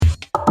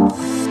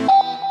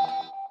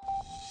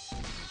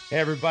Hey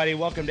everybody,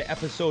 welcome to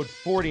episode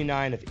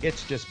 49 of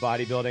It's Just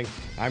Bodybuilding.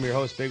 I'm your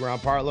host, Big Ron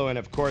Partlow, and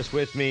of course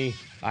with me,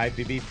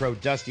 IFBB pro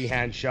Dusty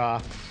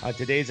Hanshaw. On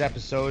today's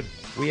episode,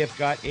 we have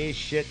got a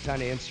shit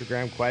ton of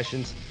Instagram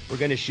questions. We're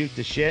going to shoot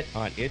the shit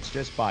on It's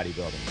Just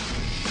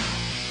Bodybuilding.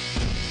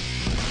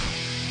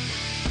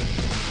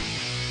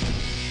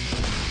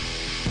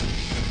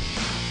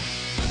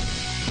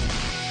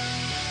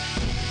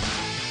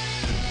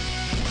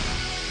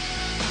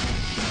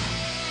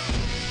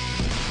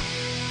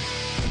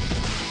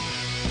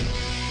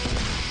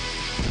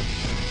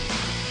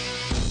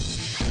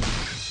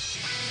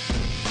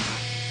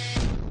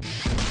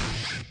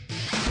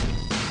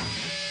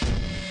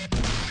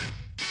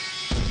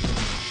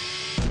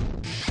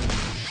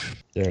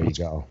 There you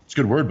go. It's a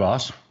good word,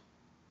 boss.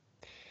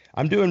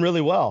 I'm doing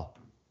really well.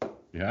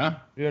 Yeah?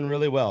 Doing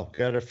really well.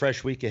 Got a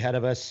fresh week ahead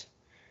of us.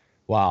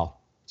 Wow.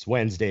 It's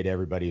Wednesday to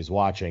everybody who's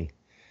watching.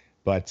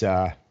 But,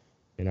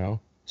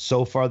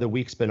 so far the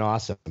week's been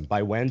awesome.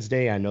 By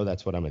Wednesday, I know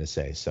that's what I'm going to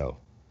say. So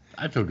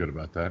I feel good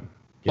about that.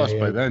 Plus, Yeah.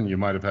 by then, you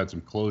might have had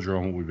some closure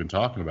on what we've been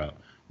talking about.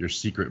 Your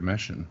secret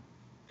mission.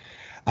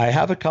 I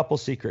have a couple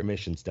secret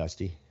missions,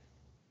 Dusty.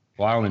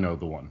 Well, I only know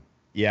the one.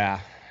 Yeah.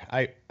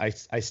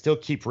 I still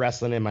keep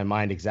wrestling in my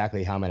mind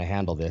exactly how I'm going to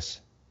handle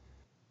this.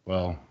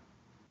 Well,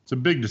 it's a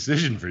big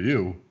decision for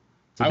you.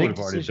 a I big would have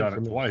already decision done for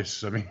it me.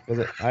 twice. I mean,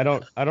 'Cause I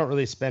don't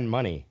really spend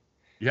money.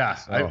 yeah.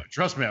 So-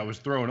 Trust me, I was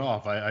thrown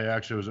off. I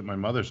actually was at my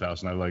mother's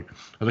house, and I was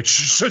like,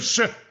 shh.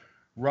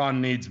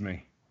 Ron needs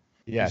me.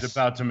 Yes. He's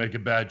about to make a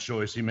bad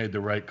choice. He made the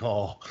right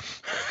call.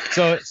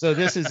 So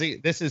this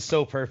is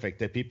so perfect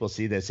that people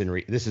see this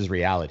this is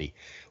reality.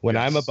 When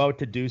I'm Yes. about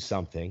to do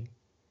something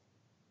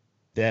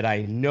that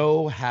I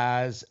know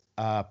has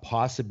a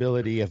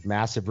possibility of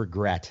massive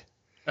regret,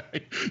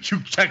 You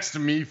text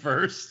me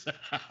first.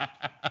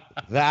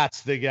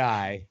 that's the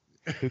guy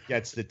who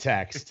gets the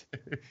text.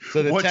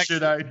 So the What text,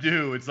 should I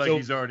do? It's like So-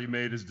 he's already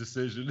made his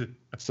decision.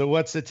 So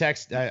what's the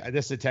text?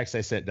 This is a text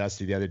I sent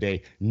Dusty the other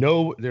day.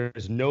 No,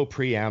 there's no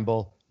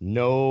preamble,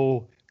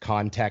 no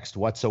context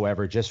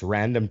whatsoever, just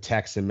random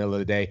text in the middle of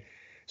the day.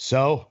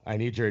 So I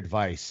need your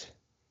advice.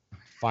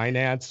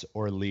 Finance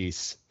or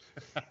lease?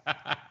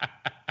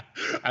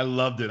 I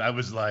loved it. I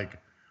was like,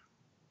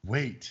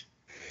 wait,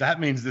 that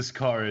means this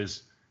car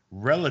is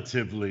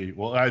relatively,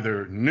 well,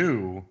 either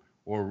new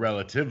or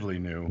relatively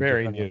new.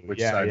 Very depending new. on which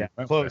Yeah, side yeah. you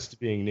went Close with. to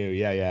being new.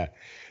 Yeah, yeah.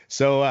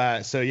 So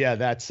yeah,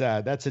 that's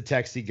a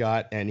text he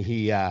got, and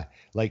he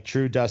like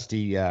true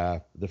Dusty,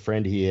 the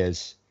friend he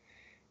is,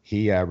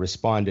 he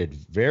responded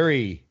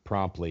very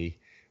promptly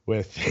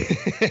with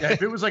Yeah,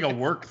 if it was like a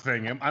work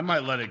thing, I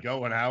might let it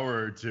go an hour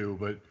or two,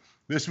 but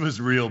this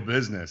was real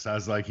business. I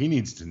was like, he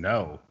needs to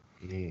know.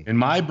 In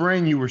my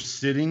brain, you were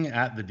sitting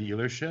at the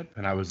dealership,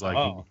 and I was like,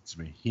 he Oh. needs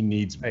me. He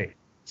needs me. Hey,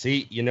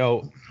 see,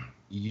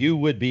 you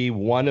would be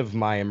one of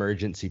my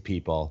emergency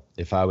people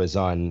if I was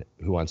on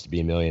Who Wants to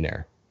Be a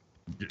Millionaire.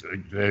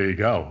 There you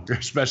go.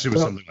 Especially with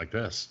So- something like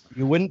this.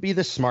 You wouldn't be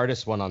the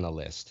smartest one on the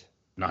list.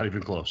 Not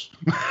even close.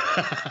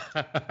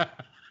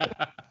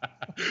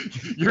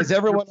 Because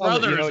everyone your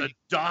on the- brother you know, is a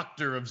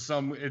doctor of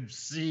some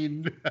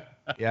obscene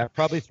Yeah, I'd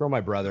probably throw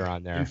my brother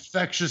on there.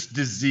 infectious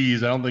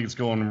disease. I don't think it's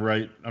going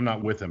right. I'm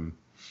not with him.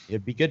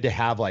 It'd be good to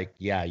have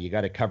you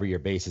got to cover your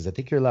bases. I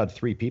think you're allowed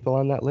 3 people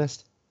on that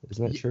list.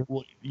 Isn't that true?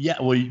 Well, yeah.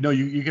 Well,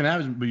 you can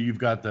have, but you've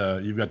got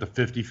the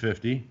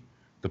 50-50,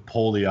 the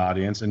poll the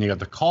audience, and you got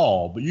the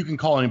call. But you can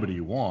call anybody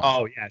you want.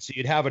 Oh yeah, so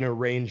you'd have an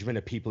arrangement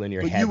of people in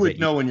your but head. you that would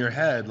know in your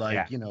head, like,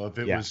 Yeah. if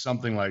it Yeah. was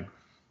something like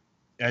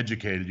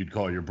educated, you'd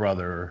call your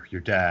brother or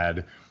your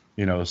dad.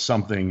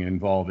 Something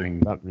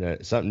involving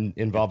something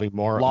involving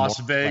more Las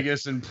more-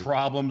 Vegas and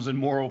problems and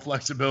moral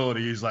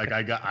flexibility. He's like,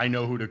 I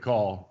know who to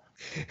call.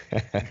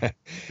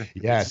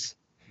 Yes.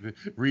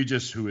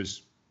 Regis, who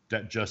is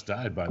that just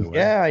died, by the way.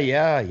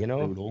 Yeah.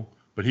 Brutal.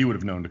 But he would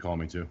have known to call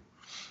me too.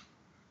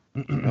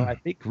 I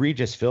think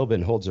Regis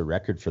Philbin holds a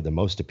record for the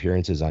most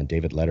appearances on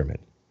David Letterman.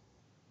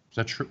 Is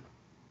that true?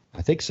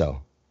 I think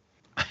so.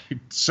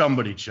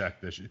 Somebody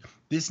check this.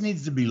 This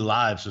needs to be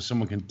live so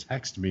someone can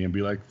text me and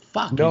be like,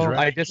 fuck. No, he's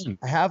right.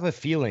 I have a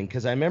feeling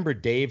because I remember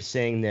Dave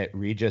saying that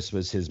Regis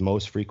was his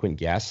most frequent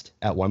guest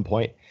at one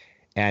point,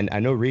 and I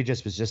know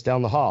Regis was just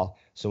down the hall.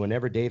 So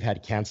whenever Dave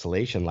had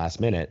cancellation last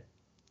minute,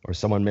 or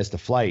someone missed a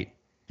flight,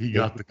 He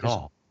got the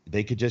call.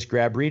 they could just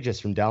grab Regis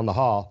from down the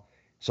hall.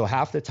 So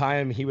half the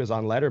time he was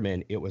on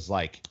Letterman, it was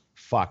like,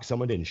 fuck,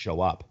 someone didn't show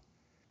up.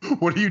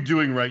 What are you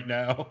doing right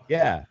now?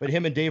 Yeah, but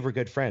him and Dave were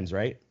good friends,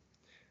 right?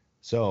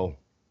 So,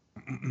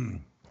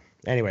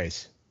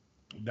 anyways,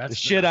 That's the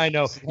shit I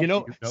know.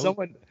 You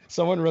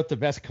Someone wrote the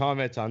best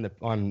comment on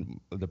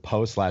the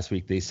post last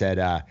week. They said,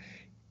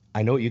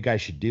 "I know what you guys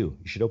should do.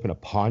 You should open a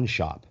pawn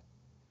shop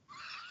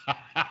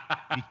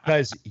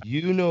because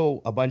you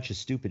know a bunch of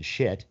stupid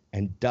shit,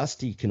 and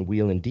Dusty can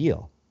wheel and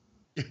deal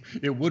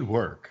It would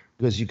work.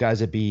 because you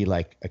guys would be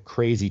like a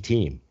crazy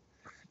team."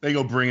 They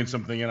go bringing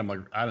something in. I'm like,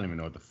 I don't even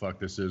know what the fuck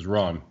this is.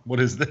 Ron, what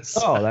is this?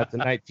 Oh, that's a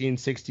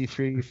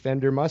 1963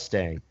 Fender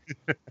Mustang.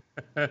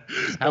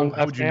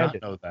 How would you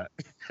not know that?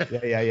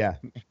 Yeah.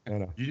 I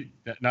know.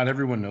 Not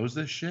everyone knows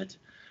this shit?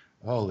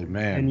 Holy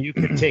man. And you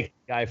could take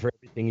the guy for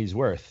everything he's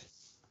worth.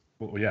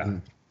 Well, yeah,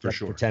 for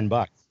sure. For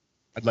 $10.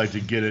 I'd like to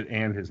get it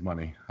and his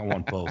money. I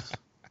want both.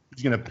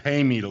 He's going to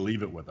pay me to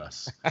leave it with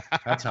us.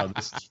 That's how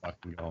this is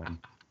fucking going.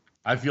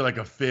 I feel like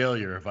a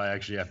failure if I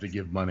actually have to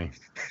give money.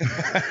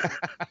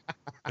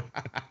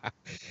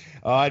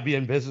 Oh, I'd be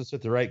in business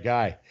with the right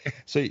guy.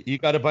 So you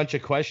got a bunch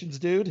of questions,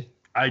 dude?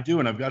 I do,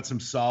 and I've got some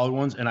solid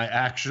ones. And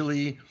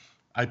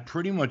I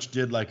pretty much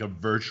did like a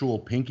virtual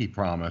pinky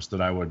promise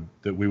that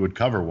we would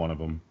cover one of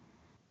them,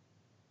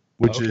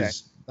 which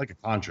is like a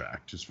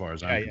contract as far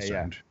as I'm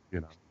concerned.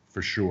 You know,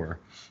 for sure.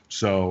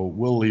 So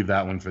we'll leave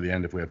that one for the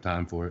end if we have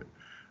time for it.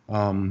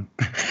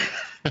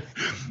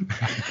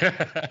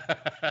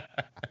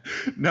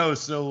 No,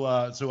 so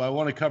I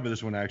want to cover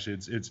this one actually.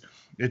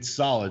 It's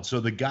solid. So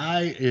the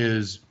guy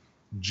is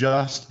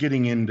just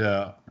getting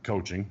into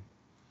coaching.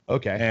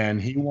 Okay. And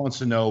he wants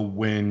to know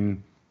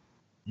when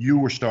you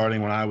were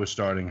starting, when I was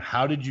starting,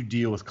 how did you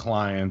deal with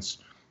clients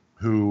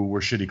who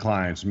were shitty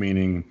clients,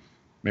 meaning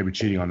maybe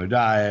cheating on their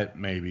diet,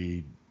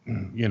 maybe,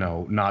 you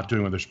know, not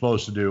doing what they're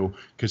supposed to do?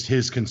 Because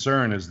his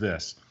concern is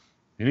this: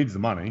 he needs the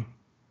money,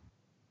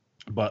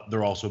 but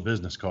they're also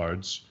business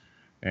cards.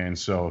 And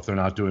so if they're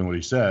not doing what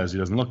he says, he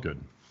doesn't look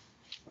good.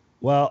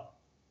 Well,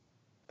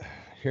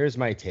 here's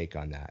my take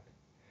on that.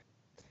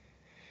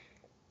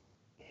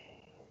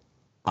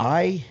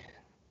 I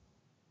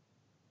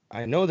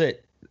know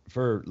that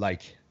for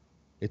like,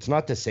 it's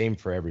not the same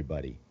for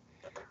everybody.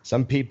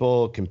 Some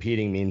people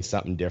competing means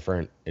something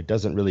different. It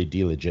doesn't really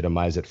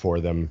delegitimize it for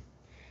them.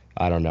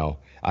 I don't know.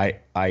 I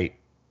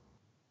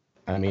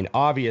mean,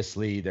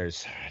 obviously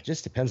it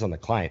just depends on the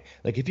client.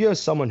 Like if you have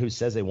someone who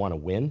says they want to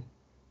win.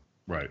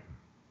 Right.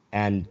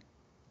 And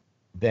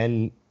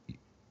then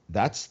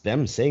that's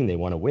them saying they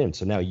want to win.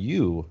 So now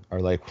you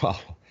are like,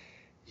 well,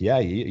 yeah,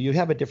 you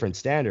have a different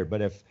standard.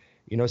 But if,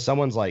 you know,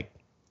 someone's like,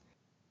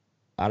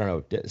 I don't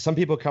know, some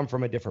people come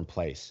from a different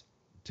place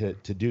to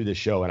do the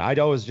show. And I'd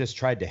always just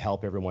tried to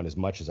help everyone as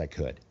much as I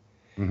could.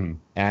 Mm-hmm.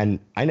 And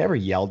I never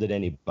yelled at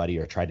anybody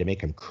or tried to make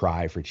them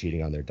cry for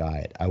cheating on their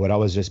diet. I would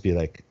always just be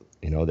like,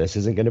 you know, this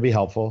isn't going to be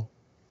helpful.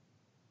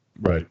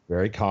 Right.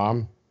 Very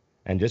calm,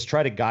 and just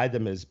try to guide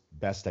them as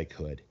best I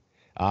could.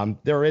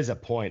 There is a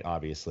point,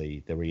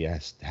 obviously, that we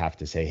have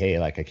to say, hey,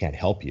 like, I can't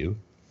help you.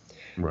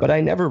 Right. But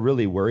I never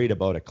really worried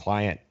about a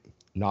client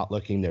not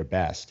looking their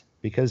best,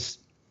 because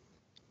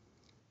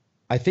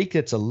I think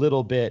it's a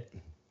little bit,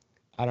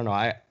 I don't know,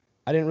 I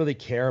didn't really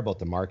care about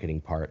the marketing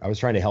part. I was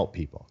trying to help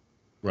people.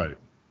 Right.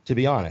 To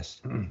be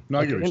honest. No,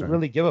 I didn't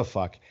really give a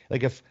fuck.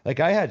 Like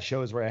I had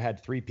shows where I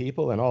had 3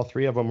 people and all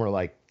 3 of them were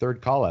like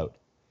third call out.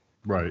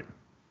 Right.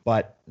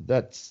 But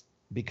that's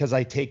because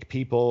I take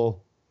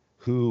people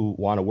who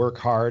want to work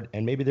hard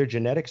and maybe their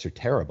genetics are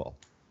terrible.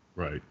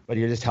 Right. But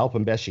you just help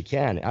them best you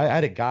can. I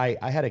had a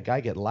guy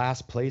get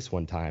last place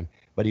one time,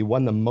 but he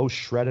won the most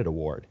shredded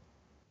award.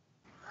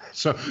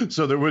 So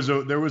there was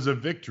a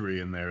victory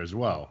in there as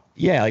well.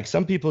 Yeah, like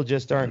some people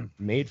just aren't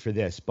made for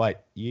this,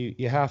 but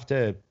you have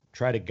to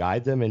try to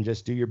guide them and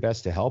just do your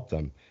best to help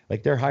them.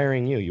 Like they're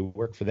hiring you, you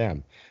work for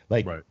them.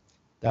 Like right.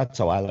 That's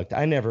how I looked.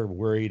 I never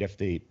worried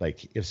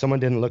if someone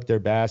didn't look their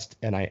best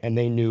and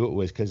they knew it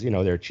was because, you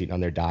know, they're cheating on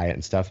their diet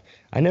and stuff.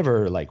 I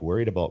never like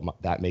worried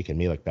about that making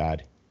me look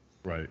bad.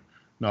 Right.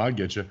 No, I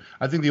get you.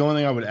 I think the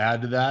only thing I would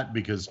add to that,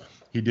 because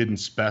he didn't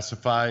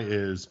specify,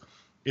 is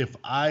if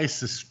I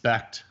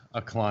suspect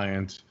a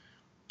client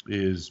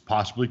is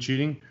possibly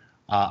cheating,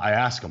 I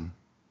ask them.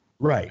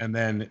 Right. And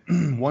then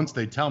once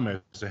they tell me,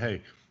 I say,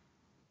 hey,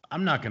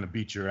 I'm not going to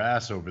beat your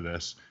ass over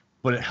this,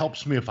 but it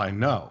helps me if I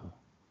know.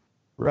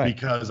 Right.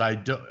 Because I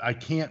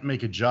can't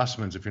make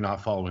adjustments if you're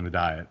not following the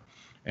diet.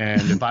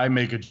 And if I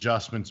make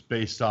adjustments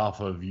based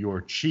off of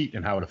your cheat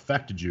and how it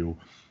affected you,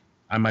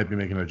 I might be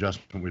making an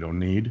adjustment we don't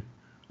need.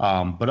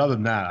 But other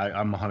than that,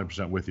 I'm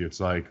 100% with you. It's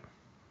like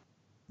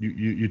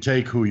you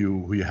take who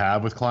you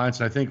have with clients.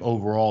 And I think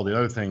overall, the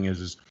other thing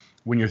is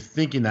when you're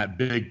thinking that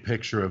big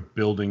picture of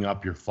building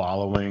up your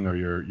following or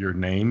your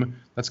name,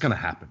 that's going to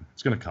happen.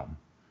 It's going to come.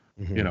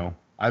 Mm-hmm. You know,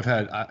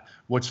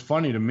 what's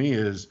funny to me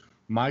is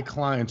my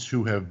clients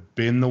who have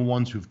been the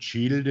ones who've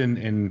cheated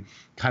and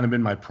kind of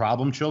been my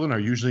problem children are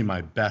usually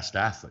my best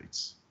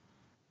athletes.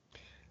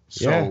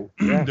 So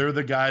yeah. They're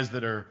the guys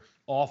that are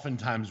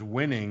oftentimes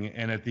winning.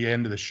 And at the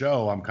end of the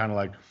show, I'm kind of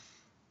like,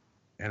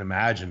 and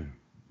imagine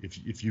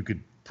if you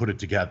could put it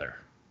together.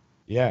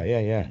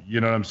 Yeah.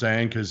 You know what I'm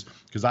saying?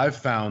 Because I've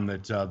found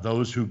that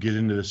those who get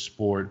into this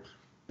sport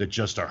that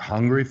just are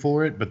hungry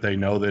for it, but they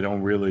know they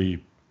don't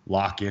really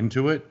lock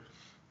into it,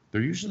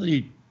 they're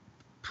usually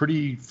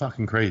pretty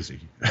fucking crazy.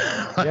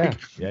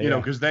 You know,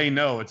 because they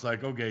know it's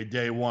like, okay,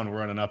 day one,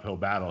 we're in an uphill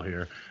battle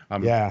here.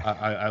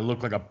 I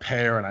look like a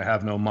pear and I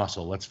have no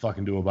muscle. Let's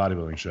fucking do a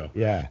bodybuilding show.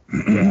 Yeah.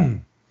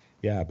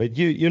 Yeah. But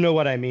you know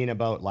what I mean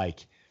about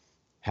like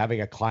having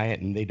a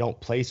client and they don't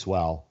place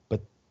well,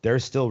 but they're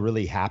still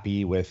really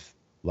happy with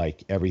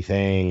like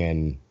everything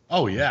and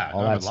Oh yeah,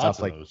 all I've that had lots stuff.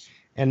 of Like, those.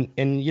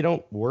 and you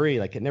don't worry.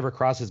 Like, it never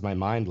crosses my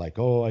mind like,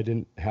 oh, I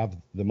didn't have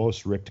the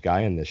most ripped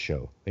guy in this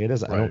show. Like, it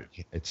doesn't. I don't.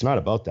 Right, It's not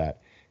about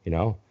that. You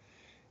know.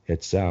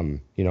 It's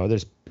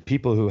there's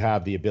people who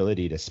have the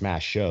ability to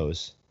smash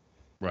shows,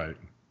 right.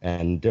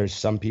 and there's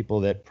some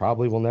people that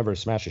probably will never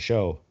smash a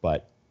show,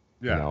 but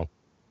you Yeah. know,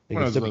 they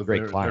can Well, still be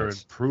great they're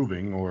clients.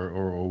 improving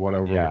or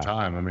whatever over Yeah,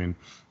 time. I mean,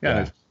 yeah,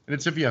 yeah. and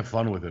it's if you have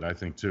fun with it, I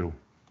think too.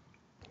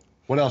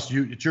 What else?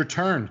 It's your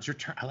turn. It's your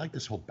turn. I like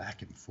this whole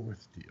back and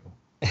forth deal.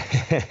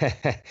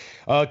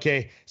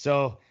 Okay,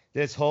 so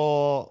this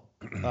whole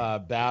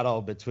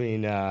battle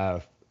between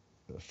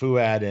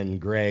Fuad and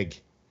Greg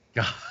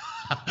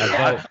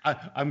about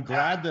I'm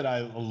glad that I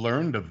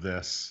learned of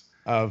this.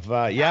 of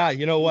yeah,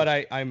 you know what?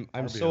 I'm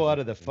Barbie so has out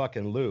of the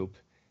fucking loop.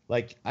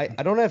 Like, I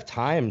don't have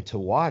time to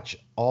watch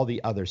all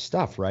the other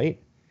stuff, right?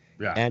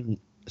 Yeah, And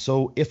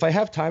so if I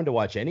have time to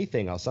watch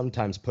anything, I'll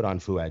sometimes put on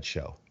Fuad's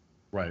show.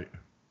 right.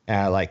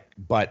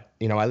 But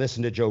I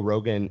listen to Joe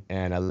Rogan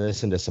and I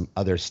listen to some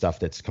other stuff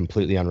that's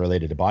completely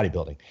unrelated to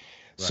bodybuilding.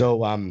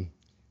 Right.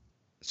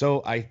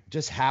 So I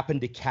just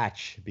happened to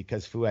catch,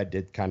 because Fuad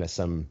did kind of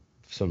some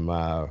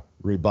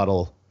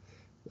rebuttal,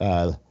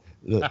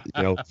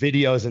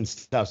 videos and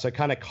stuff. So I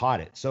kind of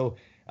caught it. So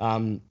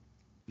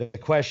the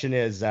question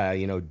is,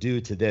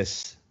 due to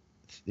this,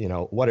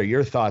 what are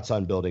your thoughts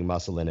on building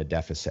muscle in a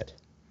deficit?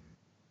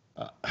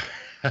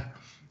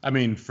 I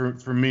mean,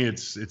 for me,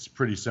 it's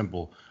pretty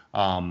simple.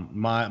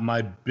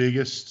 My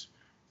biggest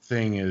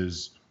thing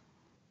is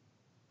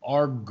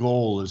our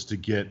goal is to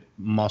get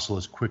muscle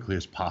as quickly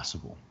as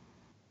possible.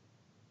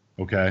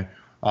 Okay.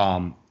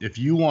 If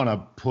you want to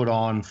put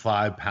on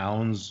 5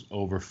 pounds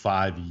over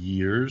 5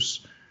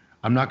 years,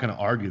 I'm not going to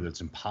argue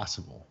that's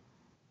impossible,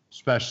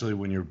 especially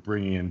when you're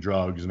bringing in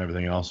drugs and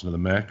everything else into the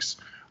mix.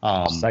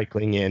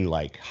 Cycling in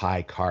like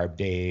high carb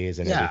days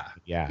and Yeah,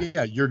 everything.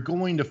 yeah, you're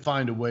going to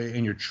find a way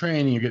in your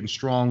training, you're getting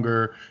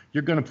stronger,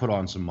 you're going to put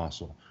on some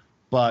muscle.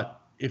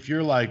 But if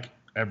you're like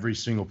every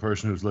single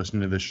person who's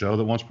listening to this show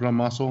that wants to put on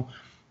muscle,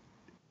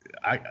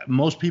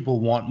 most people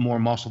want more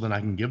muscle than I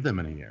can give them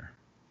in a year,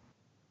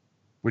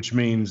 which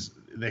means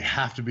they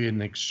have to be in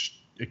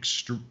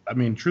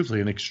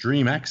truthfully, an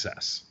extreme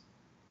excess.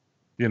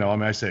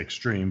 I say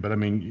extreme, but I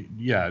mean,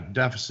 yeah,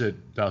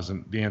 deficit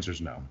doesn't, the answer is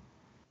no.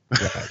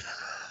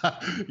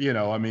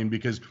 Right.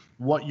 Because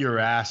what you're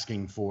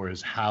asking for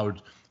is how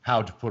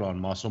to put on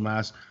muscle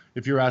mass.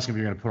 If you're asking if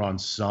you're going to put on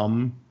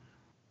some,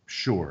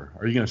 sure.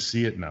 Are you going to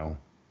see it? No.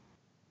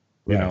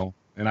 Right.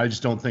 And I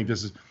just don't think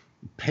this is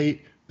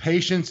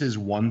patience is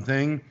one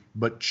thing,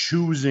 but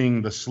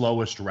choosing the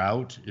slowest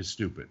route is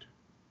stupid.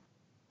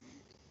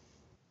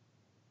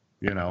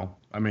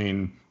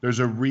 There's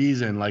a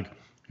reason. Like,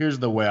 here's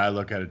the way I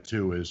look at it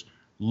too: is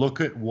look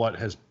at what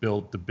has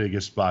built the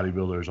biggest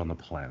bodybuilders on the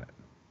planet.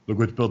 Look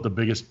what's built the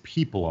biggest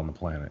people on the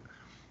planet.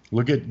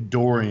 Look at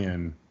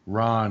Dorian,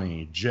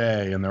 Ronnie,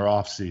 Jay, and their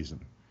off season.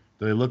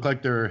 Do they look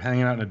like they're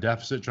hanging out in a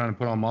deficit trying to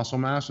put on muscle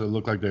mass, or they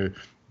look like they're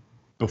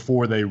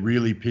before they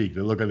really peaked?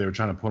 They look like they were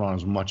trying to put on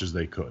as much as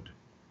they could.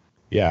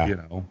 Yeah.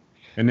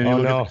 And then you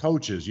look at the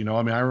coaches.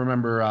 I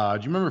remember.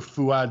 Do you remember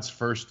Fuad's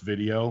first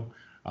video,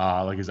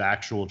 like his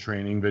actual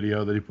training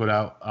video that he put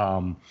out?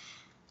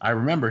 I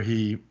remember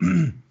he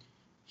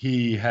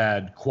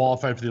had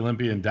qualified for the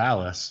Olympia in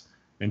Dallas.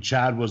 And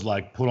Chad was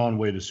like, put on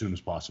weight as soon as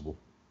possible.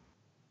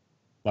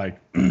 Like,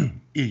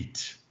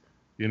 eat.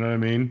 You know what I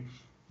mean?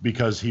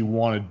 Because he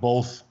wanted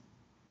both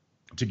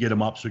to get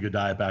him up so he could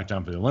diet back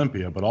down for the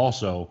Olympia, but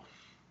also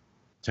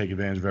take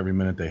advantage of every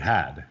minute they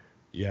had.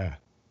 Yeah.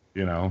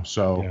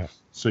 So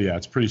yeah,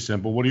 it's pretty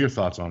simple. What are your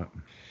thoughts on it?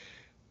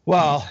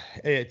 Well,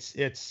 it's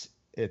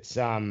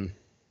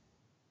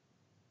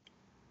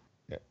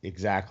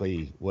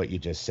exactly what you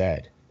just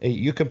said.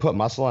 You can put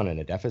muscle on in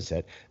a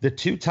deficit. The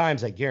 2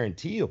 times I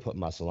guarantee you'll put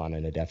muscle on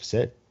in a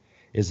deficit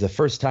is the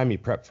first time you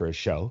prep for a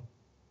show.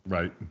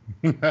 Right.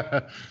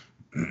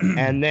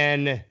 And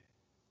then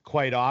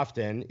quite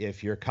often,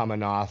 if you're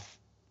coming off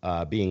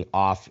being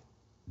off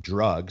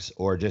drugs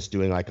or just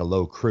doing like a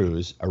low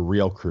cruise, a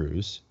real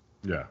cruise.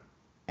 Yeah.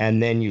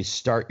 And then you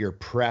start your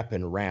prep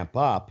and ramp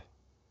up,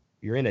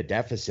 you're in a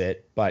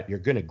deficit, but you're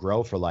going to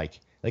grow for like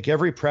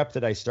every prep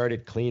that I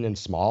started clean and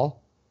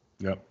small.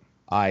 Yep.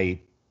 I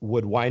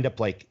would wind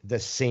up like the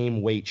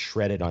same weight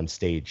shredded on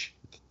stage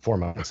 4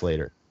 months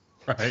later.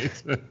 Right.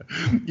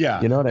 Yeah.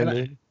 You know what I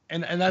mean?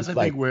 And that's, I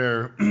think,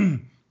 where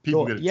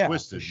people get it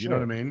twisted. Sure. You know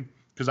what I mean?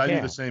 Because I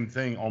do the same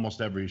thing almost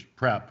every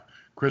prep.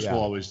 Chris will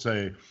always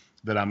say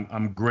that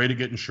I'm great at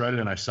getting shredded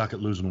and I suck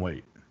at losing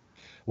weight.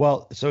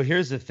 Well, so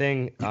here's the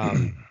thing.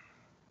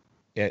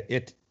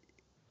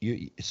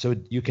 So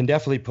you can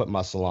definitely put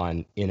muscle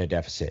on in a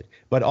deficit,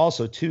 but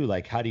also too,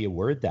 like, how do you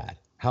word that?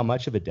 How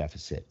much of a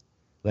deficit?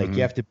 Like,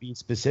 you have to be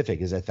specific.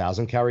 Is it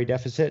 1,000 calorie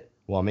deficit?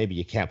 Well, maybe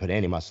you can't put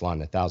any muscle on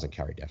a 1,000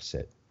 calorie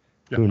deficit.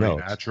 Yeah, who knows?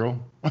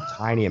 Natural.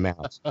 Tiny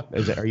amounts.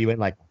 Are you in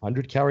like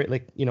 100 calorie?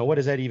 Like, what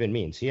does that even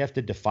mean? So you have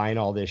to define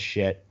all this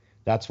shit.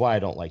 That's why I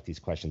don't like these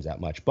questions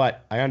that much.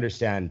 But I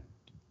understand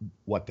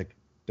what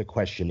the the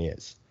question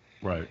is.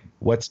 Right.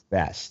 What's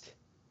best?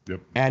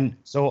 Yep. And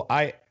so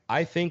I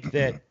think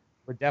that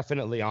we're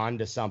definitely on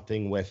to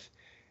something with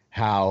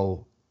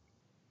how,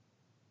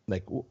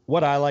 like,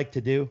 what I like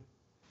to do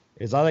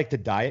is I like to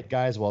diet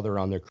guys while they're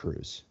on their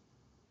cruise.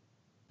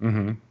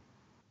 Mm-hmm.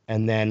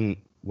 And then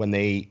when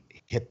they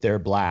hit their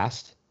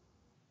blast,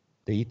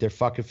 they eat their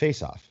fucking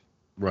face off.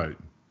 Right.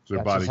 So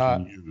their That's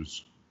body can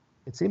use.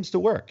 It seems to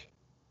work.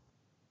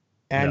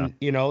 And, Yeah.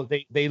 you know,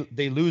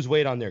 they lose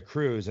weight on their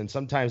cruise, and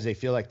sometimes they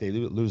feel like they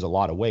lose a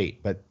lot of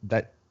weight, but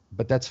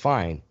that's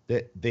fine.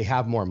 They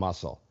have more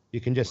muscle.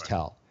 You can just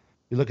tell.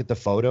 You look at the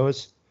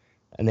photos,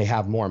 and they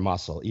have more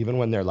muscle, even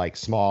when they're like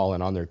small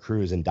and on their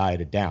cruise and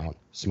dieted down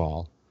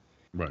small.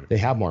 Right. They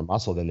have more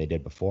muscle than they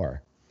did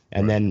before.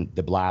 And then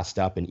the blast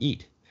up and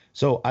eat.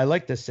 So I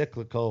like the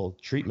cyclical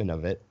treatment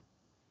of it.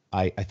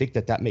 I think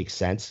that makes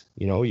sense.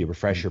 You know, you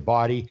refresh your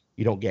body.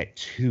 You don't get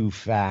too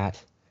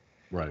fat.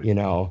 Right. You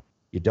know,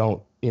 you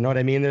don't, you know what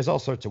I mean? There's all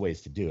sorts of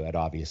ways to do it.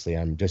 Obviously,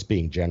 I'm just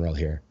being general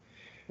here.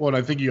 Well, and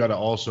I think you got to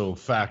also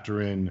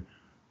factor in,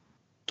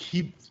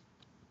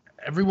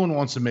 everyone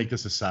wants to make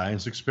this a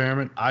science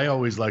experiment. I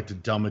always like to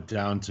dumb it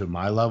down to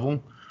my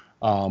level,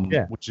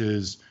 which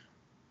is,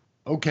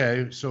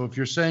 okay, so if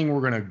you're saying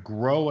we're going to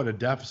grow at a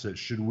deficit,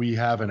 should we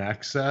have an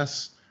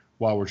excess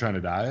while we're trying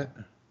to diet?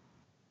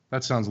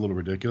 That sounds a little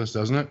ridiculous,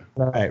 doesn't it?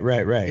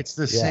 Right. It's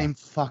the same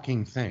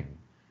fucking thing.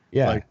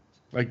 Yeah.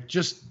 Like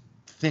just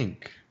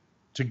think.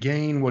 To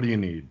gain, what do you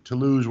need? To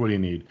lose, what do you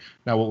need?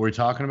 Now, what we're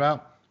talking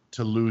about,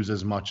 to lose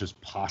as much as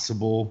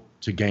possible,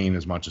 to gain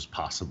as much as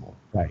possible.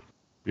 Right.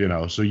 You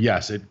know, so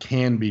yes, it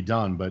can be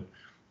done, but,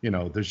 you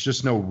know, there's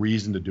just no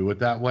reason to do it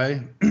that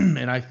way.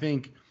 And I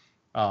think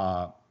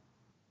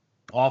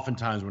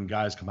oftentimes when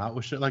guys come out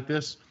with shit like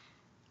this,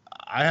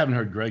 I haven't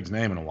heard Greg's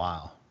name in a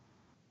while.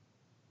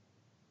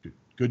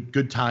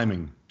 Good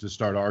timing to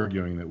start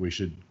arguing that we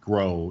should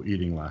grow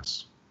eating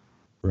less.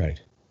 Right.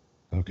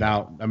 Okay.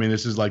 Now, I mean,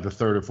 this is like the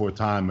third or fourth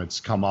time it's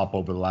come up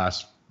over the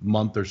last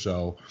month or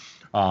so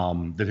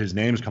that his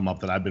name's come up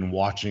that I've been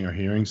watching or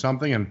hearing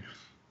something, and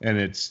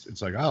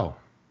it's like, oh,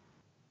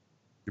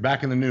 you're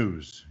back in the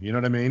news. You know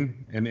what I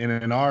mean? And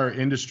in our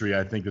industry,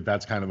 I think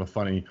that's kind of a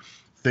funny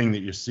thing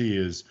that you see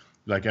is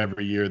like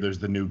every year there's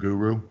the new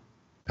guru.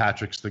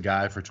 Patrick's the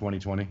guy for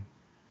 2020.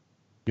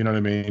 You know what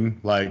I mean?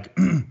 Like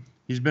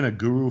he's been a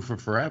guru for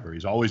forever.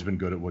 He's always been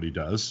good at what he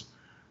does,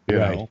 you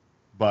know,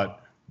 but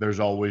there's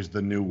always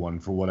the new one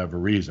for whatever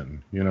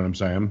reason. You know what I'm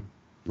saying?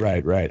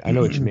 Right. I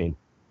know what you mean.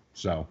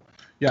 So,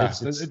 yeah,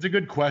 it's a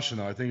good question,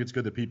 though. I think it's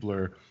good that people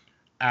are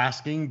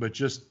asking, but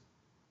just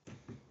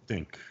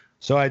think.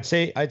 So I'd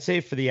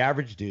say for the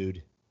average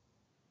dude,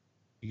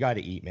 you got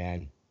to eat,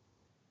 man.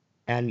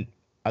 And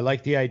I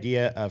like the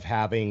idea of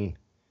having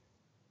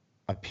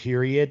a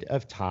period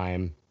of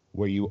time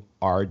where you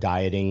are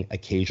dieting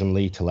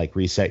occasionally to like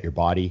reset your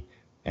body,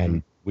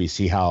 and we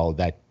see how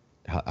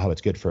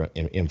it's good for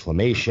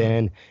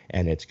inflammation,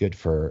 and it's good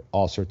for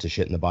all sorts of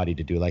shit in the body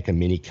to do like a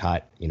mini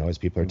cut, you know, as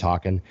people are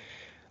talking.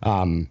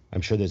 I'm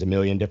sure there's a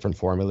million different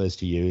formulas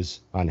to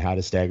use on how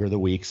to stagger the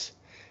weeks.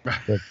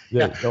 The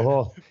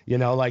whole, you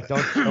know, like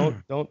don't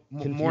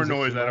more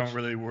noise. I don't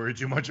really worry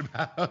too much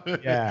about.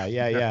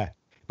 Yeah.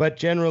 But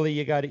generally,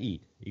 you got to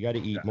eat. You got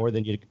to eat more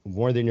than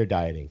you're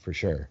dieting, for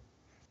sure.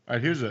 All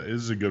right, this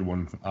is a good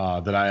one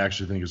that I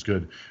actually think is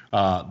good.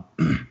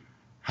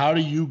 How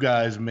do you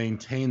guys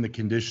maintain the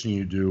conditioning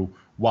you do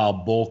while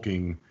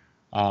bulking?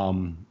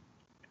 And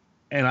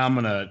I'm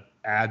going to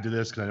add to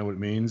this because I know what it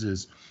means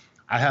is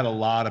I had a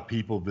lot of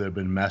people that have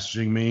been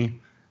messaging me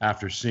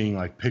after seeing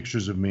like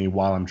pictures of me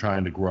while I'm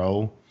trying to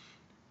grow.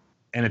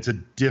 And it's a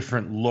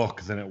different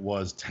look than it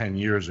was 10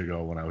 years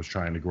ago when I was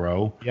trying to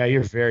grow. Yeah,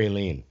 you're very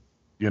lean.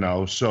 You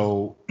know,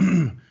 so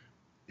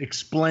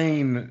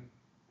explain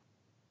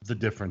the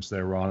difference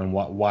there, Ron, and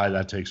why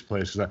that takes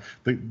place. Because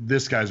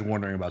this guy's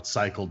wondering about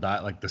cycle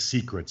diet, like the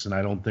secrets, and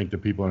I don't think that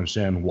people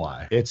understand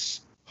why.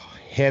 It's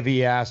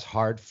heavy ass,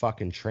 hard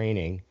fucking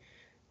training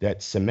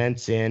that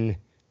cements in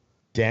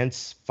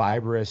dense,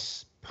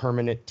 fibrous,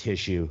 permanent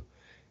tissue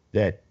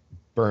that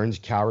burns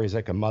calories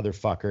like a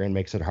motherfucker and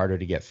makes it harder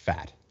to get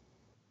fat.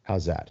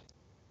 How's that?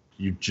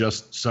 You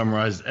just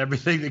summarized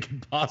everything that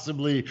could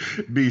possibly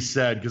be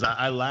said, because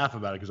I laugh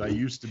about it because I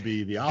used to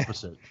be the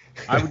opposite.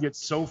 I would get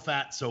so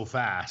fat so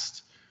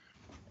fast,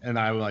 and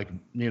I like,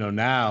 you know,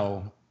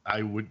 now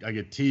I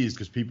get teased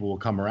because people will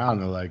come around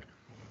and they're like,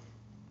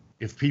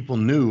 if people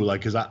knew, like,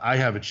 because I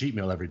have a cheat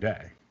meal every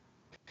day.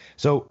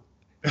 So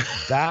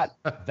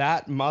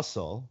that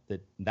muscle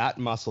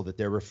that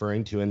they're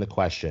referring to in the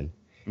question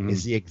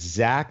is the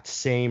exact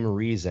same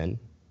reason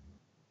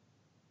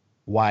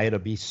why it'll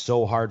be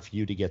so hard for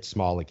you to get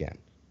small again.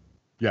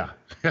 Yeah,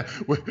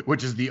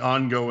 which is the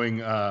ongoing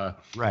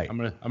right. I'm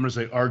gonna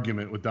say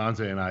argument with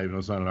Dante and I, even though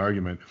it's not an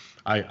argument.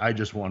 I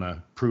just want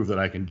to prove that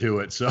I can do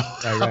it. So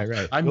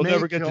right. You'll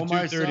never get to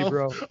 230,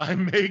 bro. I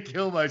may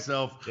kill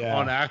myself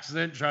on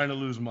accident trying to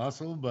lose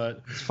muscle,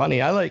 but it's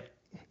funny.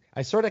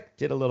 I sort of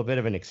did a little bit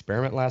of an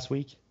experiment last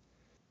week.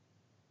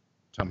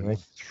 I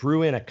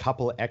threw in a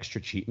couple extra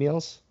cheat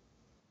meals.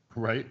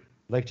 Right.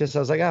 Like just I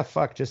was like,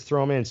 fuck, just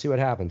throw them in, see what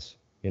happens,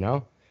 you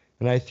know.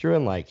 And I threw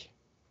in like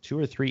 2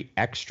 or 3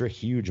 extra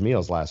huge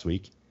meals last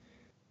week.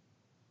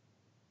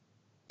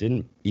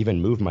 Didn't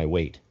even move my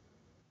weight.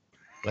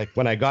 Like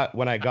when I got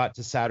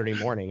to Saturday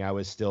morning, I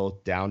was still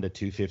down to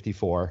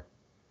 254.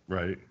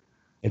 Right.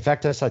 In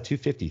fact, I saw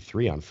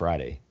 253 on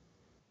Friday.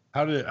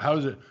 Did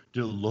it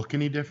look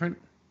any different?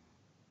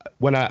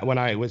 When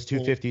I was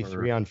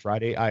 253 on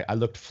Friday, I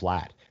looked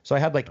flat. So I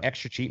had like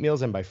extra cheat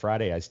meals, and by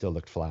Friday I still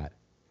looked flat.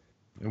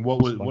 And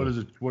what is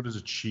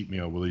a cheat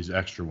meal with these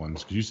extra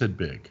ones? Because you said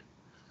big.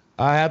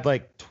 I had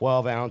like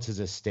 12 ounces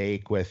of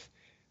steak with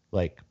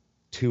like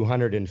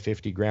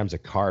 250 grams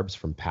of carbs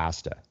from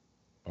pasta.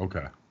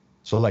 Okay.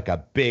 So like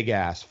a big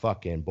ass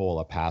fucking bowl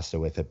of pasta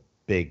with a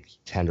big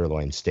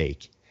tenderloin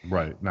steak.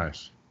 Right.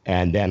 Nice.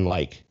 And then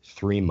like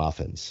 3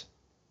 muffins.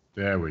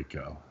 There we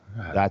go.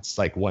 That's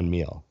like one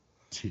meal.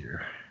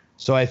 Tier.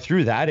 So I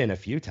threw that in a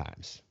few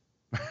times.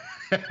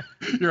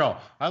 You're all,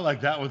 I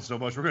like that one so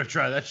much. We're going to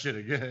try that shit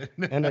again.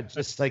 And it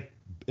just like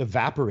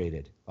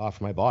evaporated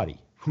off my body.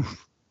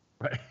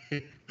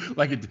 Right.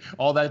 Like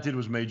all that did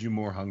was made you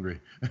more hungry.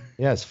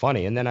 Yeah, it's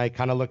funny. And then I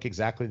kind of look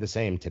exactly the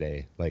same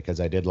today, like as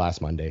I did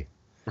last Monday.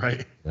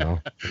 Right. You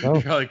know?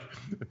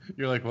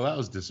 You're like, well, that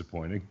was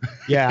disappointing.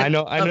 Yeah, I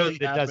know that it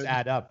does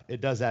add up. It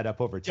does add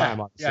up over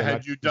time. Yeah,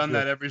 had you done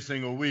that every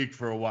single week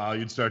for a while,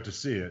 you'd start to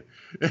see it.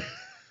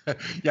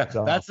 Yeah,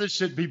 so, that's the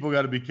shit people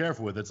got to be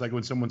careful with. It's like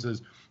when someone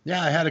says,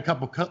 yeah, I had a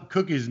couple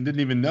cookies and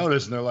didn't even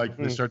notice. And they're like,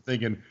 they start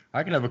thinking,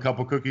 I can have a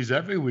couple cookies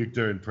every week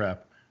during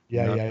prep.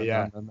 Yeah.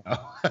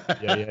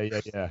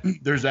 Yeah.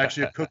 There's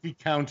actually a cookie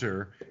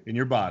counter in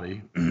your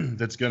body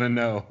that's going to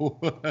know.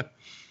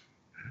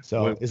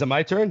 So is it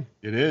my turn?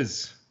 It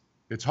is.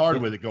 It's hard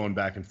with it going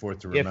back and forth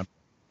to remember.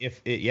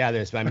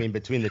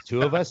 Between the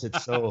two of us,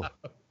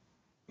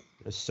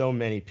 there's so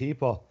many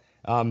people.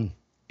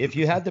 If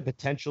you had the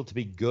potential to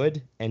be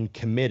good and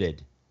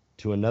committed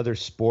to another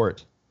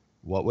sport,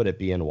 what would it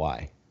be and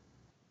why?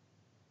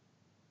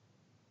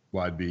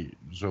 Well,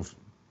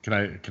 can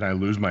I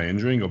lose my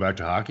injury and go back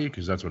to hockey?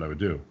 Because that's what I would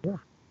do. Yeah,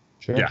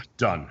 sure. Yeah,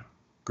 done.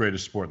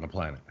 Greatest sport on the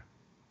planet.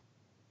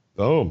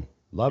 Boom.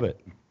 Love it.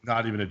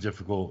 Not even a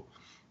difficult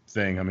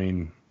thing. I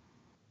mean,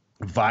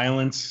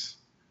 violence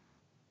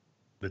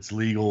that's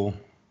legal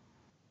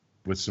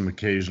with some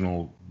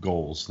occasional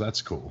goals.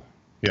 That's cool.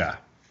 Yeah.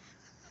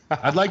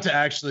 I'd like to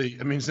actually,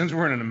 since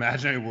we're in an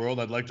imaginary world,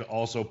 I'd like to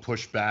also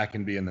push back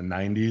and be in the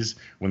 90s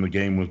when the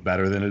game was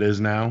better than it is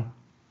now,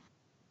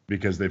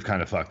 because they've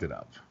kind of fucked it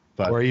up.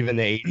 Or even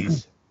the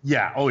 80s.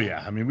 Yeah. Oh,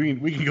 yeah.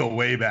 We can go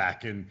way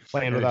back and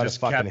playing without a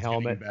fucking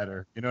helmet.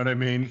 Better. You know what I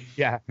mean?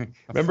 Yeah.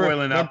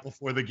 Foiling up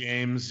before the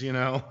games, you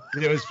know?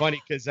 It was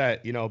funny because,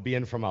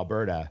 being from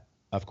Alberta,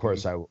 of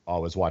course, I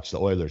always watched the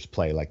Oilers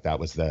play. Like that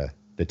was the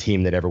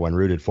team that everyone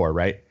rooted for,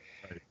 right?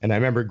 And I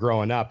remember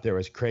growing up, there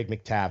was Craig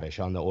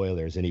McTavish on the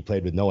Oilers, and he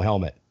played with no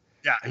helmet.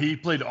 Yeah, he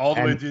played all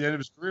the way to the end of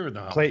his career with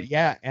no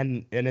helmet.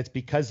 And it's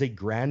because they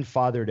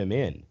grandfathered him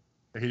in.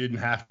 He didn't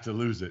have to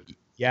lose it.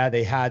 Yeah,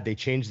 they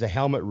changed the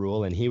helmet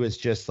rule, and he was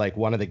just like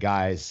one of the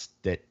guys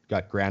that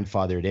got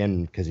grandfathered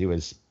in because he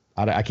was,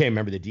 I can't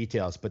remember the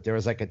details, but there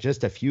was like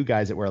just a few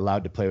guys that were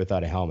allowed to play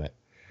without a helmet.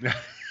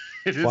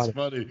 It is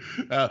funny.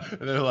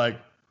 They're like,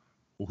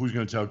 well, who's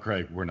going to tell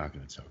Craig? We're not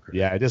going to tell Craig.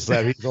 Yeah, just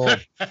let he's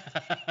old.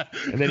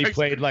 And then he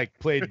played like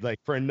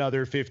for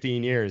another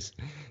 15 years.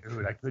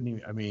 Dude, I couldn't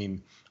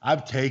even,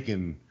 I've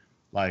taken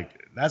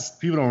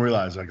people don't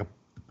realize the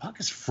puck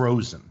is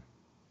frozen.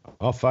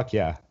 Oh, fuck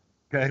yeah.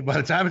 Okay, by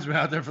the time it's been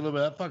out there for a little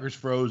bit, that fucker's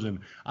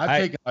frozen. I've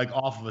taken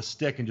off of a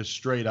stick and just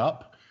straight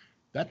up.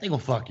 That thing will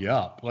fuck you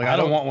up. I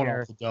don't want one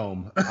off the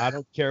dome. I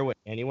don't care what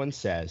anyone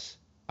says.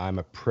 I'm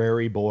a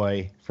prairie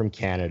boy from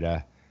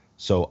Canada,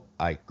 so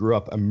I grew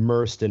up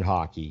immersed in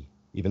hockey,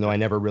 even though I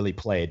never really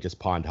played, just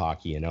pond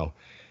hockey, Yeah.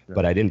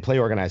 But I didn't play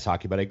organized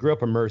hockey, but I grew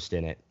up immersed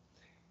in it.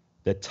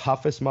 The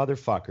toughest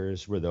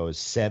motherfuckers were those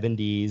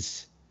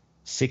 60s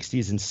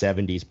and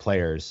 70s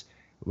players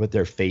with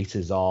their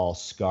faces all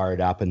scarred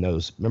up, and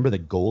remember the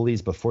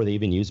goalies before they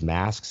even used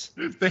masks?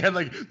 They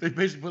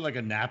basically put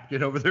a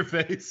napkin over their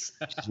face.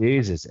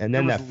 Jesus. And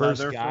then that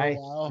first guy,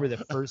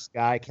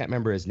 I can't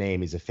remember his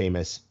name. He's a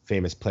famous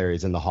player.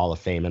 He's in the Hall of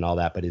Fame and all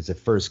that, but he's the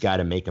first guy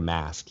to make a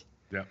mask.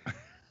 Yeah.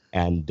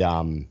 And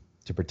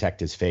to protect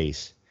his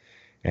face.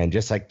 And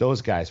just like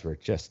those guys were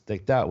just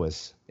like,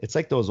 it's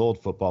like those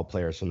old football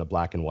players from the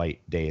black and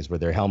white days where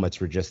their helmets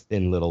were just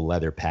thin little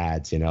leather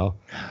pads, You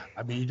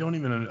don't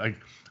even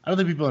I don't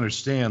think people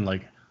understand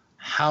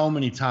how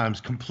many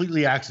times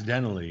completely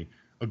accidentally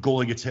a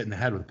goalie gets hit in the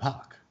head with a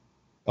puck.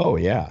 Oh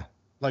yeah.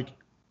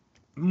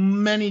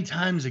 Many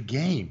times a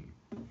game.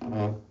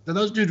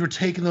 Those dudes were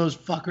taking those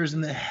fuckers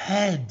in the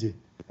head.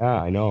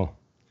 Yeah, I know.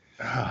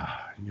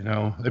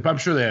 I'm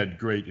sure they had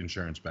great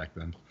insurance back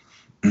then.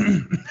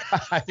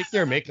 I think they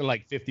were making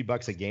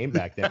 $50 a game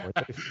back then.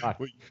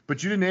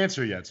 But you didn't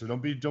answer yet, so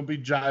don't be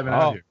jiving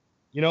out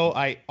here.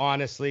 I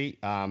honestly,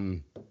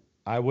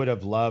 I would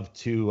have loved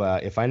to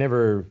if I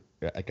never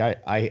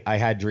I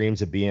had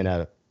dreams of being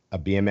a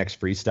BMX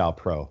freestyle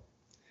pro.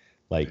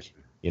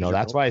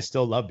 That's why I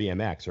still love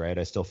BMX, right?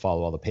 I still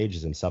follow all the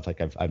pages and stuff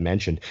like I've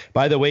mentioned.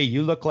 By the way,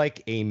 you look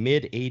like a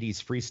mid 80s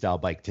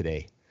freestyle bike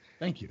today.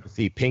 Thank you. With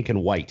the pink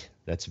and white.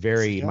 That's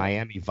very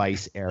Miami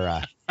Vice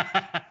era.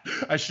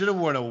 I should have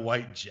worn a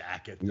white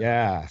jacket.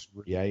 Yeah.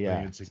 Bring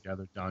it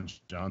together, Don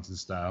Johnson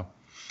style.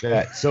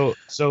 Yeah. So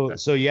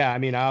yeah. I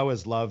mean, I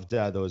always loved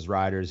those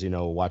riders.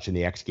 Watching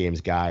the X Games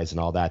guys and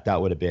all that.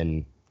 That would have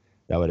been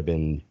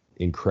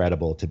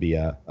incredible to be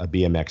a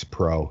BMX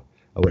pro.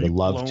 I would have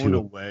loved to. Blown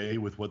away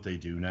with what they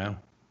do now.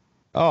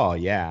 Oh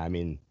yeah. I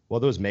mean,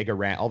 well,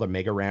 all the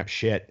mega ramp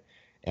shit.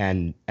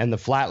 And the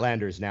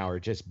Flatlanders now are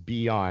just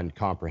beyond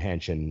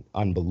comprehension,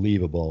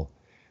 unbelievable.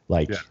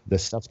 The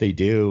stuff they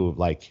do,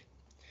 I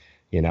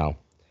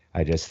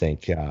just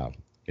think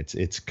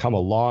it's come a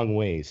long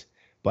ways.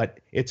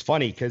 But it's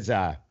funny because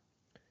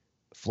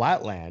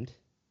Flatland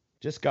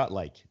just got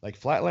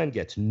Flatland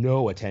gets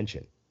no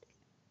attention.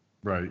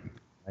 Right.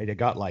 It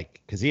got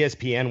because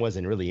ESPN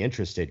wasn't really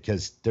interested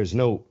because there's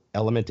no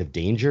element of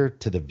danger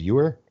to the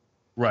viewer.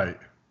 Right.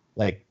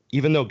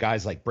 Even though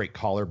guys break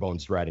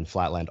collarbones riding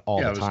Flatland all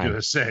the time. I was going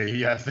to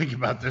say, think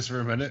about this for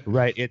a minute.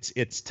 Right.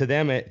 It's to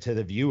them, to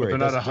the viewer. But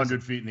they're not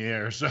 100 feet in the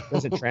air, so. It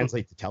doesn't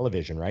translate to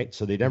television, right?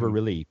 So they never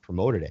really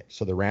promoted it.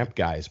 So the ramp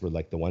guys were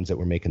the ones that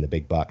were making the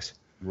big bucks.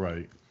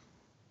 Right.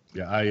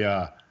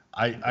 Yeah,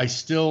 I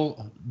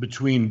still,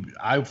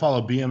 I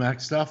follow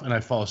BMX stuff and I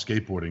follow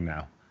skateboarding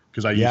now.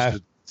 Because I used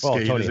to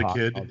skate Tony as a Hawk,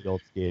 kid. All the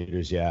old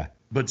skaters, yeah.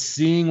 But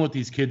seeing what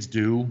these kids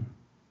do,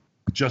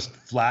 just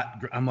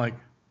flat, I'm like,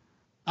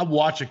 I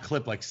watch a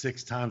clip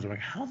 6 times. I'm like,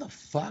 how the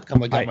fuck? I'm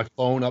got my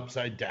phone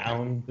upside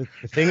down. The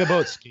thing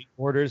about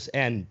skateboarders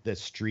and the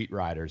street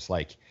riders,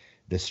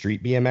 the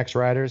street BMX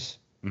riders,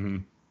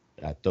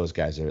 those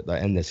guys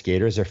and the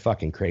skaters are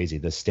fucking crazy.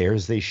 The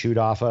stairs they shoot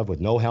off of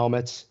with no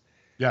helmets.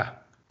 Yeah.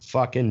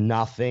 Fucking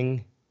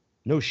nothing.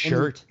 No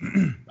shirt.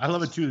 I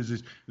love it too.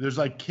 There's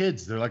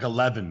kids. They're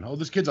 11. Oh,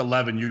 this kid's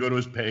 11. You go to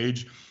his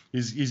page.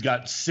 He's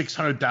got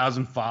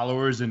 600,000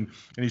 followers and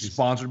he's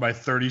sponsored by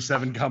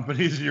 37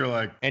 companies. And you're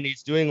like, and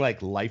he's doing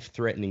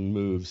life-threatening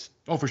moves.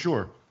 Oh, for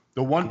sure.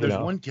 There's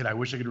one kid. I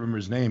wish I could remember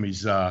his name.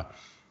 He's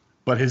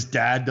but his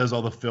dad does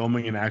all the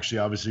filming and actually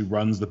obviously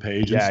runs the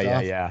page and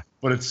stuff. Yeah.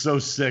 But it's so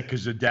sick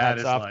because the dad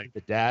is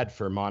the dad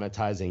for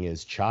monetizing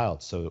his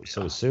child so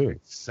soon.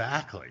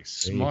 Exactly.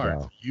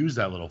 Smart. Use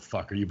that little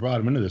fucker. You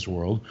brought him into this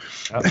world.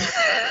 That's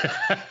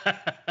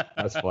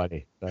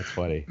funny.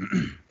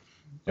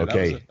 Yeah,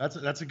 okay.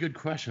 That's a good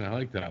question. I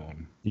like that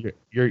one.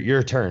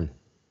 Your turn.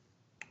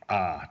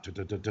 Let's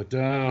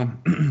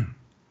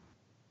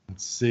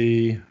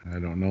see. I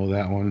don't know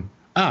that one.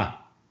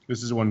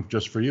 This is one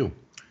just for you.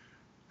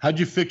 How'd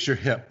you fix your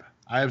hip?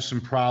 I have some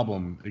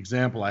problem.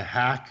 Example, I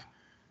hack.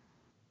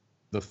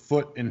 The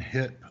foot and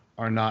hip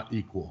are not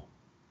equal.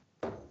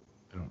 I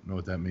don't know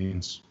what that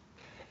means.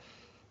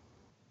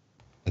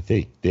 I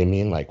think they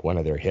mean one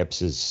of their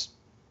hips is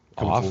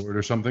coming forward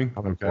or something.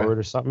 Forward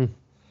or something.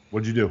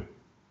 What'd you do?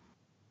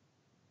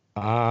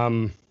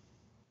 Well,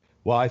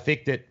 I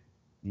think that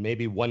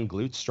maybe one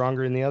glute's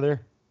stronger than the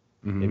other.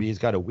 Mm-hmm. Maybe he's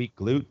got a weak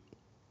glute,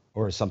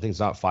 or something's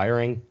not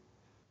firing,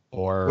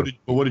 or.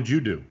 What did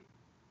you do?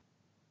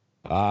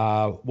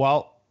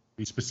 Well,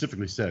 he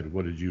specifically said,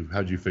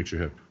 how'd you fix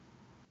your hip?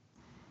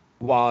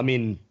 Well, I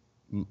mean,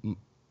 I'm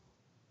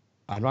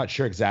not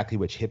sure exactly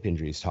which hip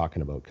injury he's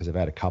talking about because I've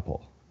had a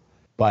couple,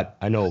 but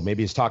I know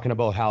maybe he's talking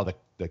about how the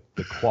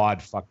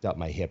quad fucked up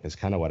my hip is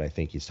kind of what I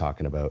think he's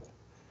talking about.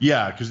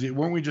 Yeah. Cause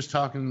weren't we just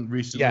talking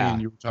recently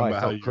and you were talking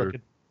about how you're,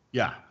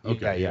 yeah.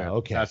 Okay. Yeah.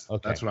 Okay. That's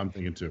what I'm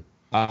thinking too.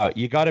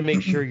 You got to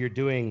make sure you're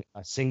doing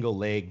a single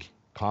leg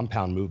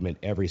compound movement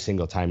every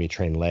single time you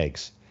train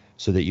legs,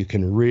 so that you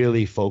can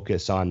really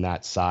focus on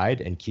that side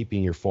and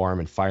keeping your form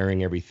and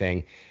firing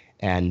everything.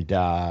 And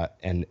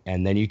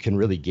then you can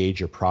really gauge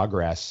your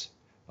progress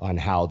on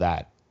how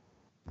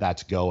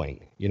that's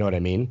going. You know what I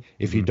mean?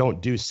 If you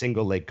don't do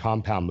single leg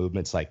compound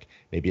movements,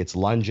 maybe it's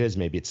lunges,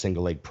 maybe it's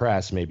single leg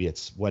press, maybe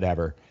it's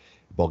whatever,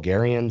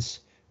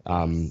 Bulgarians,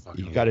 you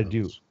got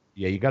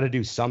to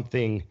do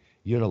something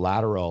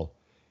unilateral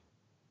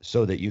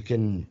so that you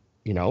can,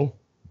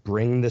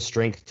 bring the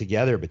strength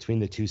together between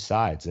the two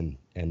sides and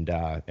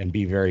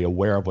be very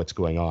aware of what's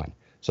going on.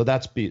 So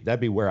that'd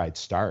be where I'd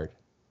start.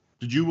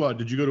 Did you go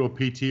to a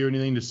PT or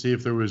anything to see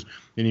if there was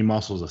any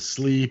muscles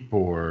asleep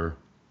or?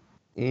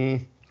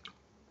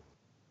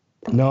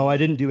 No, I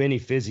didn't do any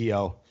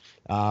physio.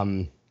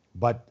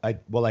 But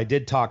I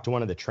did talk to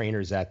one of the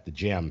trainers at the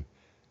gym.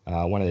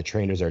 One of the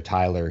trainers there,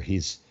 Tyler,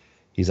 he's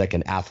like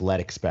an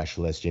athletic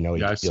specialist, he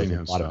deals with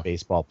a lot of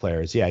baseball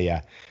players.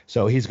 Yeah.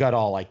 So he's got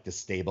all the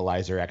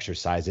stabilizer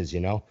exercises,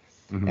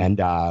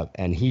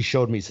 and he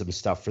showed me some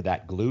stuff for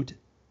that glute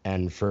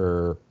and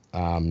for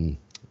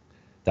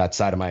that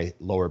side of my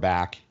lower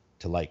back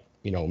to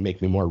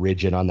make me more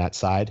rigid on that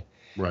side.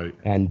 Right.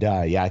 And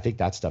I think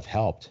that stuff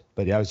helped.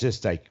 But it was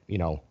just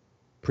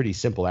pretty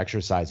simple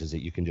exercises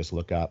that you can just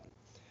look up.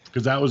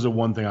 Because that was the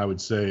one thing I would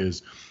say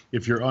is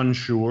if you're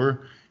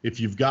unsure,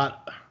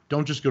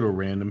 don't just go to a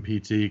random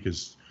PT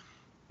because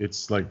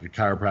it's like the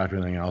chiropractor and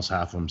everything else,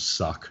 half of them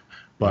suck.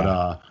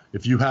 But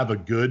if you have a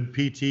good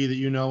PT that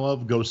you know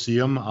of, go see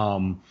him.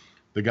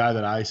 The guy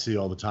that I see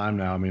all the time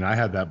now, I mean, I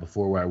had that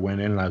before where I went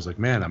in and I was like,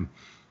 man,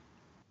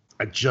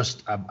 I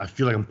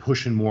feel like I'm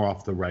pushing more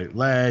off the right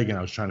leg, and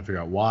I was trying to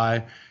figure out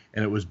why.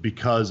 And it was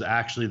because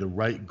actually the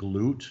right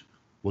glute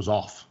was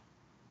off.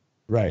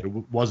 Right.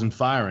 It wasn't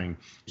firing.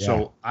 Yeah.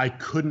 So I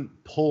couldn't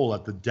pull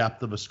at the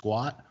depth of a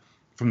squat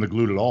from the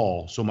glute at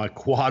all. So my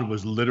quad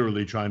was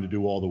literally trying to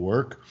do all the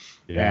work.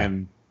 Yeah.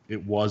 And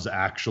it was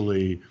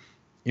actually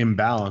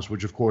imbalanced,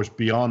 which of course,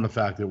 beyond the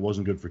fact that it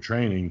wasn't good for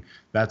training,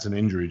 that's an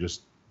injury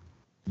just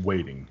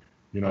waiting.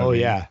 You know what I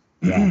mean? Yeah.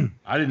 Yeah.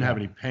 I didn't have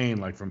any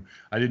pain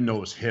I didn't know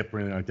it was hip or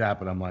anything like that,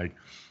 but I'm like,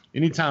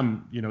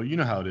 anytime, you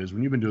know how it is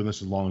when you've been doing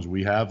this as long as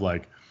we have,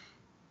 like,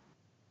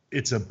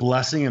 it's a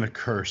blessing and a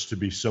curse to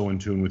be so in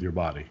tune with your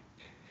body.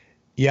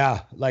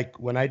 Yeah. Like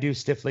when I do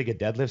stiff-legged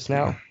deadlifts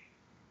now,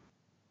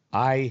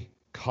 I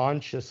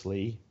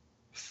consciously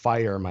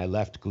fire my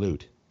left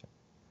glute,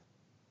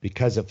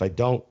 because if I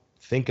don't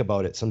think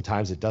about it,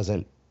 sometimes it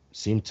doesn't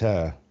seem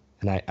to,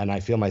 and I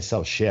feel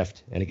myself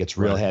shift and it gets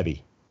real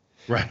heavy.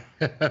 Right.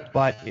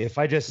 But if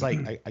I just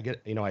I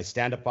get, I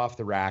stand up off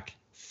the rack,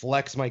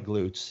 flex my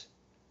glutes,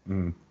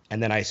 and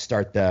then I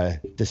start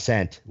the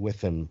descent with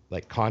them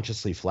like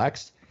consciously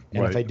flexed.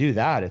 And if I do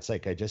that, it's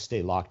like I just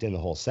stay locked in the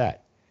whole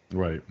set.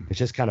 Right. It's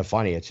just kind of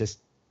funny. It's just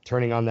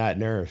turning on that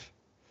nerve.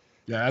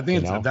 Yeah, I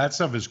think that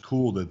stuff is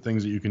cool, the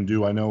things that you can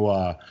do. I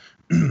know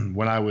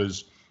when I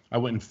went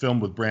and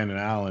filmed with Brandon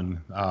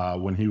Allen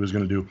when he was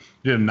going to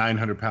did a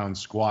 900-pound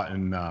squat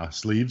in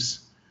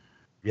sleeves.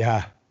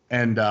 Yeah.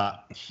 And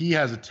he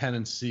has a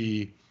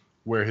tendency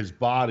where his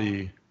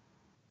body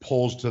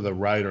pulls to the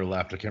right or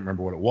left. I can't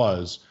remember what it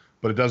was,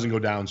 but it doesn't go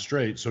down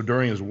straight. So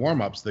during his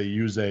warm-ups, they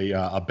use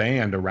a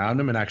band around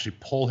him and actually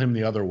pull him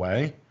the other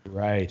way.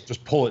 Right.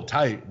 Just pull it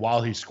tight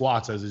while he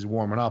squats as he's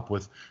warming up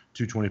with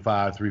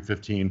 225,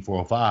 315,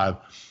 405.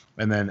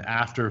 And then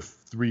after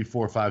 3,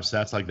 4, 5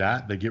 sets like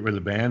that, they get rid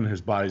of the band and his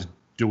body's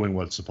doing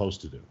what it's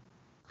supposed to do.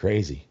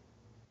 Crazy.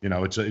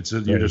 You're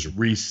just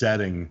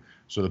resetting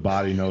so the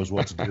body knows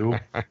what to do.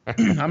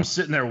 I'm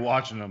sitting there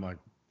watching. I'm like,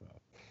 what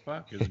the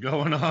fuck is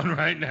going on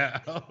right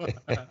now?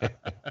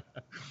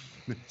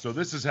 So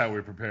this is how we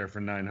prepare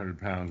for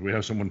 900 pounds. We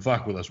have someone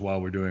fuck with us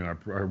while we're doing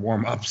our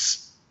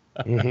warm-ups.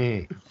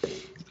 Mm-hmm.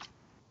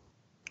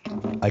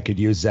 I could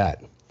use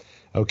that.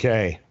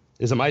 Okay.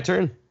 Is it my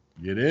turn?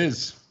 It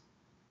is.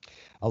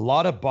 A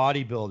lot of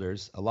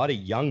bodybuilders, a lot of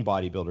young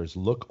bodybuilders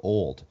look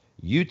old.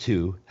 You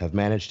two have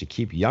managed to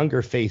keep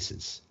younger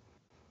faces.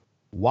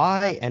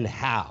 Why and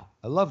how?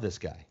 I love this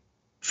guy.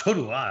 So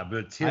do I,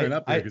 but tearing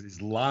up there because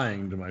he's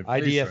lying to my face.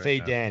 IDFA right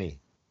now. Danny.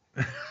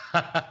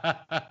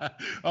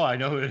 Oh, I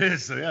know who it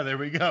is. So yeah, there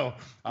we go.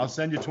 I'll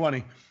send you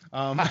 20.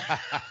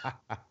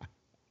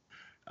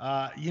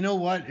 You know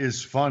what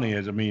is funny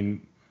is,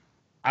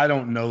 I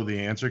don't know the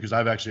answer because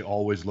I've actually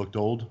always looked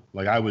old.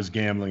 Like I was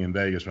gambling in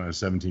Vegas when I was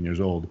 17 years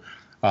old.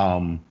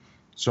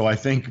 So I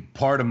think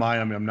part of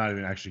mine, I'm not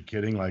even actually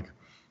kidding,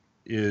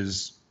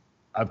 is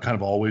I've kind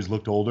of always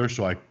looked older.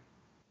 So I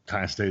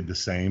kind of stayed the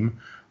same.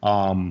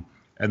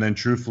 And then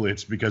truthfully,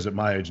 it's because at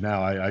my age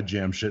now, I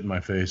jam shit in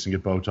my face and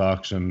get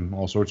Botox and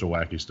all sorts of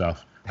wacky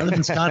stuff. I live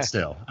in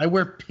Scottsdale. I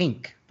wear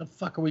pink. The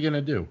fuck are we going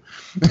to do?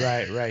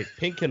 Right.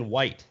 Pink and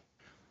white.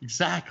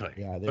 Exactly.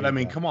 Yeah,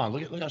 but come on,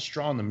 look how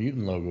strong the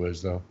Mutant logo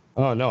is, though.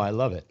 Oh, no, I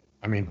love it.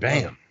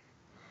 Bam.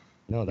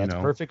 No, that's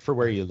perfect for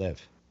where you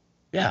live.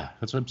 Yeah,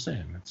 that's what I'm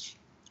saying. It's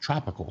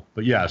tropical.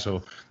 But yeah,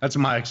 so that's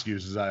my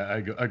excuse is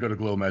I go to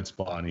Glow Med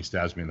Spa and he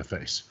stabs me in the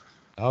face.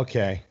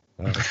 Okay.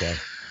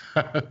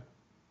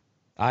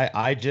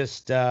 I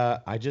just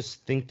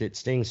think that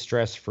staying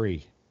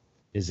stress-free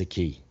is a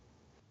key.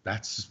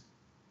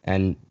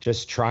 And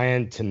just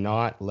trying to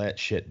not let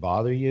shit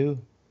bother you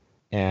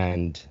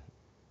and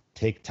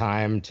take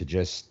time to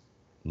just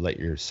let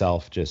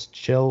yourself just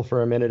chill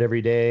for a minute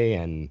every day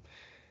and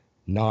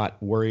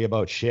not worry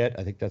about shit.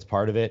 I think that's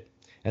part of it.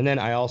 And then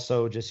I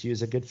also just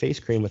use a good face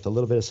cream with a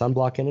little bit of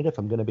sunblock in it if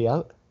I'm going to be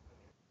out.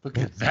 Look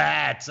at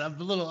that.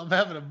 I'm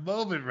having a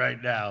moment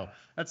right now.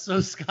 That's so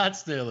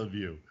Scottsdale of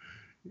you.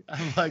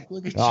 I'm like,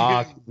 look at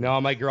you. No,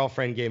 my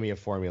girlfriend gave me a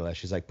formula.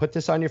 She's like, put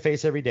this on your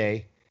face every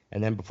day.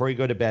 And then before you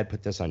go to bed,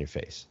 put this on your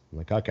face. I'm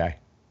like, okay.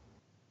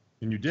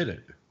 And you did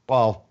it.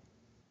 Well,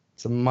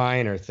 it's a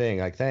minor thing.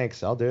 Like,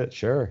 thanks, I'll do it.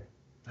 Sure.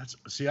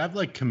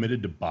 I've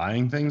committed to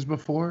buying things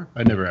before.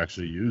 I never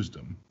actually used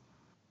them.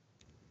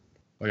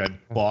 Like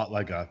I bought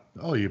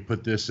you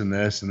put this and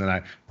this, and then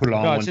I put it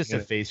on. No, it's just a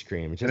face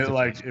cream.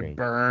 It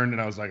burned,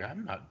 and I was like,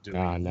 I'm not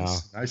doing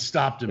this. I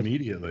stopped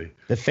immediately.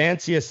 The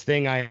fanciest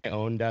thing I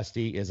own,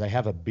 Dusty, is I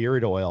have a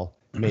beard oil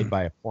made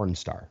by a porn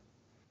star.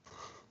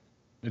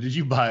 Did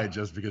you buy it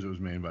just because it was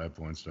made by a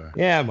porn star?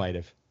 Yeah, I might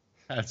have.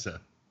 It's a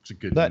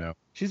good to know.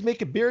 She's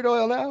making beard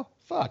oil now?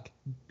 Fuck.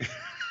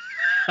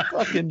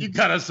 You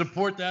gotta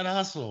support that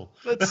hustle.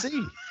 Let's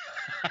see.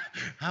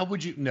 How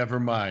would you? Never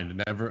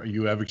mind. Never.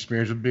 You have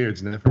experience with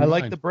beards. I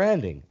like the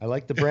branding. I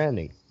was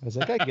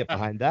like, I can get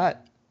behind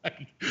that.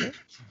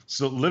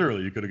 So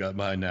literally, you could have got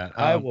behind that.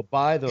 I will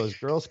buy those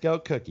Girl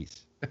Scout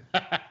cookies.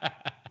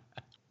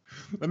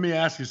 Let me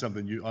ask you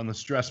something. You on the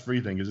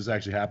stress-free thing, because this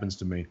actually happens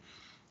to me.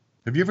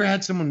 Have you ever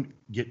had someone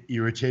get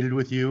irritated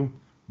with you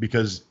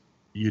because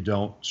you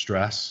don't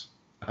stress?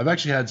 I've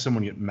actually had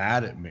someone get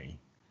mad at me.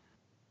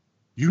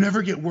 You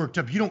never get worked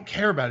up. You don't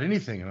care about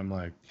anything. And I'm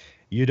like,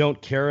 you don't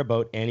care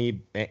about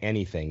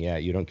anything. Yeah,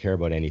 you don't care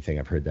about anything.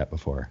 I've heard that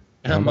before.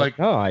 And I'm like,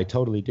 oh, I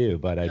totally do,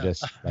 but I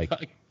just like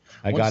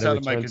I got to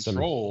return some.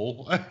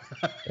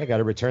 I got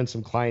to return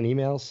some client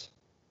emails,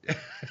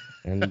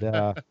 and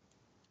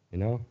you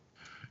know.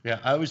 Yeah,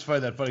 I always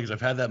find that funny because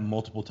I've had that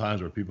multiple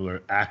times where people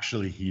are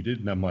actually heated,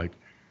 and I'm like,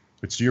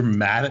 "But so you're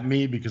mad at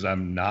me because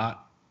I'm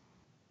not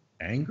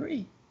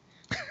angry?"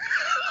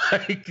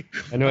 Like,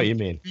 I know what you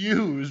mean.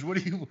 Confused. What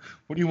do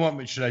you want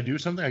me? Should I do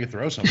something? I can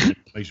throw something. It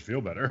makes you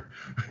feel better.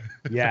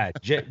 Yeah,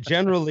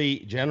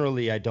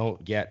 generally, I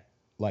don't get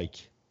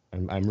like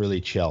I'm really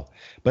chill,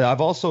 but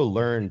I've also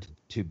learned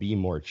to be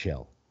more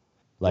chill.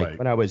 Like Right.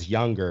 when I was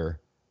younger,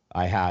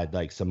 I had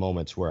like some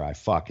moments where I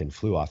fucking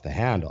flew off the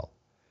handle.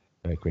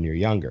 Like when you're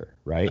younger,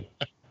 right?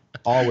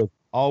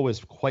 always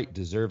quite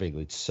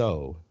deservingly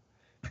so.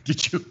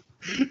 Did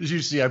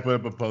you see I put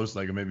up a post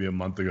like maybe a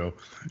month ago?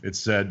 It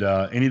said,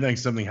 anytime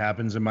something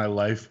happens in my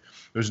life,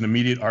 there's an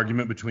immediate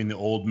argument between the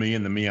old me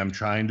and the me I'm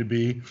trying to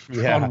be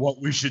on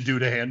what we should do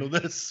to handle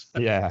this.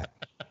 Yeah.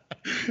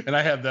 And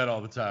I have that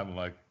all the time. I'm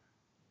like,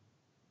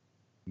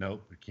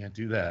 nope, we can't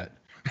do that.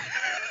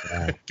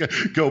 Yeah.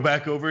 Go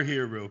back over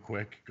here real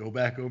quick. Go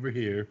back over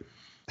here.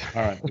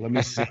 All right, let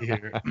me see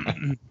here.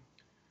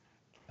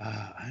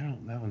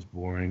 That one's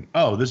boring.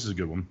 Oh, this is a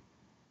good one.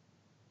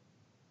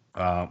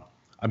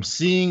 I'm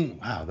seeing,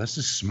 wow, this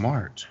is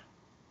smart.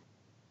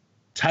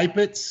 Type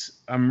It's,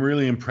 I'm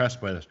really impressed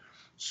by this.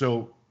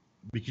 So,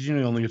 because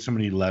you only get so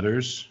many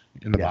letters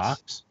in the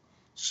box,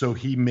 so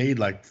he made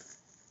like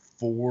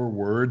 4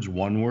 words,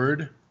 1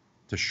 word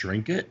to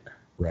shrink it.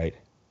 Right.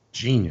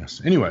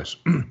 Genius. Anyways,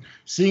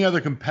 seeing other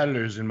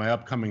competitors in my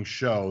upcoming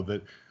show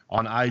that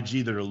on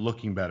IG that are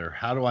looking better,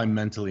 how do I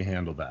mentally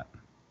handle that?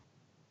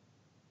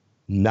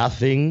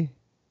 Nothing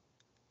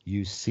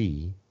you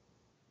see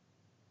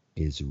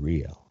is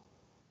real.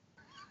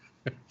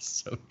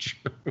 So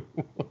true.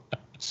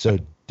 So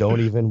don't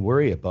even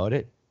worry about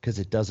it because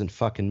it doesn't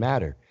fucking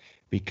matter.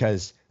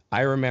 Because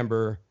I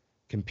remember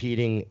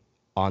competing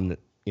on the,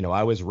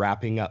 I was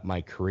wrapping up my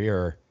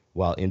career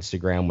while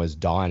Instagram was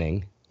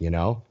dawning,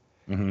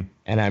 Mm-hmm.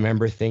 And I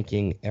remember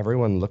thinking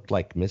everyone looked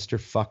like Mr.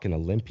 fucking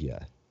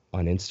Olympia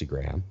on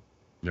Instagram.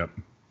 Yep.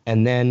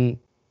 And then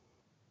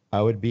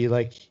I would be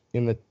like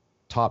in the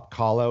top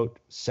call out,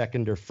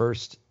 second or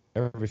first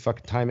every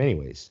fucking time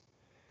anyways.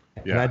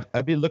 Yeah. And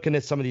I'd be looking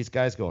at some of these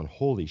guys going,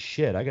 holy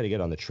shit, I got to get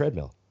on the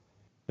treadmill.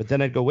 But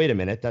then I'd go, wait a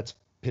minute, that's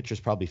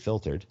picture's probably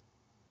filtered.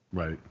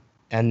 Right.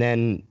 And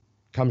then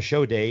come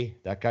show day,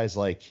 that guy's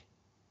like,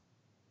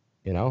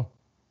 yeah,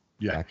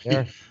 back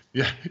there.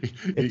 Yeah.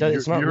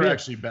 It's not you're real.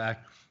 actually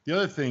back. The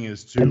other thing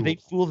is too. And they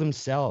fool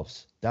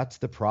themselves. That's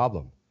the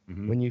problem.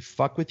 Mm-hmm. When you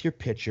fuck with your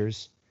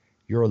pictures,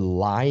 you're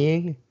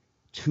lying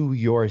to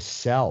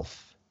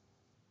yourself.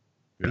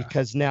 Yeah.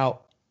 Because now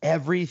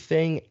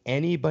everything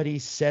anybody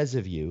says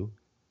of you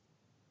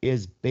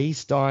is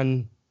based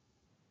on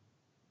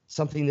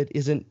something that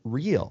isn't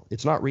real.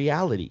 It's not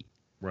reality.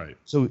 Right.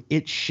 So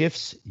it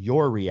shifts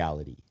your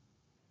reality.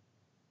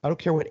 I don't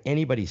care what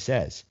anybody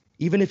says,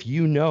 even if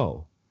you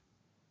know.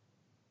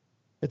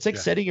 It's like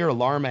setting your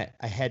alarm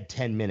ahead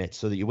 10 minutes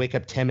so that you wake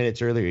up 10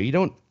 minutes earlier. You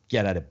don't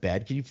get out of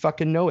bed because you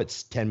fucking know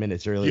it's 10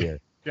 minutes earlier.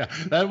 Yeah,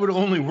 that would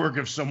only work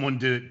if someone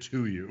did it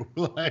to you.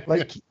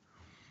 Like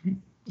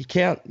you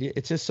can't.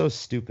 It's just so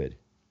stupid.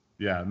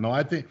 Yeah, no,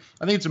 I think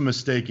it's a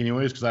mistake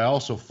anyways, because I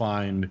also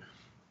find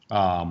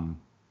in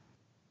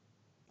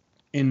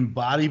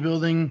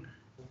bodybuilding,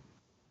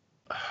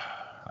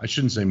 I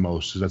shouldn't say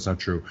most because that's not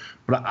true,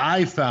 but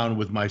I found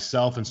with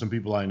myself and some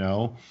people I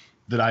know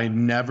that I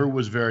never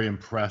was very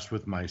impressed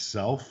with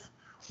myself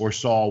or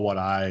saw what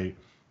I,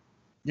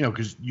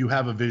 because you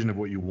have a vision of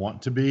what you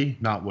want to be,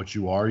 not what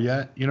you are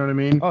yet. You know what I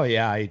mean? Oh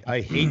yeah,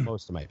 I hate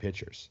most of my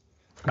pictures.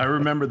 I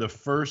remember the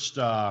first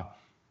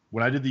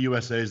when I did the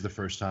USA's the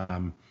first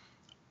time,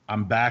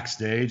 I'm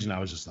backstage and I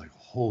was just like,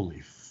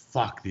 holy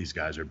fuck, these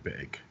guys are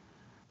big.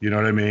 You know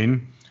what I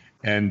mean?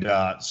 And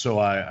so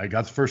I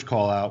got the first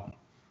call out,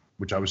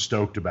 which I was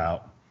stoked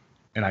about.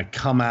 And I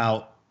come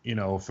out,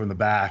 from the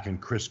back and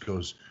Chris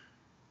goes,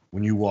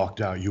 when you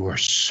walked out, you are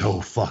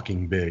so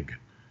fucking big.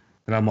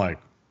 And I'm like,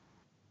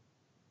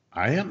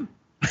 I am?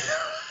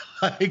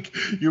 Like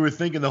you were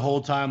thinking the whole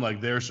time,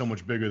 like they're so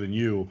much bigger than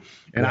you.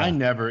 And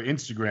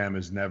Instagram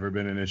has never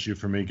been an issue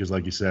for me. Cause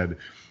like you said,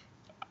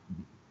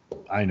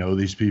 I know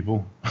these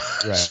people.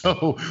 Right.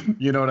 So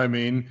you know what I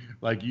mean?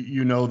 Like,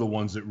 the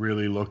ones that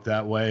really look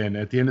that way. And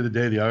at the end of the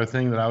day, the other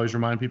thing that I always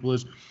remind people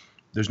is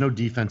there's no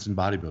defense in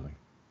bodybuilding.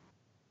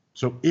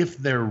 So if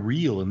they're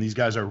real and these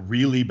guys are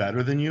really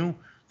better than you,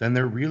 then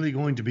they're really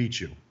going to beat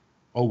you.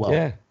 Oh, well.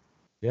 Yeah.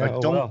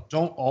 Like,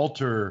 don't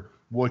alter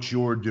what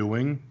you're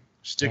doing.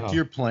 Stick to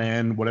your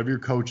plan, whatever your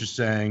coach is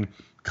saying,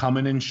 come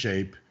in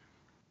shape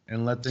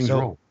and let things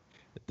roll.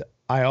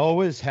 I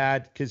always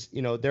had, because,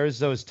 there's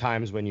those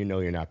times when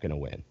you're not going to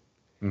win.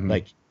 Mhm.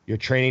 Like, you're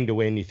training to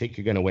win, you think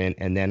you're going to win,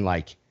 and then,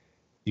 like,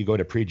 you go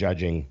to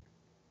prejudging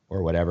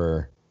or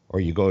whatever, or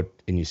you go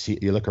and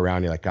you look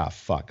around, you're like, oh,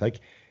 fuck. Like,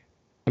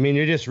 I mean,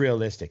 you're just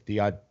realistic. The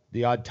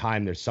odd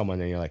time there's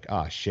someone and you're like,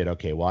 oh, shit,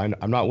 okay, well,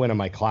 I'm not winning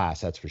my class,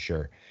 that's for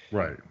sure.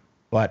 Right.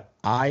 But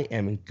I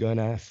am going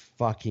to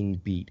fucking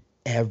beat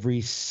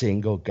every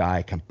single guy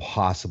I can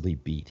possibly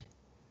beat.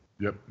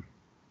 Yep.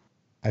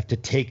 I have to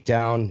take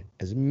down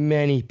as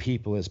many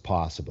people as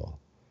possible.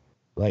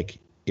 Like,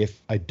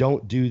 if I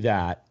don't do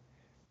that,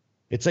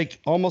 it's like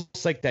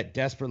almost like that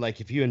desperate,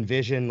 like if you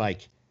envision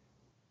like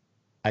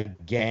a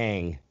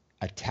gang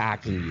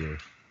attacking you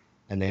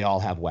and they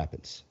all have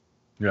weapons.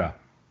 Yeah.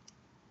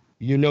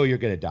 You're going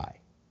to die.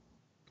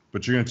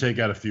 But you're going to take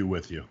out a few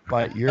with you.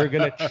 But you're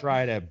going to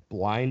try to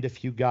blind a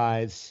few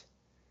guys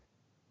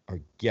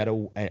or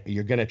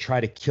you're going to try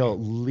to kill at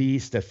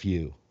least a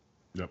few.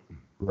 Yep.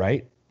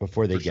 Right?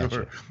 Before they get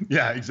you.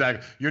 Yeah,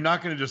 exactly. You're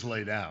not going to just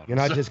lay down. You're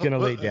not just going to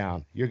lay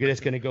down. You're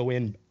just going to go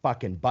in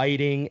fucking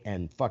biting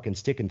and fucking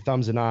sticking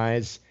thumbs in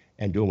eyes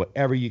and doing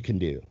whatever you can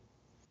do.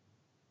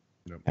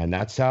 Yep. And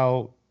that's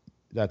how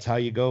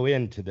you go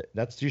into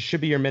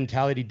should be your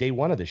mentality day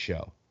one of the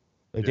show.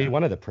 Like day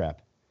one of the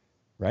prep.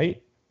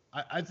 Right?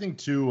 I think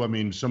too, I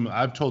mean,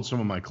 I've told some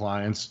of my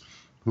clients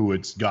who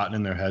it's gotten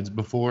in their heads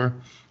before,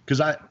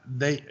 because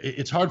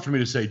it's hard for me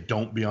to say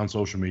don't be on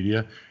social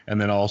media and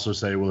then also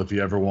say, well, if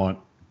you ever want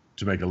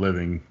to make a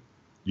living,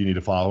 you need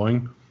a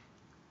following.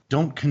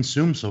 Don't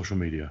consume social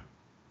media,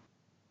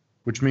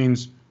 which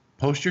means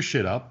post your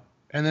shit up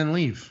and then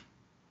leave.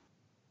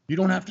 You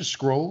don't have to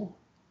scroll.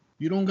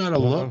 You don't got to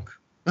look.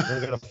 You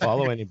don't got to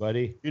follow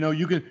anybody. You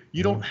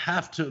don't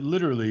have to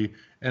literally,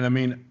 and I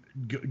mean,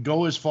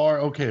 go as far.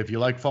 Okay, if you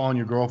like following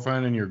your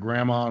girlfriend and your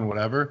grandma and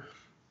whatever,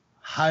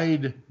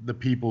 hide the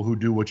people who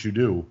do what you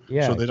do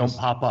so they don't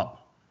pop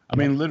up. I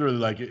mean, literally,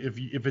 like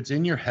if it's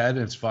in your head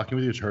and it's fucking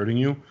with you, it's hurting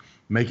you,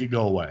 make it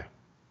go away.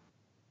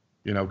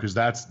 Because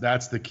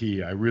that's the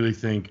key. I really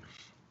think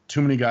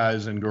too many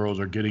guys and girls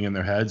are getting in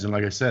their heads, and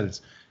like I said,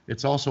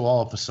 it's also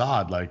all a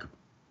facade. Like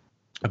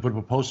I put up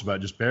a post about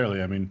it just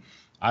barely. I mean,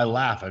 I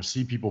laugh. I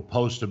see people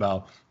post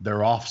about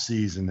their off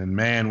season, and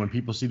man, when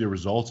people see the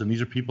results, and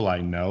these are people I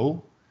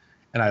know,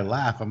 and I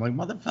laugh. I'm like,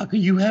 motherfucker,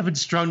 you haven't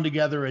strung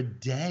together a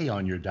day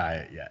on your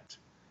diet yet.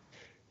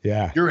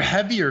 Yeah. You're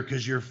heavier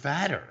because you're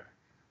fatter.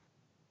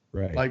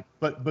 Right. Like,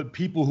 but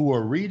people who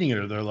are reading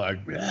it, they're like,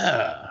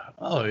 yeah,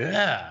 oh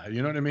yeah,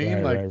 you know what I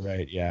mean?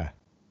 Right, yeah.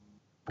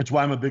 That's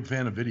why I'm a big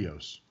fan of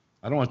videos.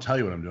 I don't want to tell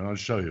you what I'm doing. I'll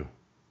just show you.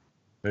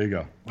 There you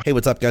go. Hey,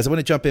 what's up, guys? I want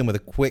to jump in with a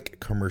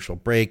quick commercial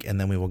break, and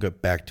then we will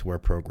get back to our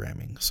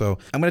programming. So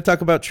I'm going to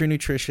talk about True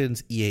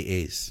Nutrition's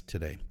EAAs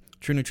today.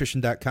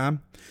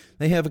 TrueNutrition.com.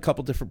 They have a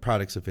couple different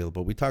products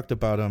available. We talked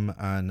about them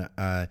on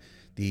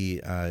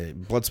the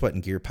Blood, Sweat,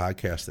 and Gear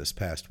podcast this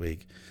past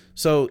week.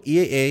 So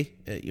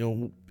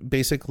EAA,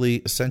 basically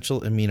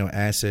essential amino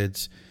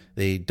acids.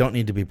 They don't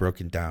need to be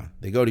broken down.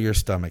 They go to your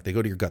stomach. They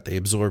go to your gut. They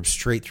absorb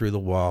straight through the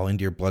wall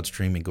into your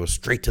bloodstream and go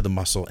straight to the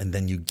muscle, and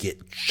then you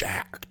get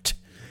jacked.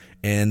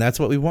 And that's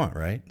what we want,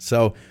 right?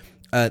 So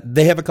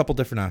they have a couple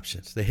different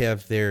options. They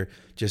have their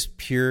just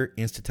pure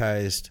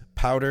instantized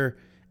powder,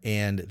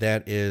 and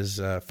that is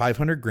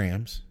 500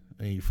 grams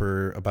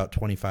for about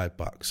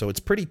 $25. So it's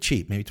pretty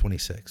cheap, maybe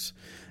 26.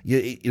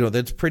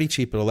 That's pretty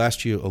cheap. It'll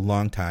last you a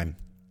long time.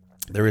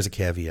 There is a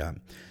caveat.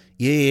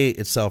 EAA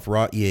itself,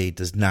 raw EAA,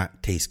 does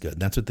not taste good.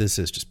 That's what this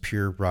is, just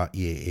pure raw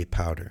EAA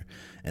powder.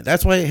 And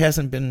that's why it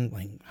hasn't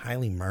been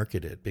highly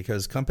marketed,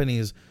 because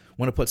companies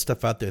want to put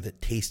stuff out there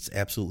that tastes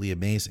absolutely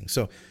amazing.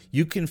 So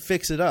you can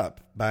fix it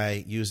up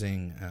by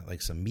using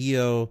some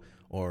Mio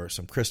or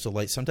some Crystal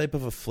Light, some type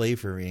of a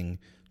flavoring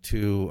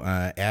to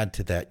add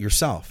to that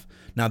yourself.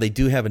 Now, they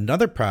do have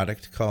another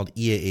product called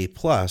EAA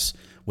Plus.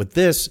 With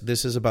this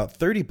is about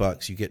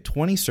 $30. You get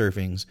 20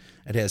 servings.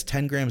 It has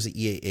 10 grams of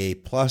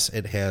EAA, plus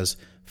it has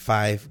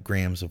 5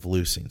 grams of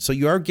leucine. So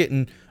you are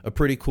getting a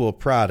pretty cool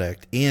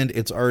product, and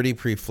it's already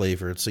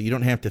pre-flavored, so you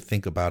don't have to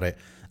think about it.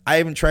 I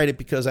haven't tried it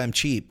because I'm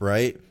cheap,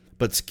 right?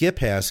 But Skip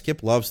has.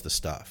 Skip loves the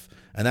stuff,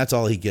 and that's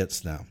all he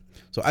gets now.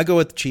 So I go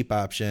with the cheap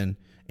option,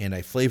 and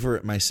I flavor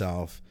it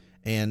myself,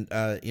 and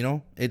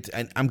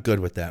I'm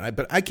good with that.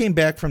 But I came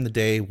back from the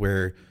day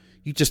where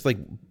you just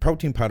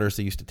protein powders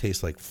that used to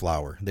taste like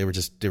flour. They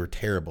were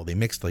terrible. They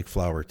mixed like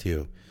flour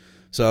too.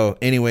 So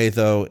anyway,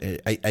 though,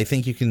 I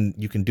think you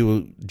can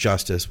do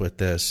justice with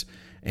this,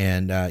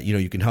 and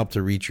you can help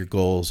to reach your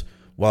goals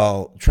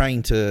while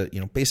trying to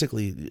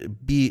basically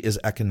be as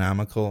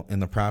economical in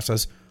the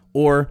process.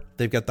 Or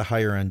they've got the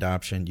higher end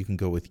option. You can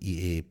go with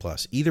EAA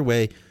Plus. Either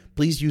way,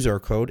 please use our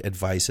code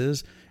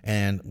ADVICES.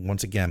 And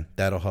once again,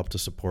 that'll help to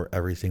support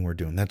everything we're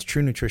doing. That's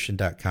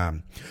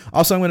TrueNutrition.com.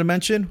 Also, I'm going to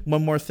mention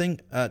one more thing,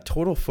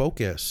 Total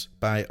Focus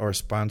by our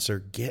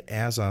sponsor,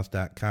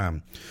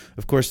 GetAzoth.com.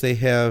 Of course, they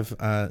have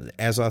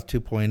Azoth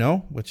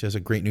 2.0, which is a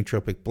great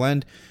nootropic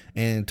blend.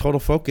 And Total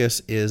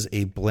Focus is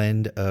a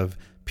blend of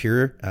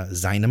pure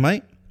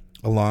Zynamite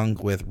along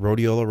with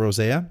Rhodiola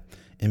rosea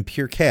and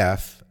pure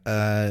calf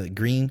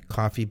green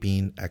coffee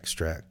bean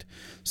extract.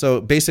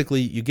 So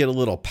basically, you get a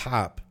little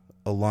pop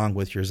along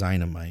with your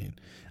Zynamite.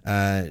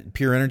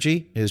 Pure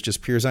Energy is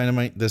just pure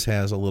Zynamite. This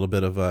has a little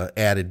bit of a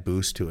added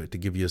boost to it to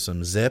give you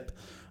some zip,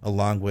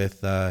 along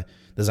with the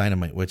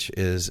Zynamite, which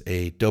is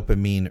a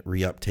dopamine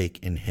reuptake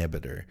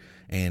inhibitor.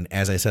 And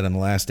as I said in the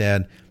last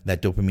ad,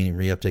 that dopamine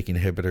reuptake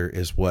inhibitor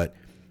is what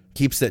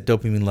keeps that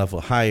dopamine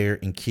level higher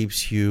and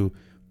keeps you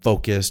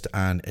focused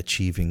on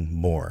achieving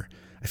more.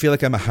 I feel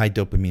like I'm a high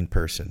dopamine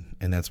person,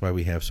 and that's why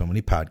we have so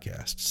many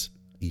podcasts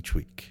each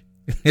week.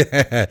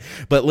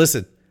 But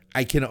listen,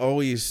 I can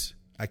always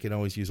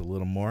use a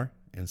little more,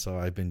 and so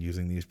I've been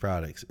using these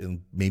products.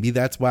 And maybe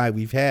that's why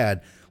we've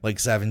had like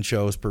 7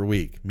 shows per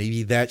week.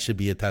 Maybe that should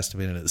be a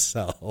testament in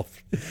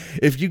itself.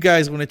 If you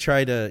guys want to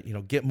try to,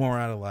 get more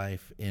out of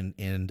life and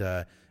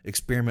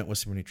experiment with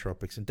some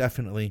nootropics, and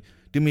definitely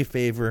do me a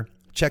favor,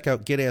 check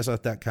out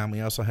getazoth.com.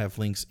 We also have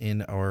links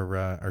in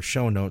our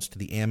show notes to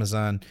the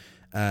Amazon.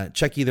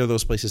 Check either of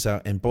those places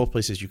out. In both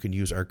places, you can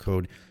use our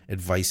code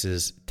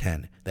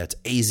ADVICES10. That's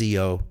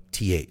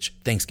AZOTH.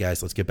 Thanks,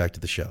 guys. Let's get back to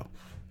the show.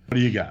 What do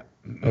you got?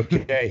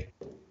 Okay.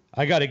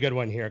 I got a good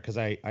one here because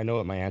I know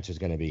what my answer is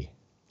going to be.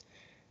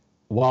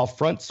 While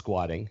front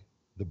squatting,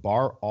 the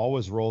bar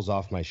always rolls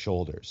off my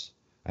shoulders.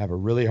 I have a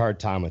really hard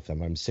time with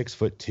them. I'm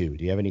 6'2".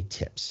 Do you have any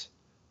tips?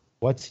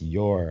 What's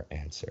your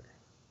answer?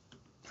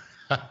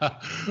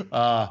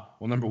 Well,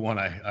 number one,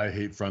 I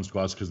hate front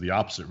squats because the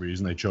opposite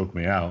reason. They choke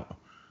me out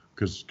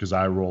because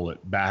I roll it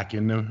back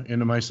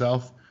into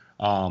myself.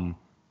 But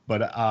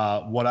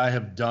what I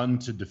have done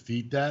to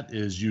defeat that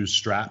is use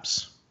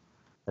straps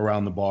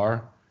around the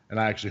bar, and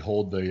I actually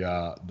hold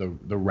the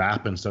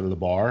wrap instead of the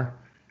bar,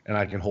 and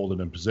I can hold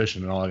it in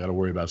position, and all I got to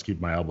worry about is keep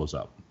my elbows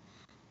up.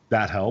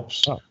 That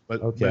helps.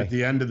 But at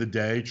the end of the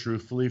day,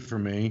 truthfully, for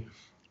me,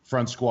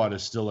 front squat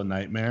is still a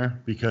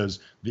nightmare because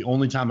the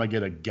only time I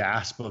get a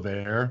gasp of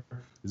air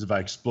is if I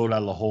explode out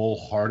of the hole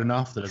hard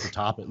enough that at the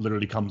top it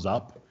literally comes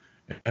up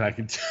and I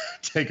can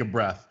take a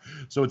breath.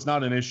 So it's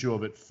not an issue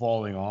of it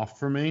falling off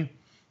for me.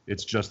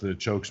 It's just that it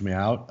chokes me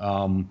out.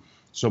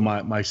 So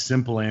my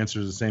simple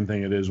answer is the same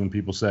thing it is when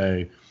people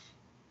say,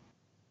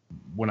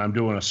 when I'm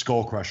doing a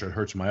skull crusher, it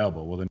hurts my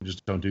elbow. Well, then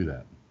just don't do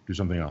that. Do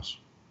something else.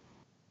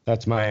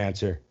 That's my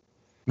answer.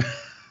 You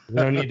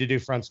don't need to do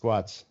front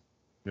squats.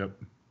 Yep.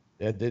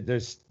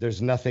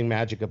 There's nothing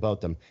magic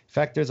about them. In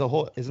fact,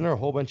 isn't there a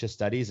whole bunch of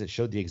studies that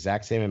showed the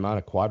exact same amount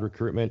of quad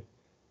recruitment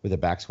with a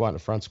back squat and a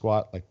front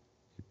squat? Like,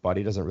 your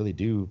body doesn't really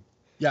do.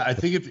 Yeah, I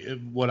think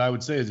if what I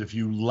would say is if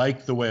you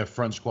like the way a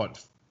front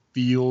squat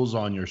feels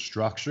on your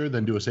structure,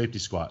 then do a safety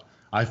squat.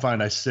 I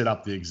find I sit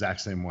up the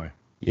exact same way.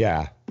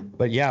 Yeah,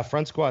 but yeah,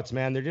 front squats,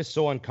 man, they're just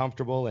so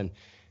uncomfortable, and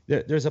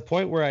there's a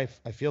point where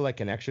I feel like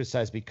an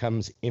exercise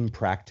becomes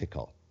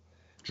impractical.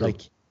 True.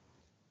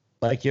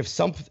 Like if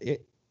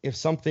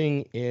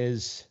something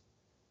is,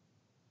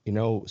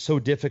 so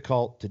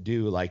difficult to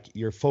do, like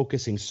you're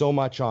focusing so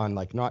much on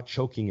like not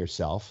choking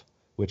yourself,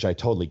 which I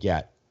totally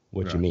get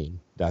what you mean.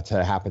 That's how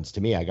it happens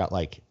to me. I got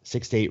like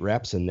 6 to 8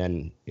 reps and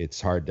then it's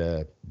hard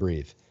to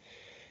breathe.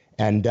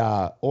 And,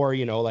 or,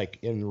 like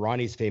in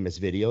Ronnie's famous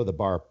video, the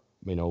bar,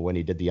 when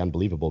he did the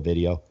unbelievable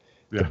video,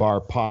 the bar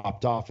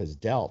popped off his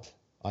delt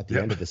at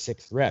the end of the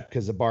 6th rep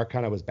because the bar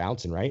kind of was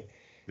bouncing, right?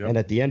 Yep. And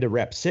at the end of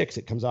rep 6,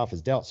 it comes off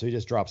his delt. So he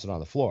just drops it on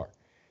the floor.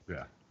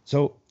 Yeah.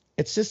 So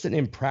it's just an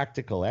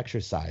impractical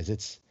exercise.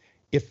 It's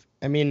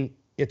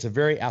a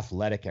very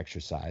athletic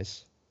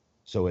exercise.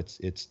 So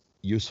it's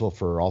useful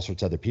for all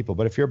sorts of other people.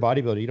 But if you're a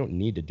bodybuilder, you don't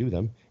need to do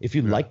them. If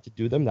you like to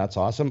do them, that's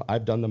awesome.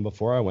 I've done them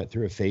before. I went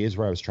through a phase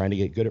where I was trying to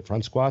get good at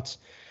front squats,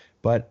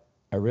 but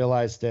I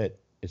realized that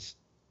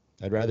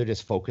I'd rather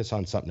just focus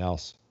on something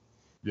else.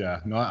 Yeah.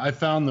 No, I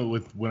found that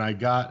when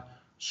I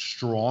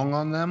strong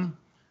on them,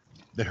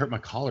 they hurt my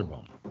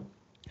collarbone.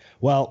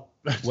 Well,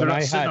 they're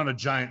not sitting on a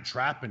giant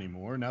trap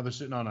anymore. Now they're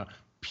sitting on a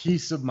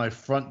piece of my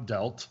front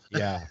delt.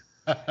 Yeah.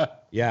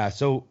 Yeah.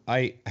 So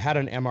I had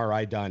an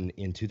MRI done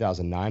in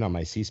 2009 on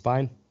my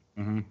C-spine.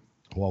 Mm-hmm.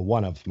 Well,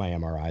 one of my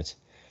MRIs.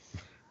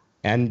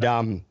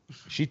 And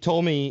she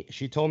told me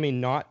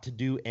not to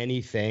do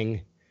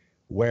anything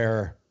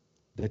where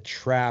the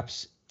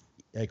traps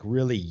like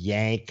really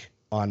yank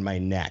on my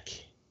neck.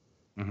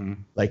 Mm-hmm.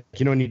 Like,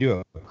 when you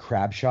do a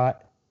crab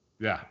shot,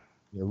 you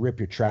rip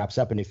your traps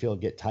up and you feel it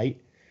get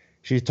tight.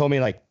 She told me,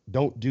 like,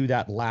 don't do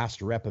that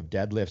last rep of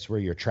deadlifts where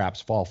your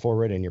traps fall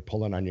forward and you're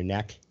pulling on your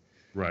neck.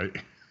 Right.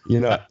 You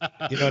know what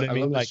I mean? I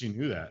love like, that she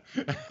knew that.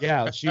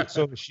 Yeah.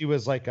 She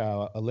was like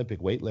a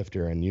Olympic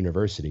weightlifter in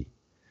university.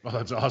 Oh,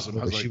 that's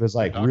awesome. She was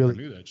like really,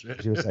 knew that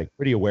shit. She was like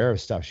pretty aware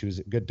of stuff. She was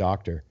a good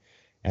doctor.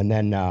 And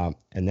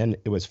then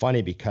it was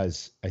funny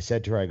because I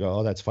said to her, I go,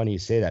 oh, that's funny you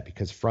say that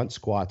because front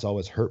squats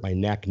always hurt my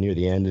neck near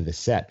the end of the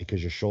set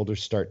because your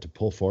shoulders start to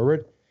pull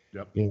forward.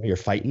 Yep. You're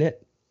fighting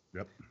it.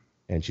 Yep.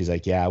 And she's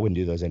like, yeah, I wouldn't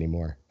do those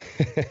anymore.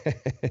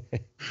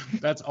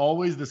 That's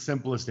always the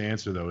simplest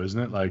answer though, isn't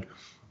it? Like,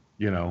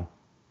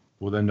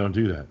 well then don't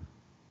do that.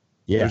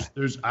 Yeah.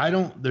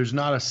 There's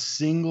not a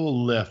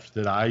single lift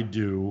that I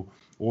do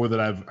or that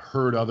I've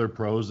heard other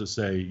pros that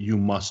say you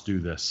must do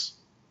this.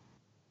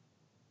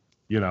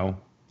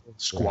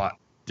 squat,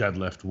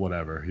 deadlift,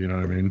 whatever. You know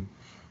what I mean?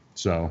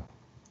 So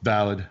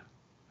valid.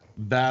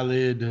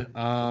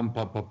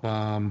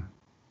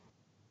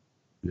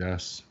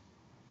 Yes.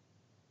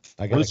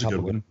 It's a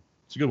good one.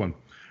 It's a good one.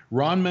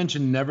 Ron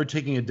mentioned never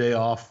taking a day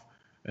off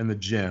in the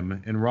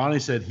gym, and Ronnie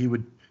said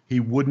he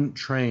wouldn't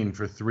train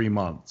for 3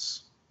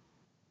 months.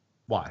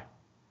 Why?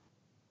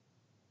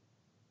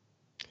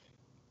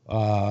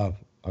 I'm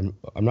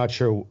not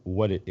sure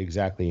what it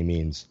exactly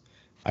means.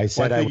 I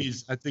said I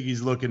think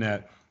he's looking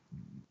at,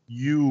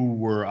 you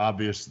were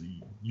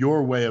obviously,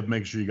 your way of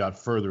making sure you got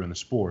further in the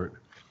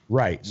sport.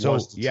 Right. So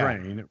was to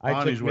train.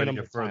 Ronnie's way to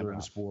get further in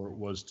the sport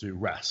was to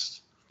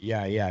rest.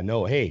 Yeah.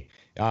 No, hey,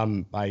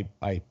 I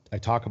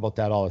talk about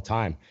that all the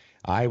time.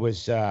 I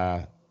was,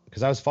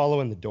 because I was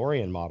following the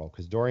Dorian model,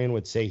 because Dorian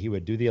would say he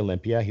would do the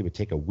Olympia, he would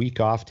take a week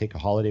off, take a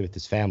holiday with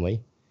his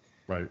family.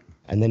 Right.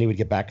 And then he would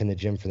get back in the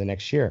gym for the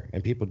next year.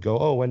 And people would go,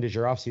 oh, when does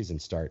your off season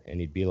start? And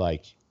he'd be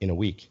like, in a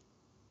week.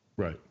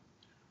 Right.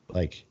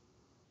 Like,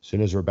 as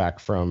soon as we're back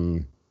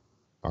from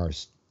our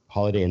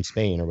holiday in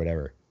Spain or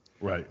whatever.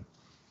 Right.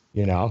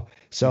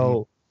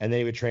 So, and then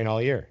he would train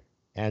all year.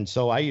 And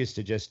so I used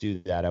to just do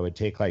that. I would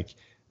take like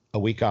a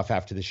week off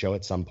after the show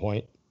at some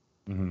point.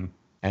 Mm-hmm.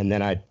 And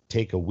then I'd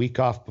take a week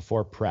off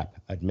before prep.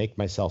 I'd make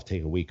myself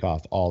take a week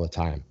off all the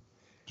time.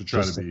 To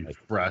try to be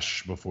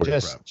fresh before you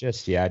prep.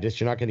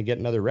 You're not going to get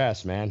another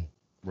rest, man.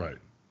 Right.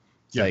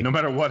 It's no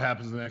matter what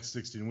happens in the next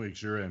 16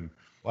 weeks, you're in.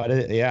 Why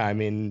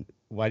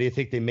do you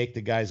think they make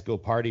the guys go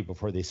party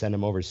before they send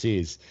them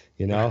overseas?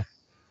 Yeah.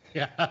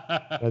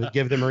 They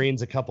give the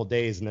Marines a couple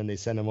days and then they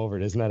send them over.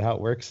 Isn't that how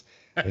it works?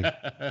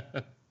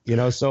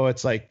 So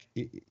it's like,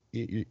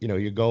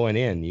 you're going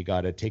in, you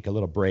got to take a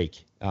little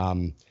break.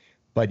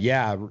 But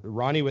yeah,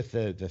 Ronnie with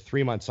the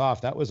 3 months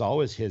off, that was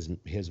always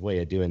his way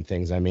of doing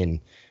things. I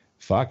mean,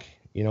 fuck,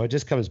 it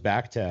just comes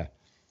back to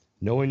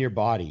knowing your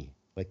body.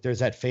 Like there's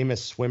that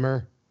famous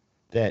swimmer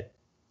that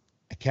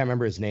I can't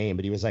remember his name,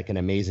 but he was like an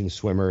amazing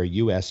swimmer, a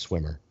U.S.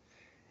 swimmer.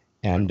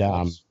 And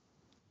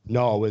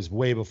no, it was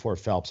way before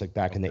Phelps, like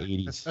back in the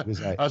 80s. It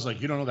was like, I was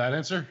like, you don't know that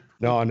answer?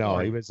 No,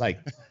 he was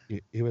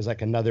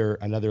like another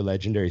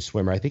legendary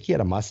swimmer. I think he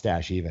had a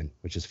mustache even,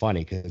 which is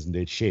funny because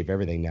they shave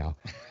everything now.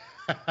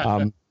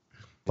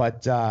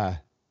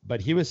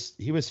 But he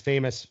was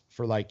famous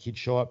for, like, he'd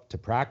show up to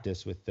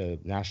practice with the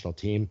national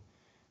team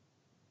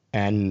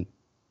and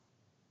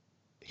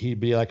he'd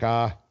be like,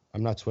 I'm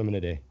not swimming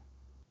today.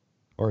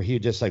 Or he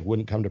just like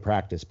wouldn't come to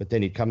practice, but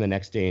then he'd come the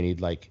next day and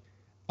he'd like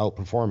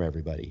outperform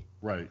everybody.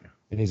 Right.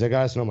 And he's like,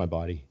 I just know my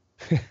body.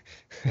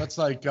 That's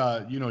like,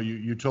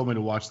 you told me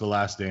to watch The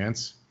Last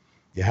Dance.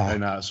 Yeah.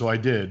 And so I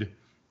did.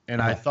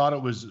 And I thought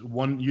it was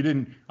one, you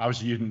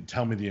didn't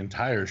tell me the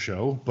entire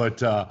show,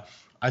 but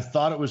I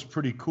thought it was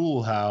pretty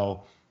cool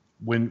how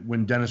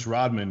when Dennis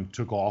Rodman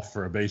took off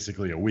for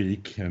basically a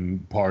week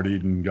and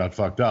partied and got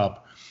fucked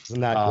up. Isn't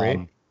that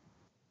great?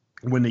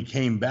 When they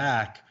came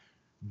back,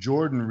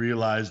 Jordan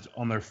realized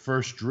on their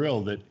first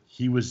drill that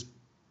he was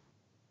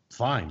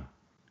fine.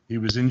 He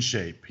was in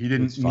shape. He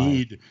didn't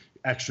need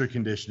extra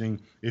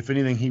conditioning. If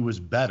anything, he was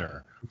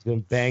better. He's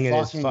been banging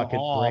his fucking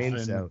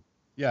brains out.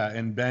 Yeah,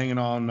 and banging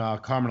on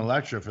Carmen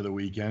Electra for the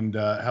weekend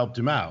helped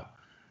him out.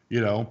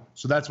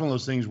 So that's one of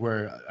those things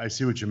where I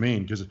see what you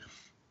mean, because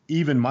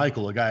even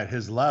Michael, a guy at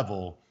his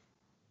level,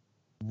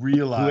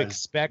 realized, who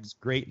expects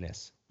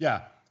greatness.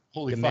 Yeah,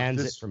 holy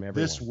demands fuck, it from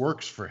everyone. This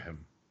works for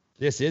him.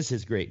 This is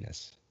his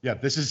greatness. Yeah,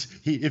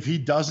 if he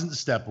doesn't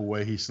step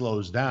away, he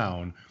slows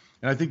down.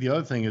 And I think the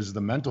other thing is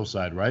the mental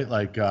side, right?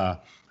 Like, I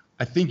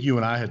think you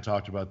and I had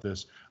talked about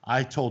this.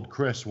 I told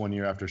Chris one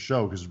year after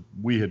show, because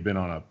we had been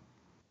on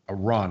a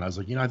run. I was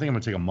like, I think I'm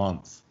going to take a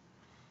month.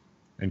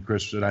 And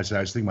Chris and I said,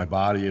 I just think my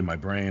body and my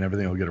brain,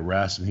 everything will get a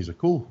rest. And he's like,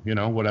 cool,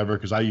 whatever.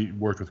 Because I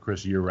worked with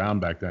Chris year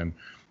round back then.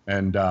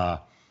 And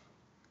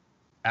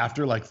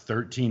after like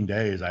 13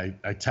 days, I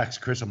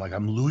text Chris. I'm like,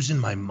 I'm losing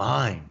my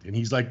mind. And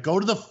he's like, go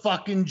to the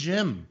fucking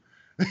gym.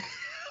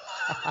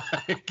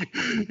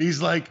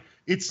 He's like,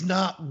 it's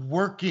not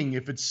working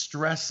if it's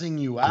stressing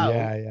you out.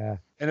 Yeah.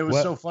 And it was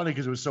so funny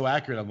because it was so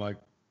accurate. I'm like,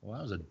 well,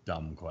 that was a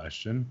dumb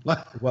question.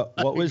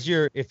 What was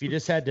if you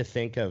just had to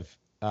think of,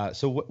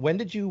 when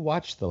did you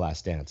watch The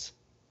Last Dance?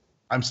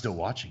 I'm still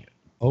watching it.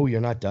 Oh,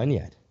 you're not done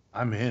yet.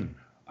 I'm in.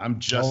 I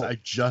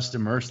just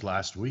immersed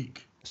last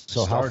week.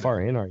 So how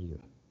far in are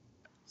you?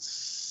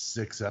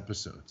 6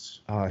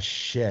 episodes. Oh,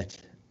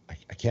 shit.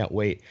 I can't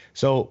wait.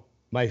 So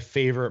my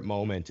favorite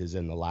moment is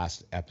in the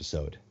last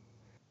episode.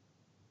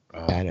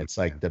 Oh, and it's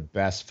like the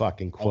best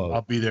fucking quote.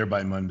 I'll be there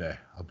by Monday.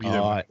 I'll be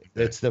there by Monday.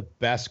 It's the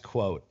best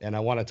quote, and I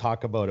want to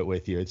talk about it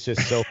with you. It's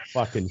just so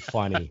fucking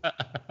funny.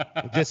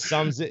 It just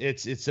sums it.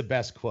 It's the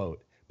best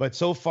quote. But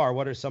so far,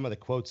 what are some of the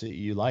quotes that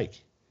you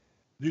like?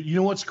 You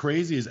know what's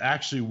crazy is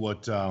actually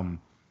what I'm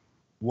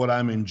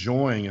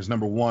enjoying is,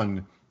 number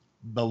one,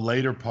 the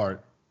later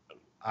part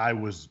I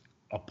was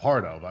a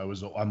part of.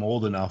 I'm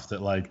old enough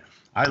that, like,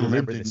 I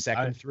remember the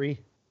second 3.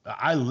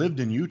 I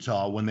lived in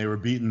Utah when they were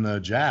beating the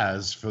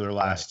Jazz for their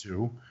last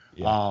 2.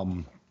 Yeah.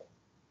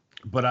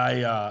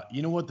 But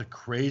you know what the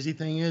crazy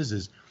thing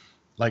is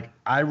Like,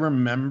 I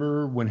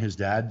remember when his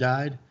dad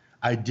died,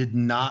 I did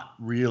not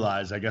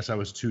realize, I guess I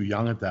was too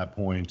young at that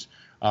point.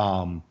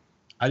 I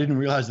didn't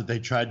realize that they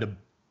tried to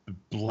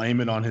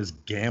blame it on his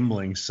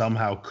gambling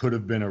somehow could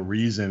have been a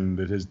reason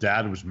that his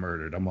dad was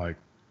murdered. I'm like,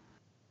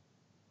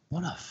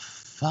 what a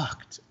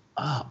fucked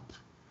up.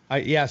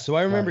 So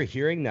I remember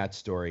hearing that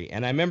story,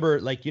 and I remember,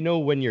 like, you know,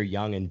 when you're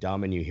young and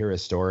dumb and you hear a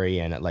story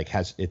and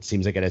it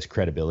seems like it has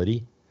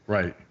credibility.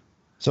 Right.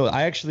 So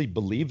I actually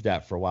believed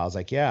that for a while. I was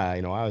like, yeah,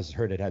 you know, I always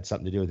heard it had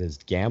something to do with his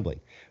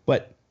gambling.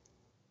 But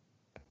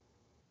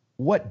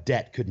what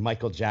debt could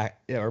Michael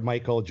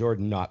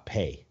Jordan not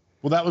pay?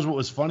 Well, that was what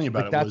was funny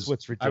about it. That's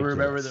what's ridiculous. I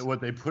remember that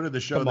what they put in the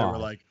show, they were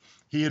like,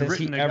 he had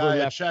written a guy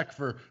a check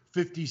for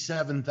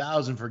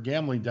 $57,000 for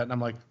gambling debt, and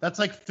I'm like, that's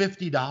like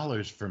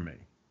 $50 for me.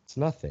 It's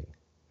nothing.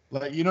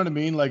 Like, you know what I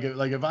mean? Like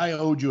if I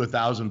owed you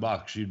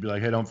 $1,000, you'd be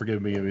like, hey, don't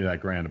forgive me, give me that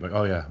grand. I'm like,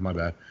 oh yeah, my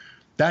bad.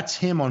 That's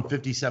him on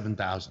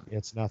 $57,000.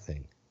 It's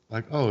nothing.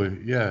 Like, oh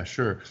yeah,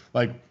 sure.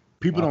 Like,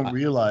 people don't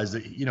realize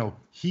that, you know,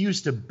 he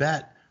used to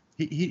bet.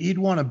 He'd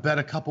want to bet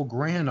a couple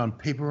grand on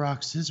paper,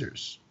 rock,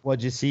 scissors. Well,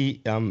 did you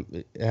see?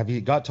 Have you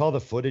got to all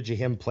the footage of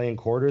him playing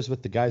quarters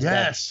with the guys?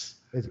 Yes.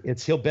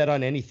 He'll bet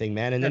on anything,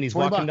 man. And then he's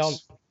walking down.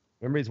 $20.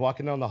 Remember, he's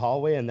walking down the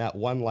hallway, and that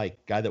one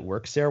like guy that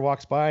works there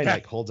walks by and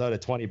like holds out a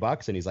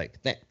 $20, and he's like,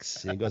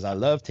 "Thanks." And he goes, "I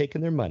love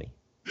taking their money."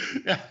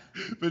 Yeah,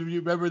 but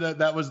you remember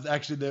that was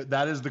actually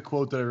that is the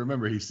quote that I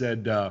remember. He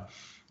said,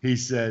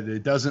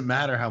 "It doesn't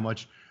matter how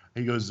much."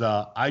 He goes,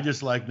 "I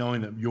just like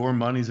knowing that your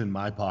money's in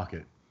my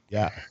pocket."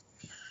 Yeah.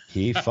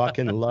 He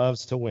fucking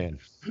loves to win.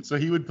 So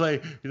he would play.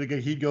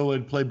 He'd go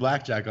and play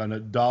blackjack on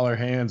 $1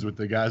 hands with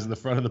the guys in the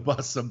front of the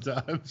bus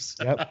sometimes.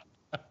 Yep.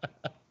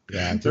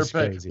 Yeah, they're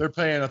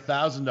paying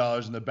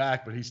 $1,000 in the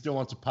back, but he still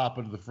wants to pop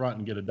into the front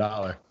and get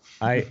 $1.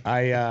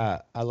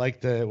 I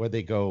like where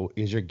they go,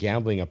 is your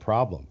gambling a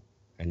problem?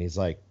 And he's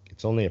like,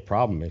 it's only a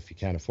problem if you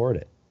can't afford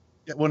it.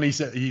 Yeah, when he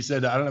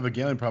said, I don't have a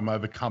gambling problem, I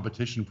have a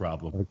competition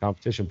problem. A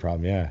competition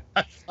problem, yeah.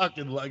 I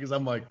fucking like, because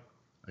I'm like,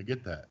 I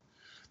get that.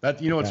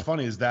 That, you know, what's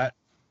funny is that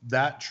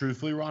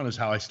truthfully, Ron, is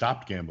how I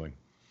stopped gambling.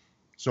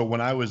 So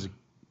when I was,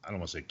 I don't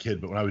want to say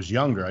kid, but when I was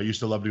younger, I used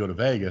to love to go to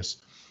Vegas,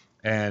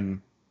 and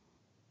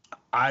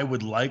I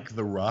would like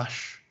the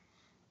rush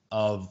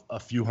of a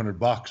few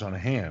 $100 on a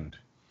hand.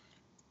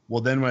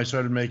 Well, then when I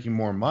started making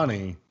more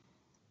money,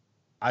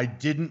 I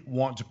didn't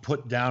want to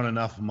put down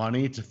enough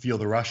money to feel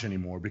the rush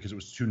anymore because it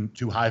was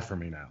too high for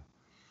me now.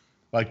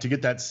 Like, to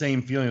get that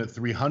same feeling that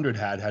 300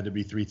 had to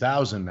be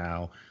 3,000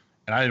 now,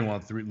 and I didn't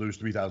want to lose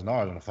 $3,000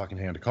 on a fucking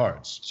hand of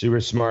cards. So you were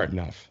smart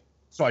enough.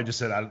 So I just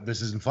said,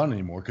 this isn't fun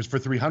anymore, because for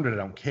 300 I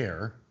don't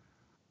care,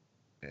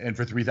 and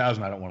for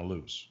 3,000 I don't want to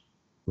lose.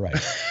 Right.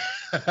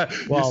 You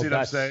see what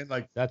I'm saying?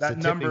 Like, that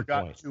number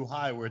got too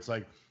high where it's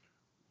like,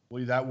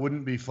 well, that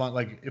wouldn't be fun.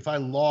 Like, if I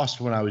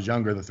lost when I was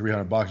younger, the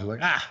 $300, I was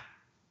like,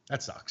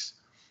 that sucks.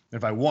 And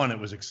if I won, it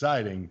was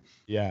exciting.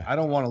 Yeah. I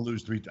don't want to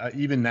lose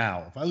even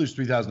now. If I lose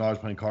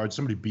 $3,000 playing cards,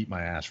 somebody beat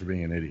my ass for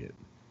being an idiot.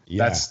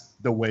 Yeah. That's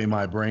the way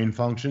my brain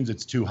functions.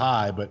 It's too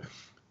high. But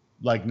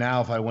like now,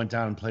 if I went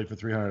down and played for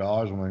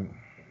 $300, I'm like,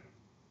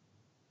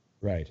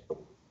 right.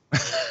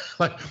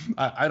 Like,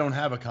 I don't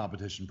have a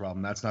competition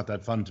problem. That's not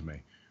that fun to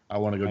me. I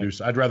want to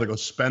go I'd rather go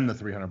spend the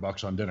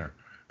 $300 on dinner.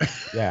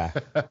 Yeah.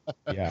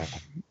 Yeah.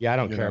 Yeah. I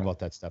don't care about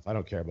that stuff. I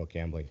don't care about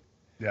gambling.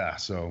 Yeah.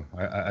 So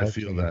I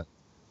feel that.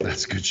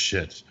 That's good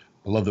shit.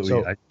 I love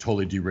that I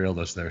totally derailed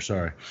us there.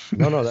 Sorry.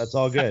 No, that's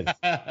all good.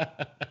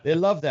 They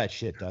love that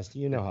shit, Dusty.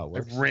 You know how it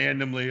works.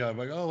 Randomly, I'm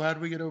like, oh, how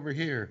do we get over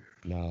here?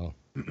 No.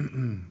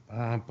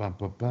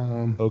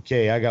 Bum.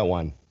 Okay, I got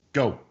one.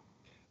 Go.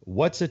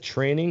 What's a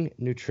training,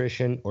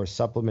 nutrition, or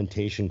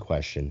supplementation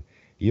question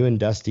you and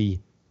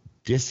Dusty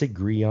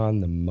disagree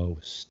on the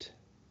most?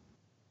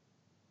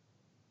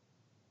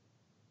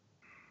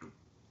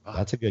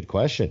 That's a good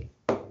question.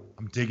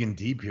 I'm digging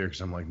deep here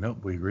because I'm like, nope,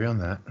 we agree on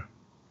that.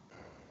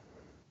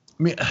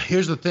 I mean,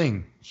 here's the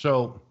thing.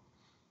 So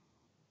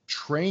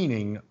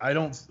training,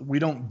 we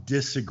don't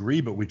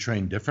disagree, but we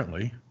train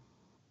differently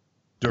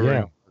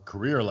during a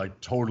career, like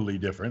totally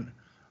different.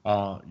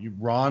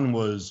 Ron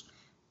was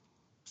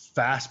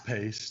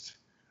fast-paced,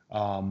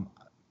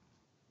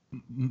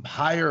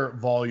 higher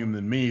volume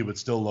than me, but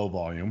still low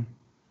volume.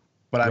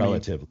 But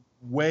relatively.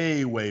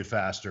 Way, way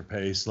faster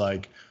pace.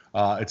 Like,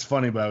 it's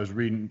funny, but I was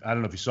reading, I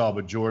don't know if you saw,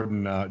 but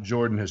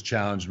Jordan has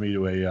challenged me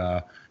to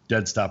a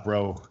dead stop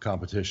row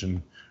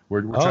competition.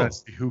 We're trying to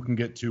see who can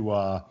get to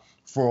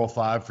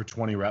 405 for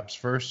 20 reps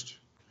first.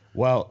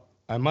 Well,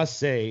 I must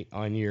say,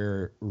 on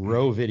your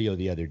row video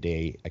the other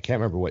day, I can't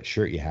remember what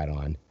shirt you had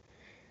on,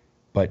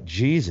 but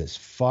Jesus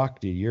fuck,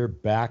 did your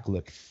back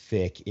look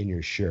thick in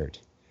your shirt?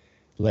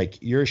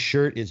 Like, your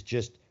shirt is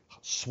just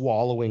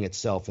swallowing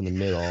itself in the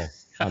middle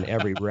on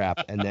every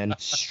rep, and then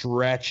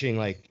stretching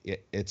like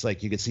it's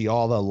like you can see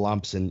all the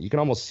lumps, and you can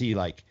almost see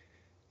you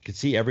can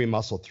see every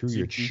muscle through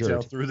your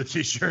shirt, through the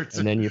t-shirts,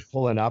 and then you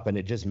pull it up, and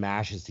it just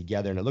mashes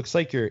together, and it looks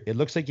like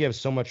you have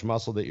so much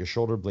muscle that your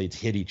shoulder blades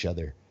hit each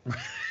other.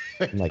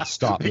 and like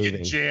stop They moving.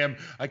 get jam.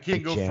 I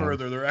can't go jam.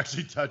 further. They're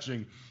actually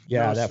touching.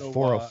 Yeah, No, that so,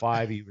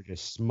 405, you were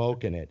just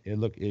smoking it.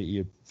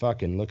 It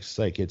fucking looks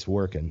like it's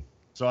working.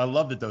 So I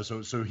loved it though.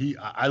 So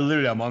I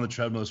literally, I'm on the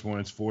treadmill this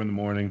morning. It's 4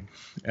 a.m.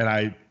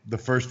 and the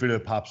first video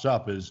that pops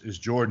up is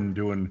Jordan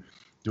doing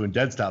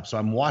dead stop. So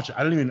I'm watching.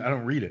 I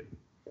don't read it.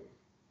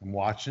 I'm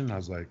watching. I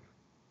was like,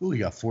 ooh, he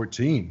got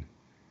 14,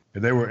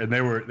 and they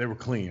were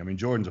clean. I mean,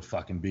 Jordan's a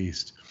fucking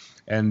beast.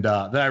 And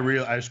then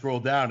I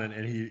scrolled down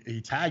and he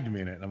tagged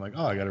me in it, and I'm like,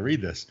 oh, I got to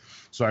read this.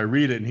 So I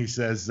read it, and he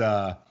says,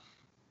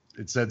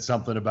 it said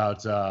something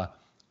about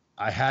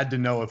I had to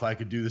know if I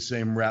could do the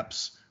same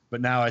reps. But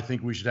now I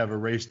think we should have a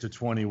race to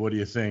 20. What do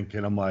you think?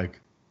 And I'm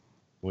like,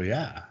 well,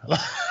 yeah.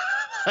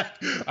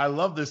 I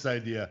love this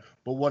idea.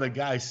 But what a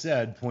guy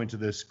said, point to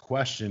this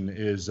question,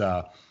 is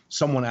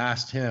someone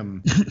asked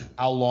him,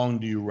 how long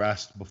do you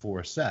rest before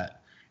a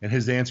set? And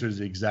his answer is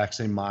the exact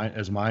same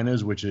as mine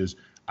is, which is,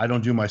 I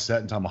don't do my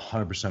set until I'm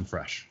 100%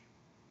 fresh.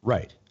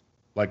 Right.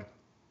 Like,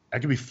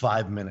 that could be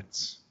 5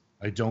 minutes.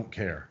 I don't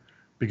care.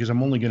 Because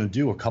I'm only going to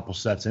do a couple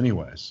sets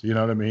anyways. You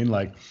know what I mean?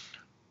 Like,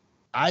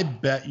 I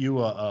bet you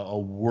a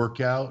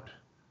workout,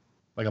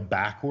 like a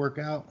back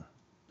workout,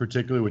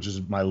 particularly, which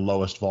is my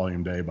lowest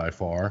volume day by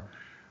far,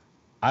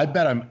 I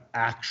bet I'm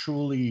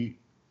actually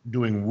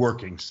doing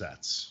working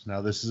sets.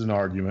 Now, this is an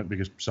argument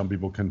because some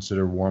people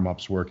consider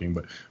warm-ups working,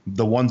 but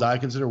the ones I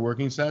consider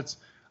working sets,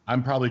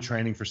 I'm probably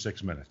training for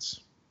 6 minutes.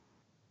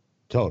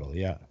 Total,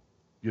 yeah.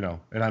 You know,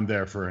 and I'm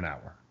there for an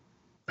hour.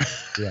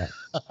 Yeah.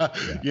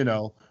 You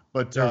know,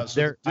 but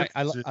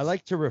I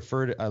like to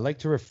refer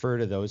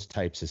to those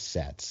types of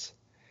sets.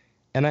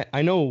 And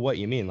I know what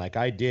you mean. Like,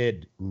 I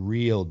did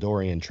real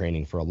Dorian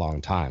training for a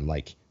long time,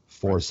 like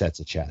 4 sets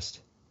of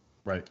chest.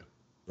 Right.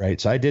 Right.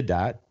 So I did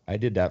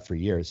that for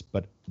years,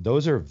 but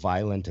those are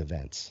violent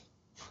events.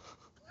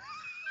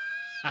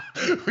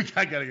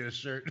 I gotta get a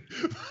shirt.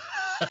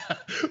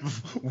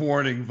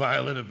 Warning: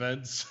 violent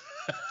events.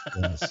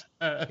 Yes.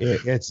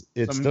 It's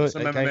some like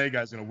MMA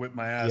guy's gonna whip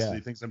my ass and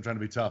he thinks I'm trying to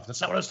be tough. That's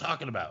not what I was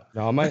talking about.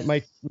 No,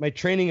 my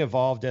training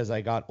evolved as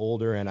I got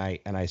older, and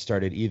I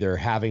started either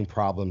having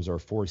problems or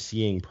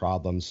foreseeing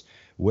problems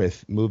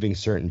with moving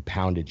certain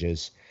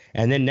poundages.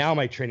 And then now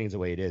my training's the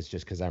way it is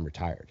just because I'm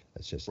retired.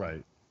 That's just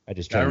right. I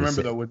just try I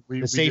remember though when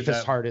we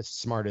safest,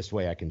 hardest, smartest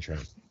way I can train.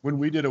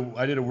 When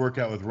I did a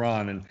workout with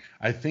Ron, and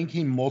I think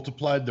he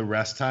multiplied the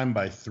rest time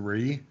by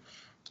 3,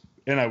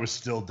 and I was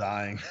still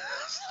dying.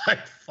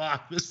 Like,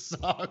 fuck, this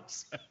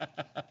sucks.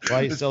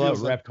 Well, you still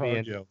out-repped me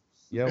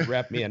and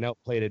rep me and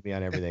outplated me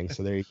on everything.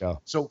 So there you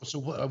go. So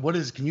what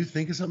is? Can you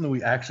think of something that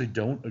we actually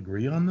don't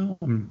agree on though?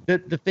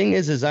 The thing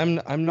is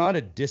I'm not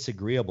a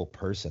disagreeable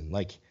person.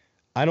 Like,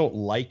 I don't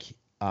like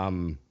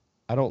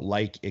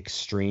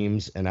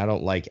extremes and I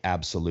don't like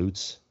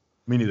absolutes.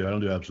 Me neither. I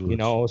don't do absolutes. You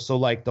know, so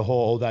like the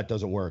whole that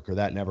doesn't work or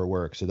that never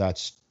works or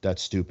that's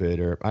stupid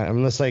or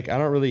I'm just like I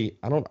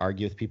don't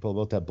argue with people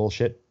about that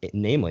bullshit.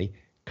 Namely,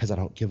 because I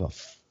don't give a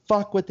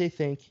fuck what they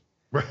think.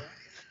 Right.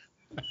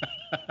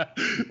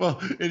 Well,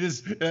 it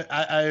is.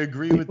 I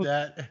agree with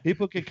that.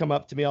 People could come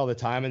up to me all the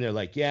time and they're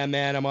like, "Yeah,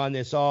 man, I'm on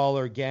this all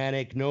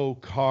organic, no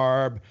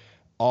carb,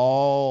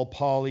 all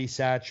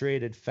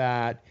polysaturated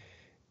fat,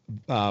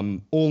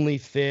 only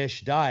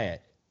fish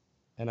diet,"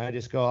 and I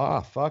just go, "Ah,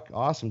 fuck,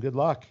 awesome, good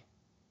luck."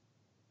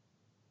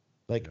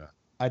 Like, yeah.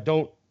 I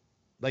don't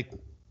like,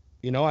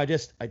 you know, I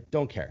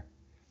don't care,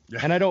 yeah.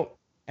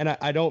 And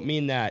I don't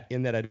mean that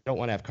in that I don't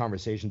want to have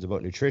conversations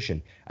about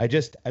nutrition. I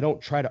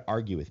don't try to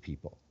argue with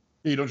people.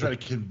 You don't try to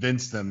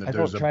convince them that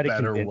there's a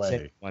better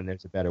way. When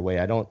there's a better way.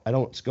 I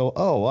don't go,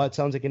 "Oh, well, it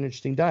sounds like an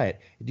interesting diet.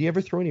 Do you ever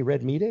throw any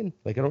red meat in?"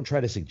 Like, I don't try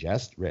to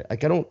suggest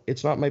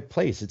it's not my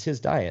place. It's his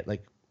diet.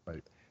 Like,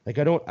 right. Like,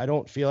 I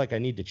don't feel like I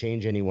need to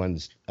change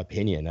anyone's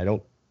opinion. I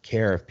don't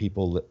care if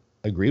people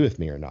agree with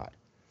me or not.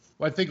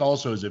 Well, I think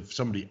also is if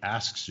somebody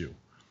asks you,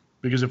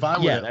 because if I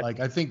were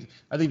I think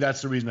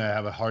that's the reason I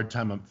have a hard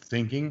time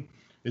thinking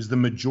is the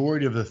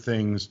majority of the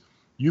things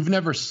you've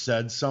never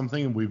said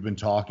something and we've been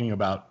talking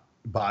about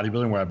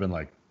bodybuilding where I've been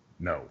like,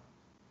 no,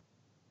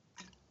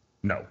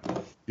 you know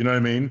what I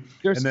mean?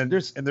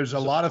 There's a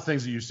lot of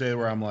things that you say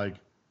where I'm like,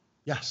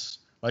 yes,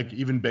 like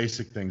even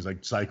basic things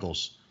like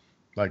cycles.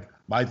 Like,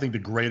 I think the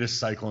greatest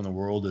cycle in the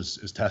world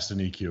is test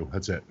and EQ.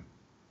 That's it.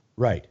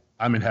 Right.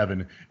 I'm in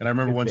heaven. And I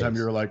remember one time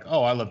you were like,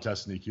 "Oh, I love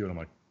test and EQ," and I'm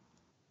like,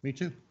 "Me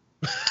too."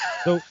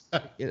 So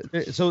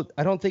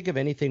I don't think of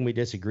anything we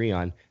disagree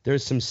on.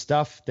 There's some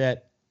stuff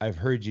that I've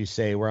heard you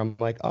say where I'm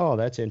like, "Oh,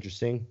 that's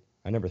interesting.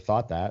 I never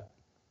thought that."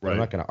 Right. I'm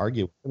not going to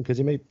argue with him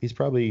because he's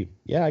probably,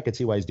 I could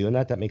see why he's doing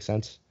that. That makes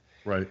sense.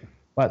 Right.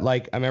 But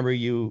like, I remember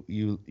you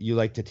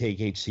like to take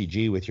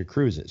HCG with your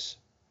cruises.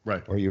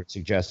 Right. Or you were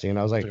suggesting, and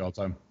I was like, take it all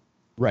the time.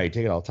 Right.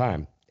 Take it all the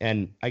time.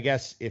 And I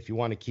guess if you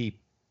want to keep,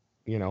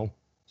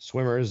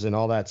 swimmers and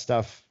all that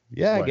stuff,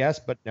 right. I guess,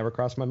 but never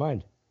crossed my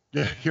mind.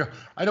 Yeah.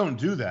 I don't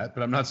do that,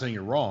 but I'm not saying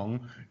you're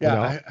wrong.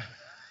 Yeah.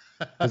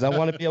 Because I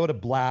want to be able to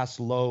blast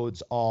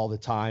loads all the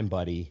time,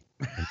 buddy.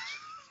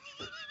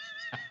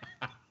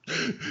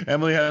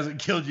 Emily hasn't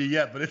killed you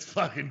yet, but it's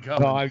fucking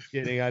coming. No, I'm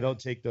kidding. I don't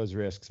take those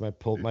risks. My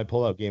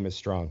pullout game is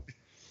strong.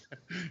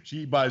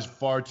 She buys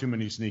far too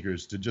many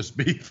sneakers to just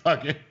be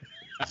fucking.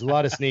 There's a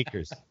lot of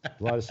sneakers.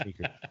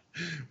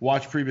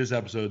 Watch previous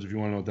episodes if you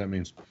want to know what that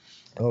means.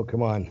 Oh,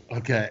 come on.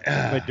 Okay.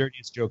 My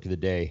dirtiest joke of the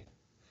day.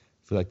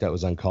 I feel like that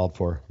was uncalled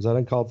for. Was that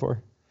uncalled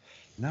for?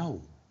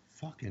 No.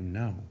 Fucking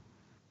no.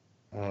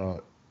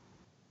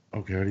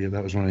 Okay,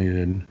 that was one I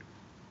did.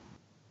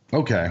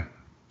 Okay.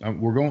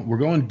 We're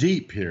going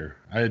deep here.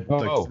 I had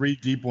like 3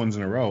 deep ones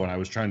in a row, and I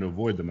was trying to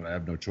avoid them, and I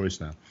have no choice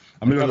now.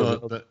 I'm gonna go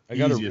to the I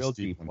got a real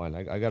deep one.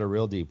 I got a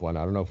real deep one.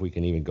 I don't know if we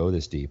can even go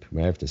this deep. I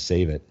might have to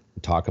save it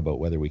and talk about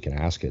whether we can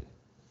ask it.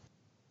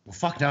 Well,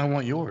 fuck. Now I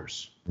want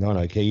yours. No.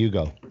 Okay, you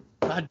go.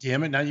 God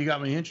damn it! Now you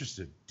got me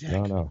interested. Dick.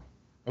 No.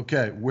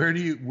 Okay, where do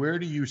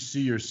you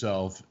see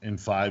yourself in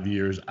 5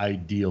 years,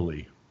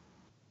 ideally?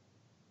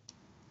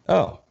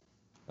 Oh,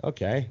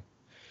 okay.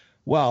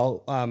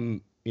 Well,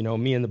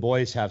 me and the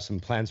boys have some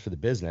plans for the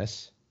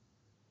business.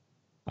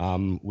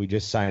 We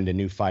just signed a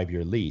new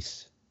 5-year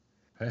lease.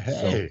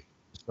 Hey.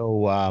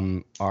 So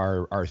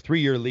our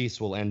 3-year lease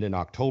will end in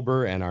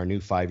October, and our new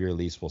 5-year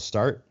lease will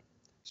start.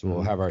 So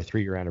we'll have our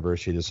 3-year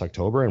anniversary this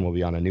October, and we'll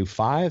be on a new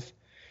 5.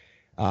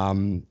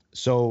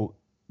 So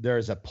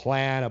there's a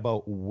plan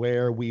about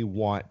where we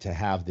want to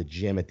have the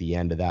gym at the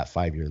end of that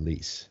 5-year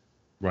lease.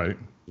 Right.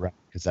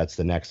 Because that's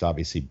the next,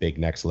 obviously, big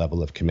next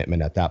level of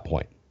commitment at that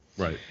point.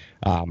 Right.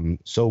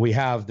 So we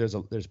have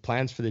there's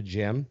plans for the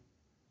gym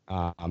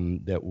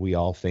that we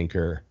all think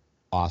are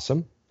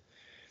awesome.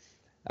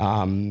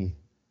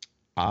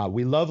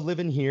 We love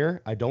living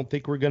here. I don't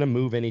think we're gonna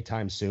move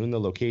anytime soon. The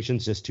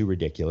location's just too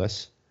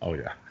ridiculous. Oh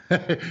yeah.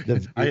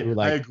 I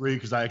agree,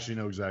 because I actually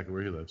know exactly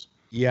where he lives.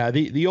 Yeah,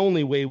 the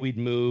only way we'd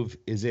move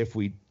is if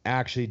we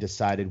actually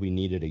decided we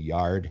needed a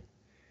yard,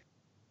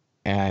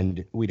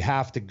 and we'd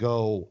have to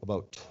go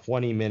about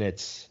 20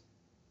 minutes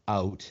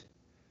out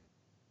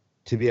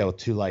to be able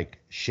to like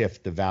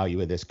shift the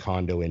value of this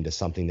condo into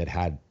something that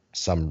had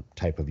some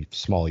type of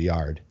small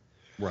yard.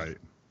 Right.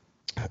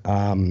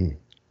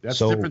 That's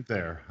different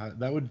there.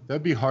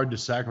 That'd be hard to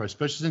sacrifice,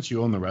 especially since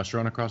you own the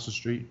restaurant across the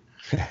street.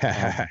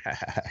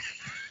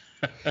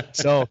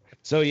 So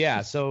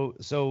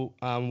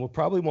we'll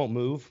probably won't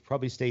move,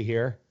 probably stay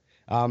here.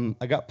 I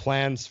actually got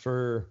plans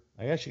for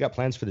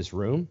this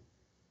room,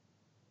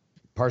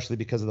 partially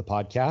because of the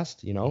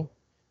podcast,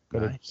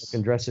 Gotta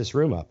fucking dress this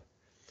room up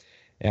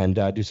and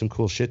do some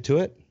cool shit to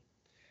it.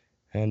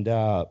 And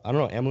I don't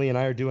know, Emily and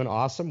I are doing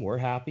awesome. We're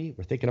happy.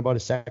 We're thinking about a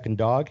second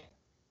dog.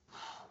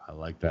 I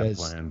like that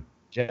plan.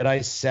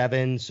 Jedi's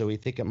 7, so we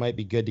think it might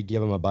be good to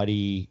give him a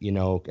buddy,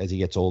 as he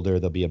gets older,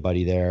 there'll be a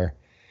buddy there.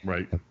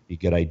 Right. That'd be a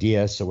good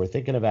idea. So we're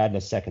thinking of adding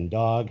a second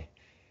dog.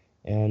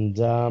 And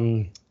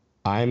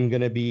I'm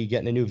going to be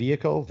getting a new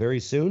vehicle very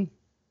soon.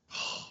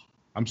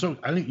 I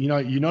think, you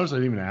notice I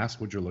didn't even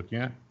ask what you're looking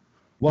at?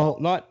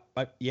 Well,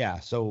 yeah.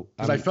 So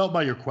because I felt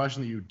by your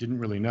question that you didn't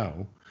really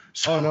know.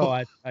 So. Oh no,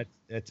 I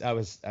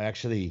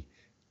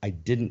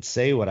didn't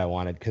say what I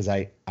wanted because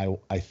I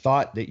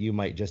thought that you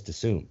might just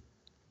assume.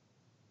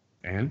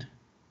 And?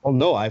 Well,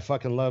 no, I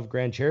fucking love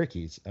Grand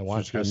Cherokees. I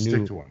want to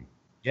stick to one.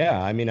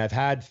 Yeah, I mean, I've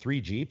had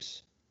 3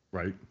 Jeeps.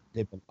 Right.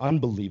 They've been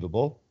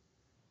unbelievable.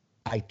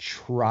 I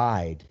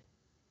tried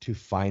to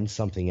find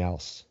something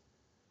else.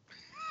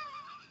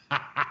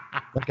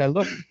 Like I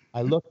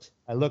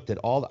looked at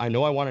all. I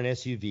know I want an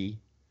SUV.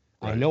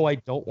 Right. I know I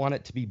don't want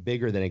it to be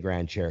bigger than a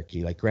Grand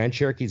Cherokee. Like Grand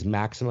Cherokee's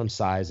maximum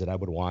size that I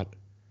would want.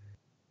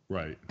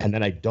 Right. And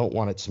then I don't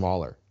want it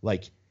smaller.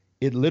 Like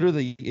it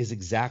literally is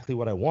exactly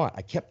what I want.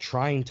 I kept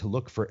trying to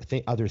look for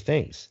other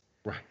things.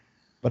 Right.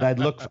 But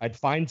I'd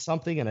find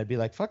something and I'd be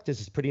like, fuck,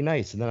 this is pretty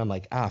nice. And then I'm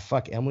like,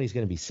 fuck, Emily's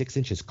going to be 6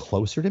 inches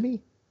closer to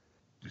me.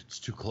 It's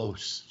too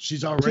close.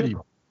 She's already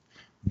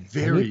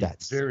very,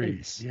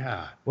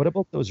 yeah. What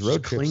about those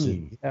road trips?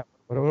 Yeah.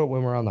 What about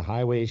when we're on the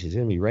highway? She's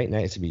going to be right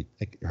next to me.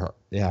 Like her.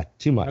 Yeah,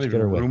 too much. Not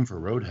even room for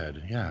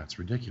roadhead. Yeah, it's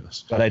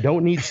ridiculous. But I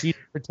don't need seats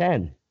for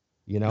 10,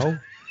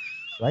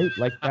 right?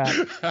 Like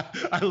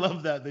that. I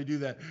love that. They do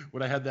that.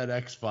 When I had that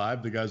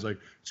X5, the guy's like,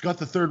 it's got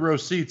the 3rd row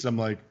seats. I'm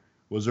like,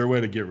 was there a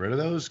way to get rid of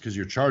those? Because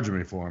you're charging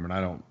me for them, and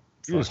I don't.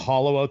 You just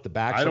hollow out the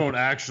back. I don't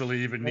actually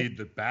even need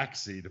the back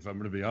seat, if I'm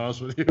going to be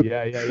honest with you.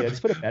 Yeah.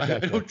 Just put it back. I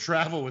don't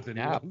travel with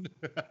anyone.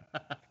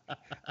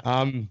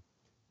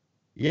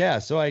 Yeah.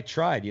 So I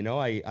tried.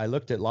 I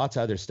looked at lots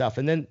of other stuff,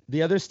 and then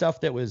the other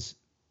stuff that was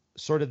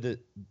sort of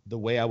the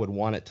way I would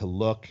want it to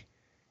look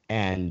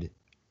and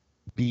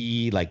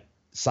be like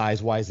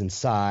size-wise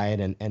inside,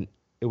 and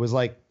it was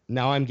like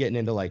now I'm getting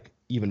into like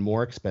even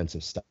more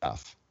expensive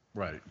stuff.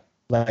 Right.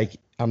 Like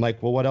I'm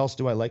like, well, what else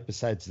do I like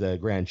besides the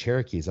Grand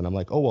Cherokees? And I'm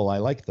like, oh well, I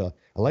like the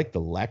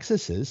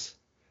Lexuses.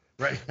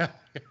 Right.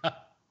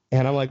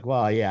 And I'm like,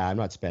 well, yeah, I'm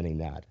not spending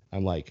that.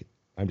 I'm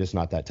just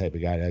not that type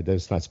of guy. I'm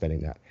just not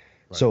spending that.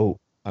 Right. So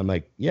I'm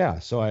like, yeah.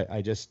 So I'm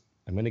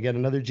going to get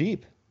another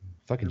Jeep.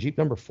 Fucking Jeep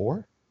number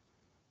 4.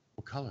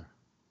 What color?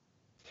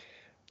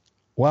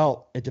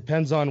 Well, it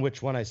depends on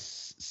which one I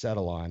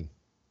settle on.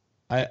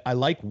 I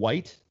like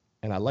white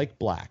and I like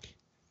black.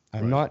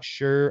 I'm not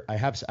sure. I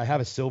have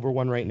a silver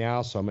one right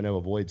now, so I'm going to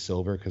avoid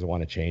silver because I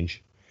want to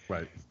change.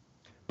 Right.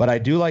 But I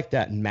do like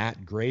that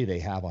matte gray they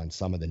have on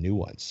some of the new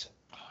ones.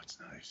 Oh, it's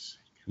nice.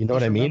 You know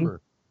what I mean?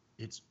 Remember,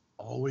 it's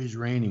always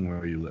raining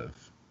where you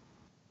live.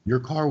 Your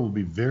car will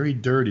be very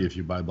dirty if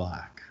you buy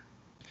black.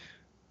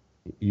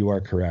 You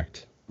are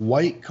correct.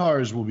 White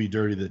cars will be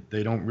dirty that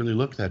they don't really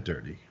look that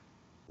dirty.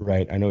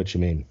 Right. I know what you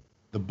mean.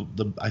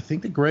 I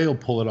think the gray will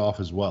pull it off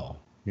as well.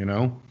 You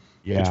know?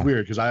 Yeah. It's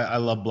weird because I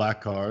love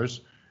black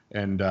cars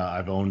and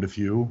I've owned a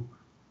few,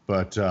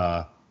 but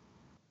I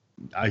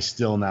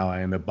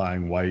end up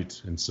buying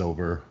white and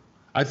silver.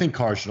 I think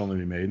cars should only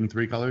be made in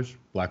 3 colors: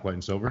 black, white,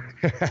 and silver.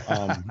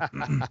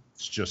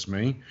 It's just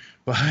me,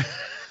 but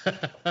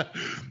all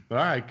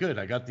right, good.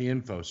 I got the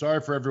info. Sorry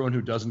for everyone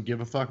who doesn't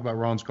give a fuck about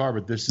Ron's car,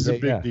 but this is a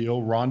big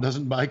deal. Ron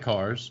doesn't buy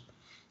cars.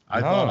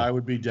 I thought I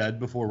would be dead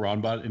before Ron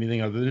bought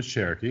anything other than his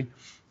Cherokee.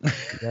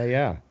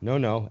 Yeah.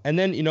 No. And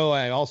then,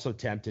 I also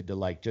tempted to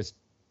like just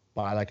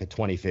buy like a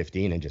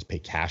 2015 and just pay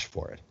cash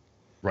for it.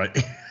 Right.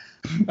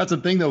 That's the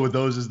thing though with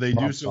those is they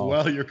do so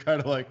well. You're kind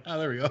of like, oh,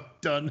 there we go,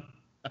 done.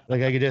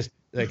 Like I could just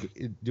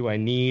do I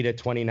need a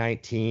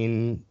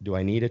 2019? Do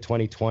I need a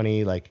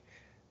 2020? Like,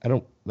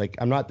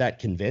 I'm not that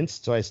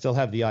convinced. So I still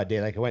have the odd day.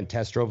 Like I went and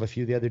test drove a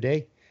few the other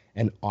day,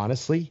 and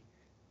honestly,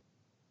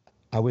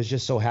 I was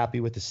just so happy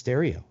with the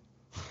stereo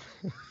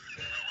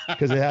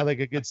because it had like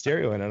a good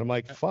stereo in it. I'm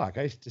like, fuck,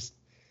 I just,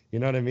 you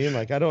know what I mean?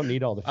 Like I don't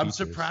need all the features. I'm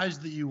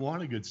surprised that you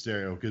want a good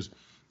stereo because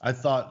I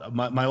thought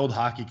my old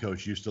hockey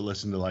coach used to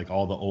listen to like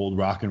all the old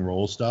rock and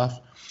roll stuff,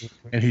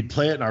 and he'd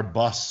play it in our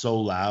bus so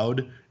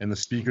loud, and the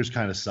speakers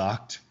kind of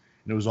sucked,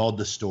 and it was all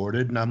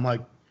distorted. And I'm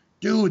like,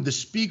 dude, the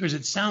speakers,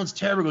 it sounds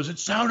terrible. He goes, it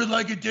sounded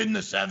like it did in the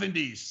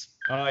 70s.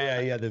 Oh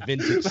yeah, the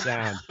vintage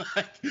sound.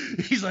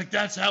 He's like,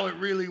 that's how it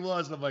really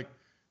was. And I'm like,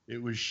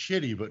 it was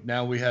shitty, but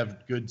now we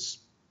have good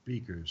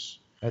speakers.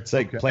 That's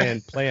like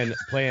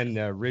playing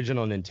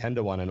original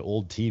Nintendo on an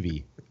old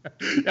TV.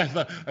 I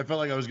felt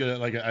like I was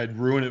I'd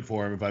ruin it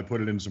for him if I put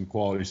it in some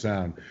quality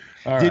sound.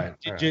 All right.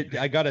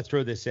 I got to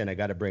throw this in. I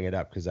got to bring it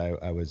up because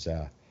I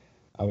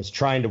was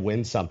trying to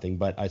win something,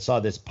 but I saw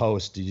this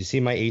post. Did you see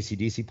my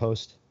AC/DC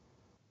post?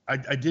 I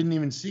didn't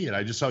even see it.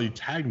 I just saw you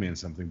tagged me in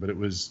something, but it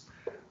was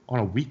on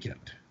a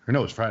weekend. Or no,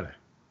 it was Friday.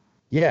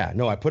 Yeah,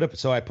 no, I put up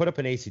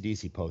an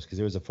AC/DC post because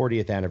it was the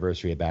 40th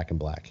anniversary of Back in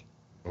Black.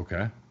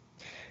 Okay.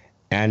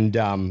 And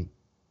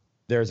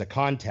there's a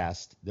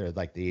contest. There's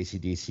like the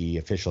AC/DC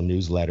official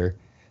newsletter.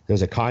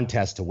 There's a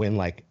contest to win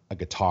like a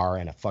guitar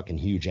and a fucking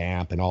huge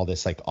amp and all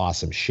this like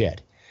awesome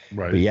shit.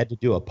 Right. But you had to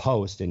do a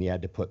post and you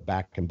had to put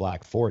Back in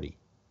Black 40.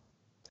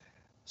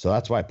 So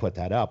that's why I put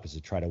that up, is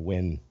to try to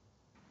win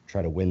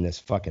this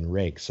fucking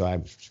rig. So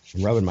I'm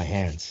rubbing my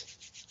hands.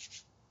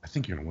 I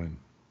think you're gonna win.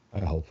 I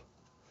hope.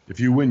 If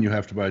you win, you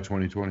have to buy a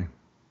 2020.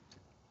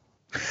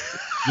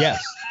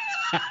 Yes.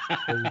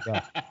 There you go.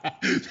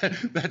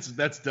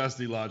 That's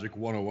Dusty Logic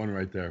 101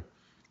 right there.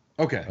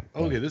 Okay.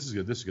 This is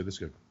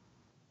good.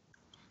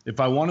 If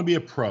I want to be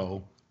a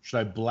pro, should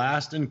I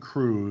blast and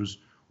cruise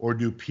or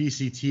do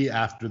PCT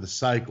after the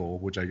cycle,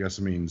 which I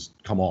guess means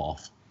come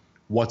off?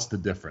 What's the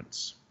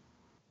difference?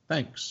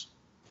 Thanks.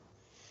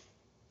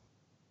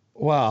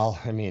 Well,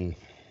 I mean,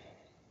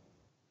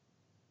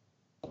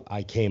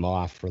 I came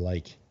off for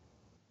like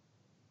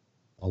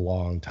a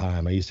long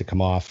time. I used to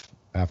come off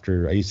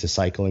after I used to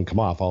cycle and come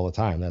off all the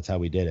time. That's how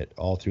we did it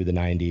all through the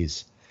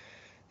 90s,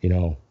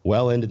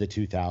 well into the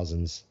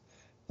 2000s.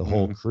 The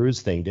whole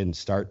cruise thing didn't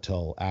start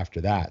till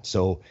after that.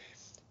 So,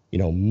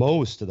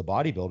 most of the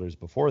bodybuilders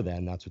before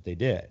then, that's what they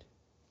did.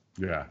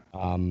 Yeah.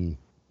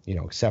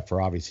 Except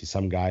for obviously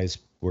some guys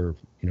were,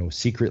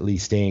 secretly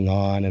staying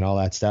on and all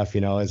that stuff,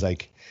 it's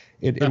like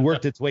it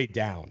worked its way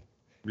down.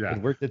 Yeah.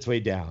 It worked its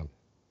way down.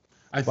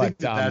 I think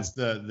that's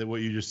the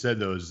what you just said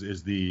though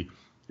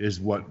is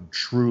what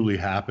truly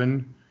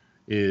happened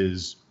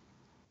is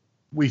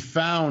we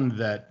found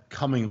that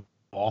coming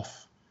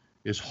off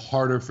is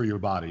harder for your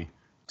body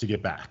to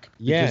get back.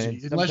 Yeah.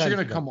 Unless you're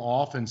going to come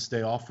off and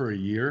stay off for a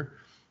year,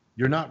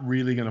 you're not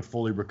really going to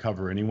fully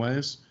recover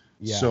anyways.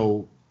 Yeah.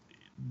 So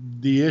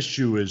the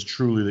issue is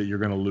truly that you're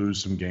going to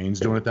lose some gains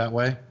doing it that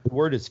way. The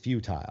word is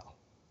futile.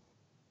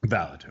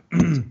 Valid.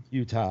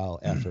 Futile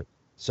effort.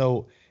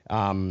 So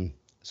then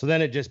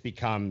it just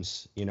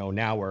becomes,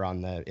 now we're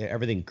on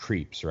everything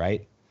creeps,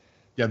 right?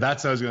 Yeah,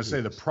 that's what I was going to say.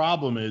 The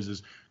problem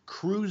is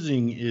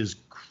cruising is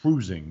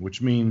cruising,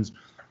 which means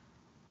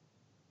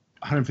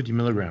 150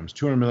 milligrams,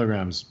 200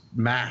 milligrams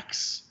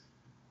max.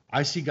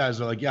 I see guys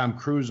that are like, yeah, I'm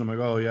cruising. I'm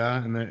like, oh,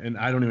 yeah. And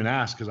I don't even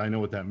ask because I know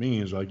what that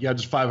means. They're like, yeah,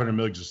 just 500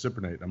 milligrams of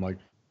cypronate. I'm like,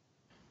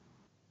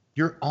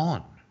 you're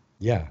on.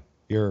 Yeah,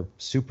 you're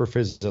super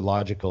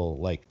physiological,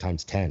 like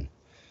times 10.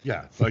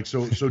 Yeah, like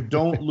so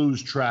don't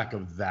lose track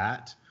of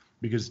that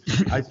because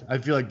I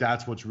feel like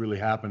that's what's really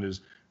happened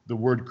is the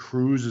word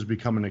cruise has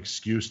become an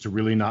excuse to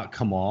really not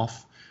come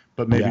off,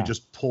 but maybe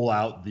just pull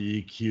out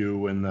the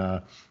EQ and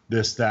the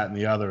this, that, and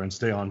the other and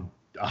stay on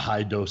a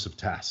high dose of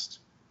test.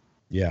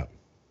 Yeah.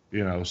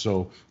 You know,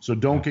 so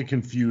don't get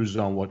confused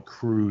on what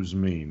cruise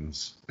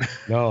means.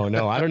 No,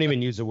 I don't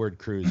even use the word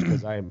cruise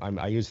because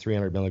I use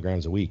 300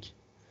 milligrams a week.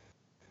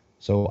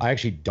 So I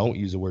actually don't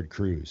use the word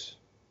cruise.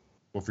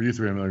 Well, for you,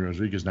 300 milligrams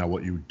a week is now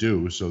what you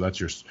do. So that's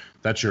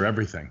your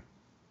everything.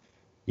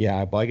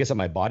 Yeah, well, I guess at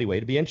my body weight,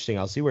 it'd be interesting.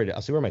 I'll see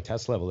where my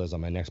test level is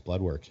on my next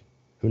blood work.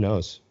 Who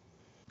knows?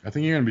 I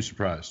think you're gonna be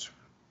surprised.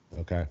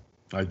 Okay.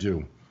 I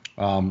do.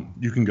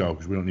 You can go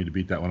because we don't need to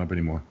beat that one up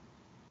anymore.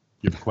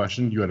 You have a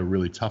question? You had a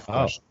really tough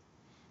question.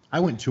 I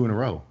went 2 in a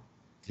row.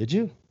 Did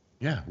you?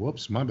 Yeah.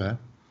 Whoops. My bad.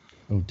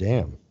 Oh,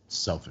 damn.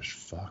 Selfish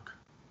fuck.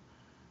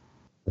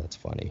 That's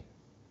funny.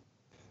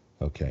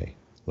 Okay.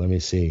 Let me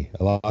see.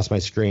 I lost my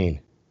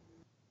screen.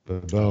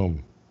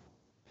 Boom.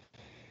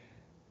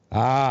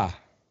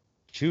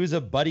 Choose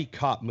a buddy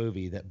cop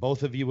movie that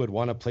both of you would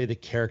want to play the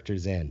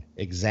characters in.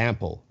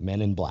 Example,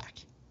 Men in Black.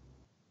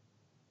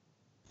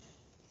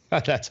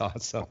 That's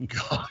awesome.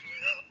 God.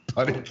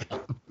 Buddy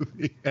cop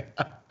movie.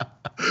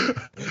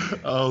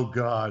 Oh,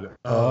 God.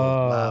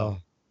 Oh, wow.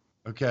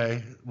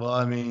 Okay. Well,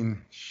 I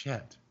mean,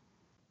 shit.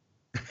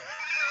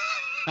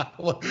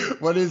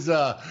 What is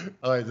all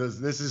right,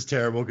 this is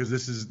terrible because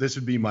this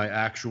would be my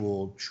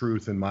actual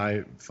truth in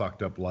my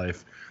fucked up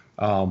life.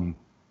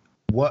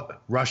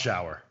 What Rush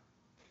Hour?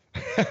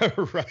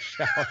 Rush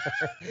Hour.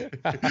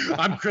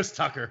 I'm Chris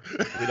Tucker.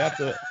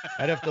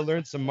 I'd have to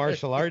learn some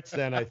martial arts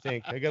then, I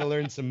think. I gotta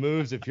learn some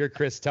moves if you're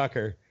Chris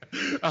Tucker.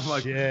 I'm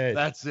like, shit.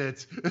 That's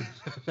it.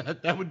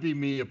 That would be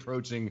me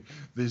approaching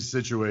these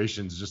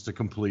situations, just a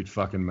complete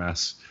fucking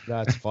mess.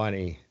 That's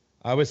funny.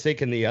 I was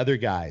thinking the other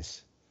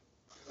guys.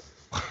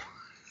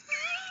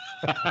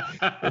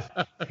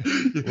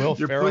 Will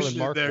Ferrell and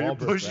Mark Wahlberg,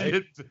 pushing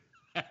right? it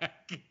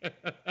back.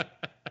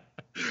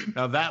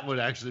 Now that one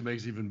actually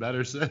makes even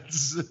better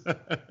sense.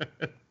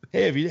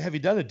 Hey, have you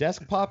done a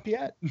desk pop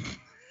yet?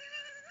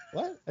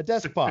 What? A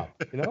desk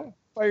pop? You know,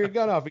 fire your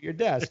gun off at your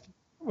desk.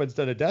 Everyone's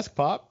done a desk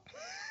pop.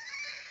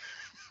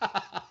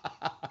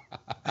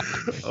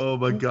 Oh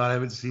my God, I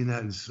haven't seen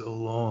that in so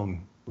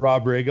long.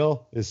 Rob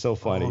Riggle is so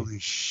funny. Holy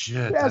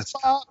shit! Desk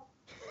pop.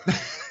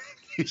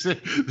 You've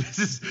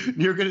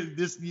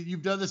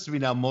done this to me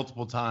now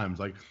multiple times.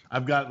 Like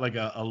I've got like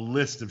a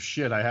list of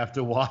shit I have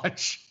to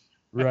watch.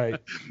 Right.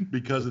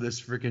 Because of this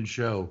freaking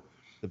show.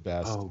 The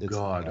best. Oh it's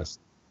God. The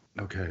best.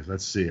 Okay,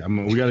 let's see.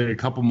 We got to get a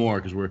couple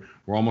more because we're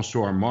almost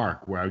to our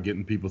mark where I'm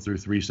getting people through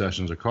 3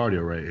 sessions of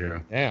cardio right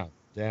here.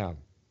 Damn.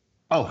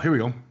 Oh, here we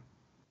go.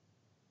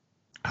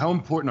 How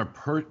important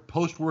are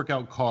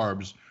post-workout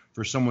carbs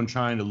for someone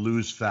trying to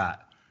lose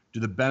fat? Do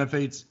the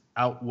benefits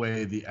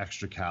outweigh the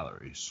extra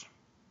calories?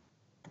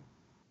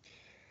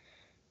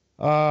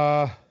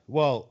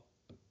 Well,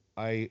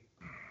 I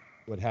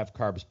would have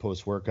carbs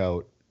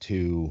post-workout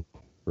to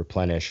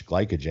replenish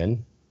glycogen.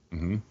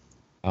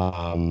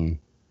 Mm-hmm.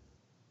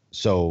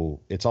 So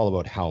it's all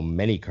about how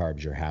many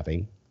carbs you're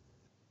having.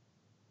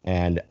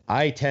 And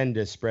I tend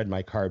to spread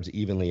my carbs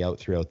evenly out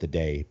throughout the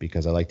day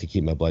because I like to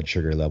keep my blood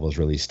sugar levels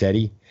really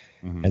steady.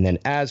 Mm-hmm. And then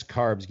as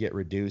carbs get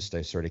reduced,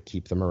 I sort of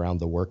keep them around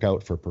the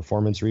workout for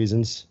performance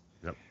reasons.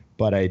 Yep.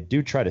 But I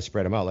do try to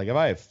spread them out. Like if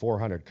I have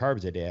 400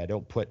 carbs a day, I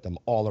don't put them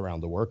all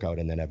around the workout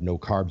and then have no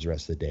carbs the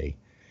rest of the day.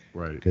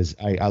 Right. Because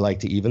I like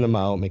to even them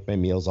out, make my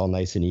meals all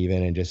nice and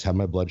even, and just have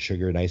my blood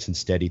sugar nice and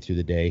steady through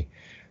the day.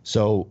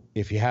 So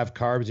if you have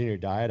carbs in your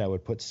diet, I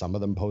would put some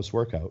of them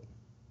post-workout.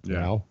 Yeah. You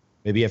know,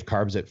 maybe you have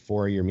carbs at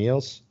 4 of your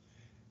meals.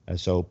 And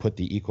so put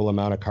the equal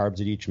amount of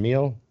carbs at each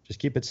meal. Just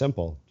keep it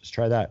simple. Just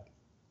try that.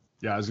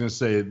 Yeah, I was going to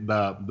say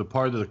the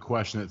part of the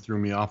question that threw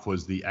me off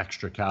was the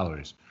extra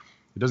calories.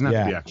 It doesn't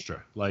have to be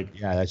extra. Like,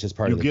 yeah, that's just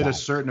part of the You get diet. a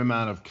certain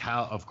amount of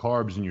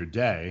carbs in your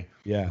day.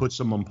 Yeah. Put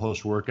some on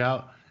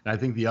post-workout. And I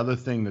think the other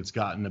thing that's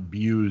gotten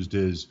abused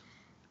is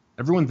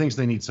everyone thinks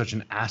they need such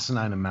an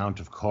asinine amount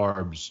of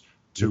carbs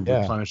to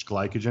replenish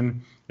glycogen.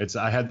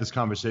 I had this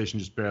conversation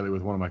just barely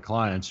with one of my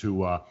clients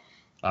who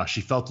she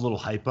felt a little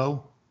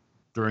hypo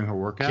during her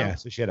workout. Yeah,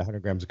 so she had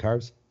 100 grams of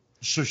carbs.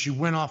 So she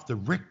went off the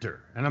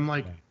Richter. And I'm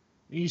like,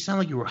 you sound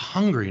like you were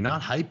hungry,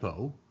 not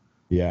hypo.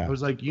 Yeah. I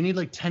was like, you need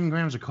like 10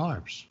 grams of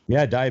carbs.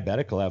 Yeah,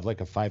 diabetic will have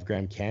like a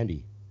 5-gram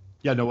candy.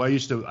 Yeah, no, I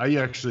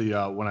actually,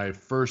 when I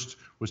first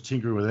was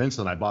tinkering with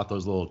insulin, I bought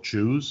those little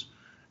chews.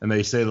 And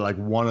they say that like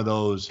one of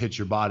those hits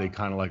your body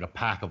kind of like a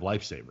pack of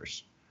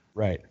Lifesavers.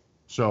 Right.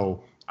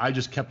 So I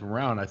just kept them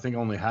around. I think I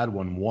only had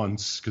one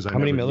once because I How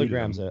many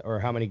milligrams or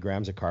how many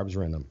grams of carbs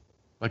were in them?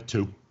 Like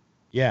 2.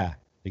 Yeah.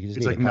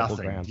 It's like nothing.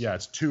 Grams. Yeah,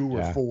 it's 2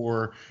 or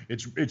 4.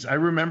 It's. I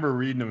remember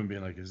reading them and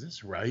being like, "Is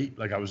this right?"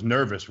 Like I was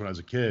nervous when I was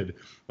a kid.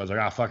 I was like,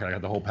 "Ah, fuck it, I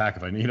got the whole pack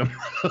if I need them."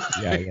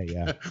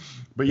 Yeah.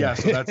 But yeah,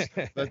 so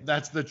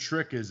that's the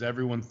trick is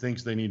everyone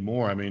thinks they need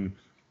more. I mean,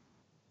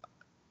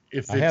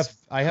 if I have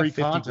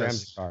 50 grams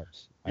of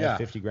carbs. I have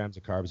 50 grams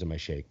of carbs in my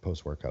shake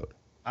post workout.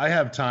 I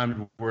have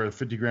times where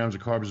 50 grams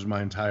of carbs is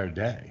my entire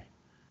day.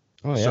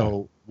 Oh yeah.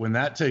 So when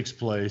that takes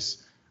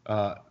place,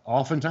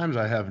 oftentimes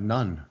I have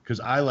none because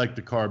I like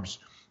the carbs.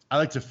 I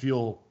like to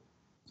feel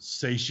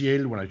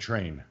satiated when I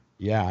train.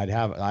 Yeah,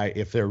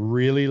 if they're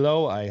really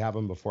low, I have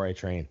them before I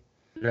train.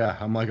 Yeah,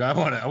 I'm like, I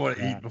want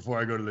to eat before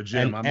I go to the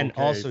gym. I'm and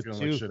okay also feeling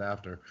too, like shit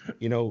after.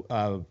 you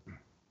know,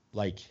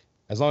 like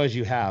as long as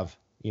you have,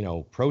 you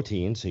know,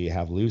 protein, so you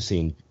have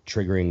leucine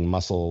triggering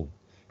muscle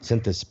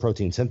synthesis,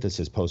 protein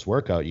synthesis post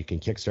workout, you can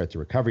kickstart the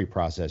recovery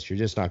process. You're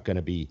just not going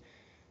to be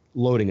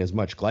loading as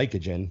much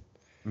glycogen,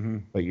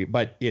 but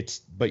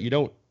you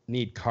don't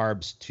need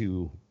carbs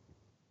to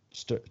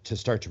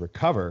start to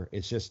recover.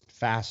 It's just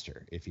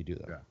faster if you do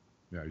them.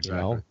 Yeah,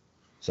 exactly. You know,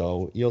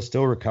 so you'll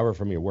still recover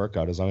from your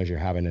workout as long as you're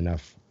having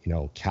enough, you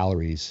know,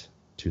 calories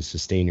to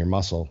sustain your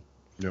muscle.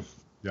 Yep.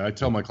 Yeah, I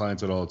tell my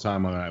clients that all the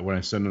time when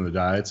I send them the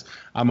diets.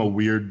 I'm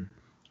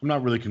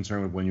not really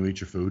concerned with when you eat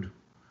your food.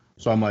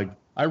 So I'm like,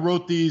 I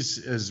wrote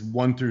these as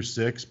 1 through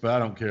 6, but I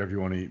don't care if you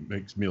want to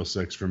make meal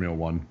 6 for meal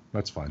 1.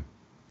 That's fine.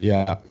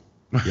 Yeah.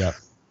 Yeah.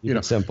 You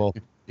know, simple.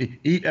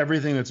 Eat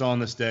everything that's on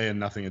this day and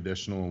nothing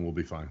additional, and we'll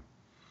be fine.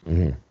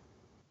 Mm-hmm.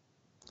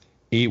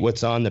 Eat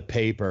what's on the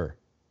paper.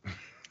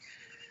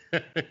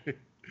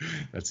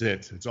 That's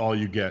it. It's all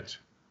you get.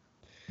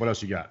 What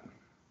else you got?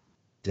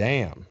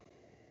 Damn.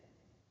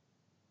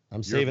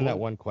 I'm saving that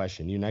one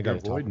question. You and I got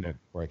to talk about it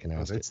before I can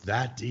ask it. It's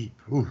that deep.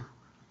 Ooh.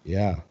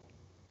 Yeah.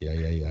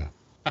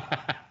 I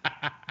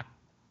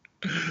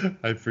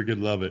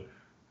freaking love it.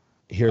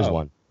 Here's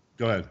one.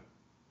 Go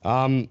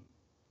ahead.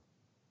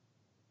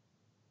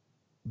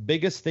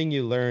 Biggest thing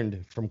you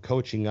learned from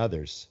coaching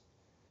others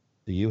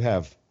that you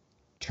have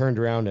turned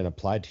around and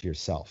applied to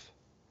yourself?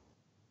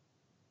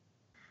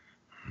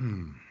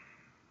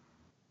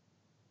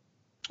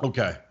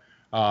 Okay.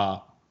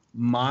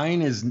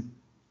 Mine is,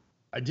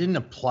 I didn't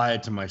apply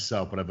it to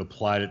myself, but I've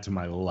applied it to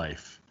my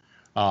life,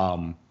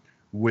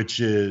 which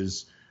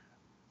is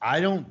I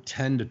don't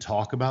tend to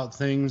talk about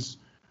things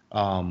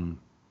unless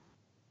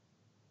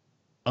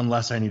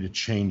I need to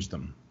change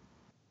them.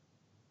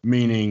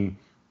 Meaning,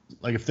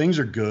 like if things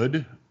are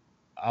good,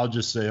 I'll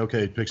just say,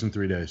 okay, picks in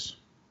 3 days.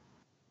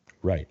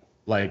 Right.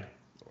 Like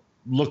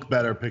look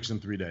better, picks in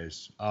 3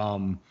 days.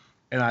 And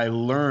I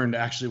learned,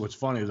 actually what's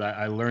funny is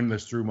I learned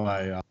this through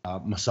my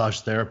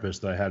massage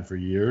therapist that I had for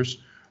years.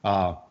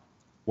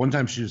 One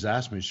time she just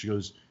asked me, she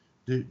goes,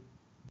 do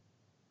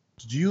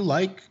you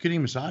like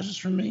getting massages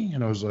from me?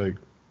 And I was like,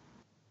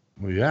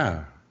 well,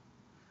 yeah.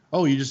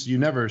 Oh, you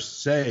never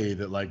say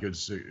that like it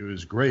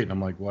was great. And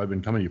I'm like, well, I've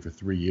been coming to you for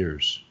 3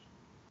 years.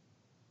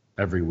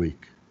 Every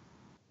week.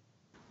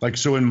 Like,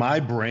 so in my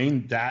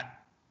brain,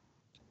 that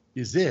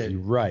is it.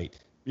 Right.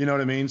 You know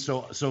what I mean?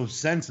 So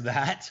since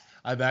that,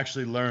 I've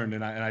actually learned,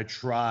 and I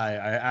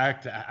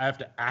have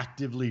to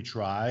actively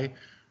try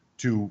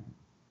to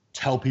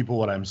tell people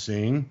what I'm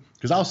seeing,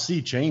 because I'll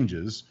see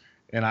changes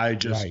and I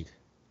just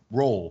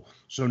roll.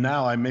 So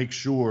now I make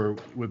sure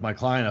with my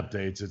client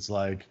updates, it's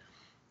like,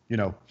 you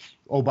know,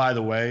 oh, by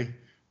the way,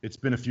 it's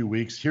been a few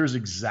weeks. Here's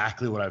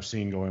exactly what I've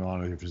seen going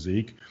on in your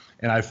physique.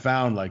 And I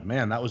found like,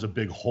 man, that was a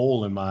big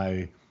hole in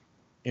my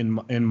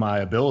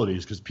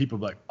abilities, because people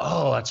are like,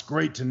 oh, that's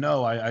great to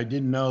know. I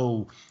didn't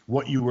know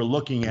what you were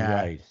looking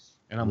at. Right.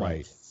 And I'm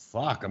like,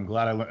 fuck, I'm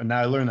glad I learned. And now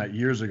I learned that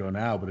years ago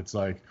now, but it's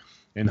like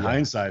in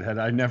hindsight, had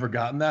I never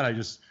gotten that, I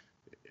just,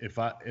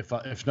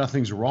 if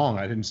nothing's wrong,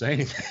 I didn't say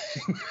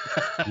anything.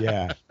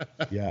 Yeah.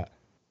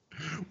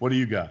 What do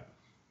you got?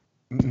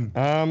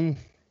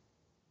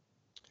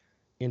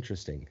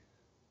 Interesting.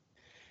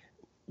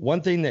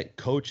 One thing that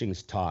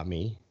coaching's taught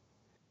me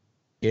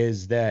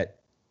is that,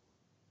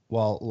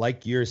 well,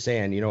 like you're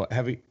saying, you know,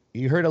 have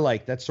you heard of,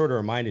 like, that sort of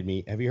reminded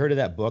me, have you heard of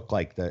that book,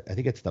 like I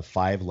think it's the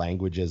 5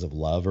 Languages of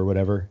Love or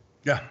whatever?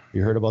 Yeah.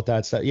 You heard about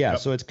that stuff? Yeah. Yep.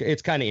 So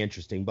it's kind of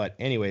interesting, but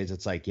anyways,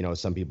 it's like, you know,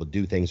 some people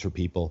do things for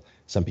people.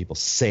 Some people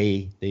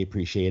say they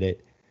appreciate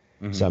it.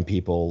 Mm-hmm. Some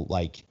people,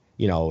 like,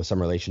 you know,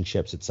 some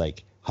relationships, it's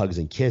like hugs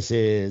and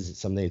kisses.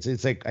 Some days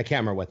it's like, I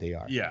can't remember what they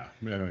are. Yeah.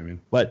 I know what I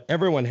mean. But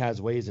everyone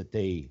has ways that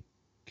they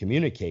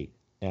communicate,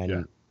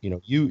 and you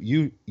know,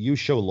 you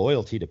show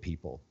loyalty to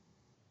people.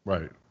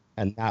 Right.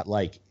 And that,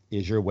 like,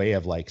 is your way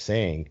of, like,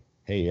 saying,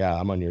 hey, yeah,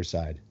 I'm on your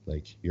side.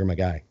 Like, you're my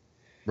guy.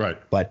 Right.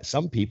 But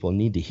some people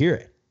need to hear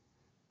it.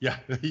 Yeah.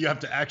 You have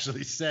to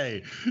actually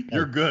say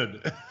you're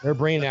good. Their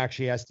brain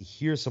actually has to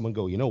hear someone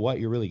go, you know what?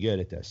 You're really good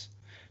at this.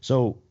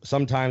 So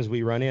sometimes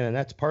we run in, and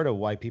that's part of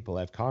why people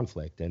have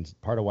conflict, and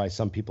part of why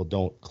some people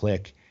don't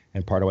click,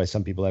 and part of why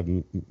some people have,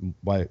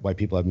 why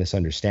people have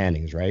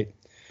misunderstandings. Right.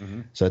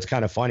 Mm-hmm. So it's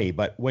kind of funny,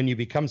 but when you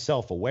become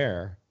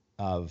self-aware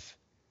of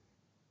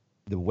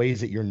the ways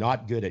that you're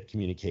not good at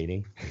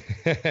communicating.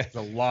 There's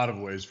a lot of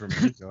ways for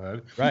me. Go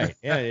ahead. Right.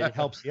 Yeah, it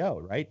helps you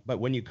out, right? But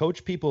when you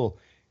coach people,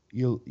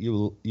 you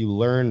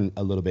learn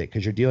a little bit,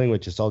 because you're dealing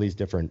with just all these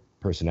different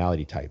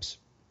personality types.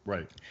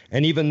 Right.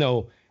 And even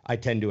though I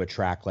tend to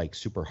attract, like,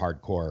 super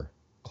hardcore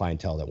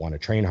clientele that want to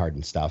train hard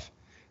and stuff,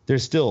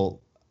 there's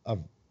still a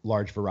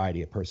large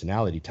variety of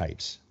personality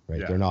types, right?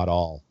 Yeah. They're not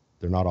all,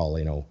 you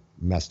know,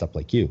 messed up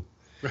like you.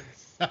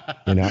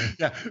 You know?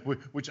 Yeah,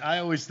 which I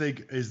always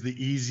think is the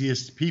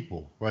easiest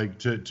people, like,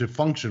 to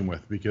function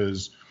with,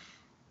 because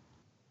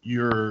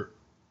you're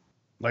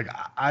like,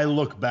 I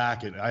look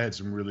back at, I had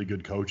some really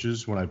good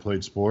coaches when I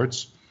played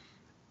sports,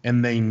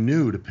 and they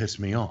knew to piss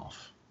me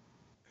off.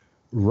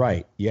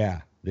 Right.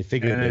 Yeah. They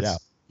figured it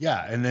out.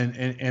 Yeah, and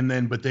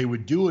then, but they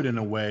would do it in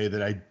a way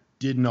that I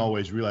didn't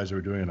always realize they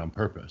were doing it on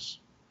purpose.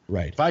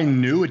 Right. If I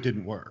knew it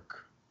didn't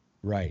work.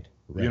 Right.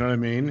 You know what I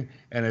mean?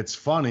 And it's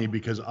funny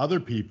because other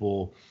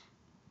people,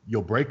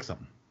 you'll break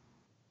them.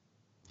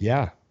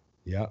 Yeah.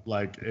 Yeah.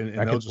 Like, and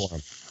they'll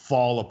just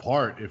fall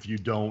apart if you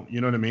don't,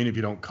 you know what I mean? If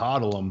you don't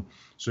coddle them.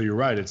 So you're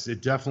right.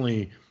 It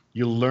definitely,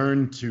 you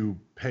learn to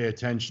pay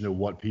attention to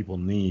what people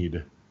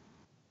need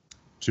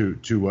to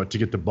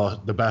get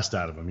the best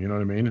out of them. You know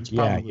what I mean? It's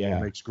probably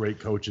what makes great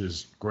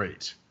coaches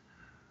great.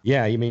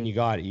 Yeah. I mean, you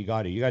got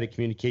to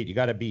communicate. You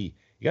got to be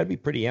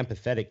pretty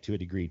empathetic to a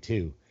degree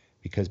too,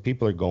 because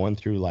people are going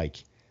through,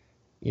 like,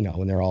 you know,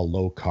 when they're all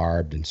low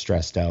carb and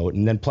stressed out.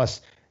 And then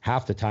plus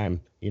half the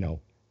time, you know,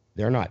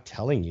 they're not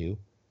telling you,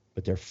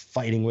 but they're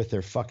fighting with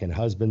their fucking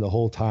husband the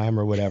whole time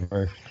or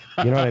whatever.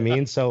 You know what I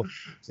mean? So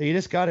you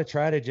just got to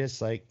try to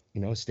just, like, you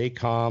know, stay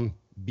calm,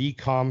 be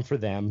calm for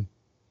them,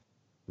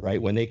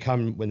 right? When they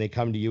come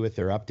to you with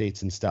their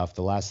updates and stuff,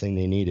 the last thing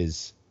they need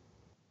is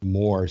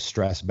more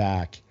stress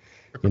back,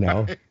 you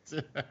know?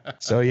 Right.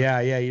 So yeah,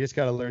 you just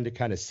got to learn to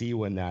kind of see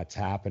when that's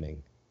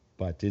happening.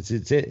 But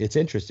it's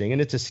interesting,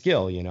 and it's a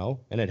skill, you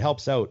know, and it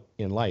helps out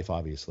in life,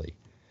 obviously.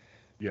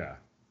 Yeah.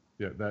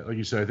 That, like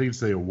you said, I think it's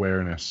the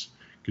awareness,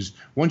 because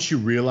once you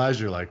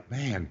realize, you're like,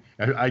 man,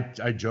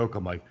 I joke,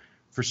 I'm like,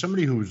 for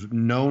somebody who's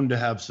known to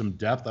have some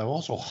depth, I'm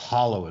also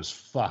hollow as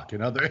fuck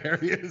in other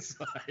areas.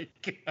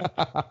 Like,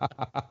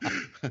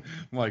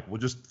 I'm like, well,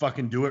 just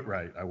fucking do it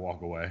right. I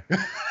walk away.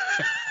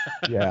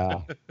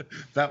 Yeah.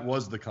 That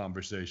was the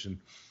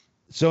conversation.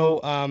 So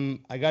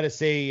I got to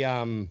say,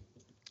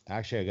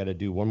 actually, I got to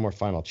do one more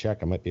final check.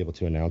 I might be able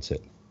to announce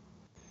it.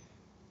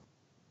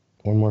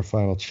 One more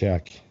final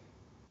check.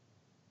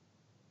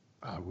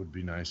 It would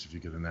be nice if you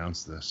could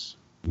announce this.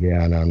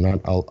 Yeah, no, I'm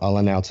not. I'll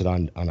announce it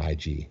on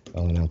IG.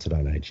 I'll announce it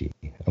on IG.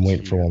 I'm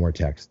waiting for one more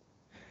text.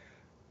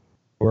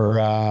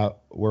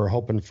 We're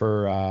hoping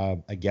for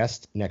a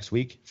guest next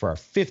week for our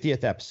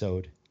 50th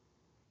episode.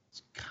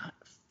 It's God,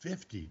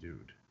 50,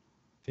 dude.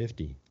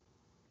 50.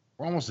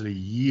 We're almost at a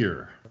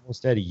year.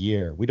 Almost at a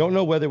year. We don't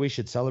know whether we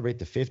should celebrate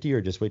the 50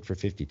 or just wait for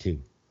 52.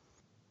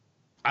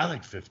 I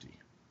like 50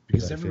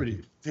 because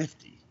everybody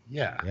 50.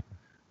 Yeah.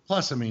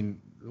 Plus, I mean,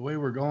 the way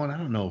we're going, I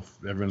don't know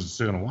if everyone's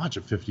still going to watch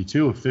at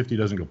 52 if 50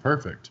 doesn't go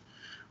perfect.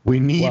 We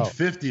need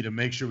 50 to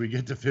make sure we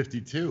get to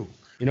 52.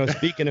 You know,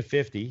 speaking of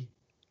 50,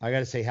 I got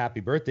to say happy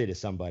birthday to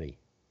somebody.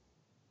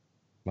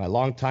 My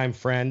longtime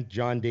friend,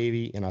 John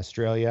Davey in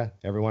Australia.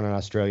 Everyone in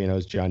Australia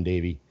knows John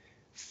Davey.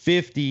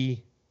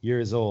 50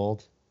 years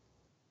old.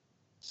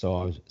 So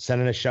I'm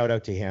sending a shout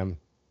out to him.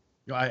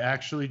 I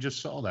actually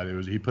just saw that.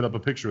 He put up a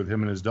picture with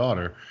him and his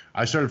daughter.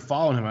 I started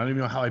following him. I don't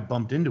even know how I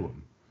bumped into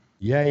him.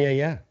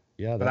 Yeah.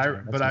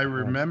 But I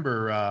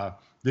remember,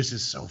 this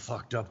is so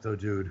fucked up though,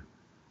 dude.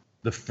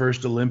 The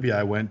first Olympia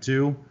I went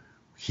to,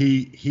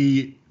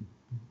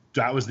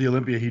 that was the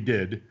Olympia he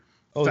did.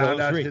 Oh,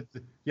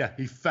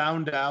 He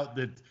found out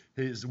that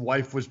his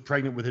wife was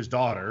pregnant with his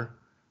daughter.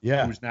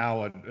 Yeah. Who's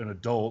now an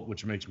adult,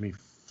 which makes me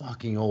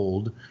fucking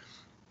old.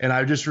 And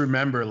I just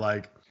remember,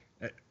 like,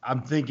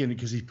 I'm thinking,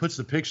 because he puts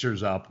the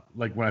pictures up,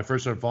 like when I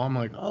first started following,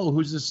 I'm like, oh,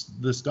 who's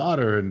this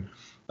daughter? And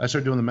I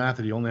started doing the math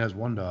that he only has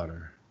one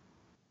daughter.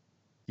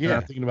 Yeah. And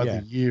I'm thinking about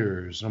the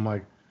years. I'm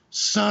like,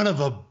 son of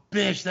a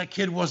bitch, that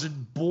kid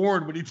wasn't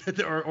born when he did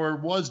that, or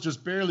was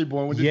just barely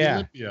born when he did the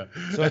Olympia.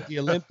 So at the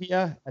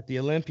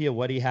Olympia,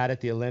 what he had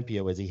at the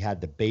Olympia was he had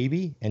the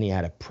baby and he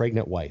had a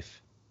pregnant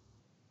wife.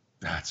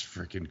 That's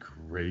freaking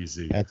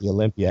crazy. At the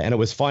Olympia. And it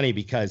was funny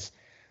because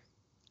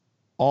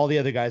all the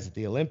other guys at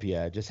the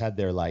Olympia just had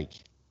their, like,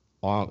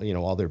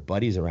 all their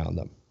buddies around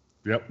them.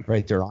 Yep.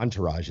 Right. Their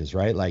entourages,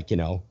 right? Like, you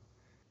know,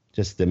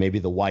 just maybe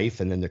the wife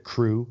and then the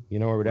crew, you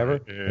know, or whatever.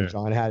 Right, yeah. And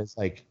John had his,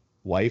 like,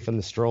 wife and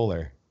the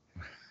stroller.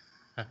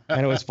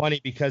 And it was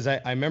funny because I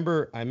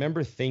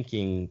remember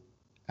thinking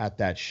at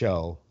that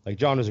show, like,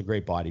 John was a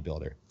great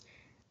bodybuilder.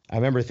 I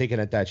remember thinking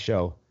at that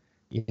show,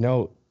 you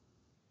know,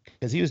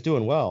 because he was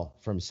doing well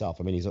for himself.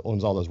 I mean, he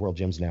owns all those world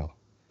gyms now.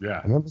 Yeah.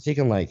 I remember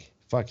thinking, like,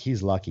 fuck,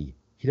 he's lucky.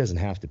 He doesn't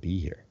have to be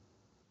here.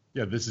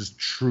 Yeah, this is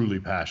truly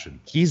passion.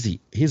 He's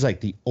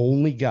like the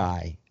only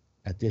guy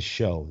at this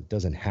show that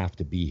doesn't have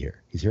to be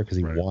here. He's here because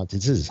he wants.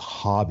 This is his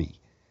hobby.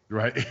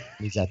 Right.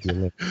 He's at the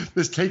Olympics.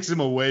 This takes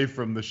him away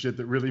from the shit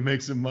that really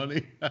makes him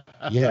money.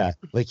 Yeah,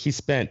 like he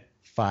spent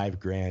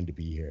 $5,000 to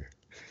be here.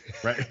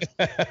 Right.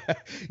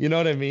 You know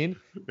what I mean?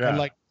 Yeah. And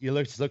like you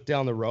look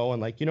down the row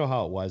and, like, you know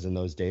how it was in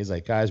those days.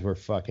 Like, guys were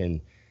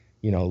fucking,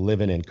 you know,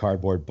 living in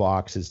cardboard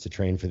boxes to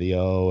train for the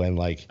O, and,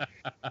 like,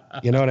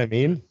 you know what I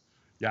mean?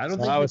 Yeah, I don't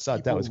think I always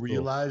thought that was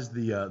realize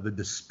cool. The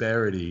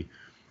disparity.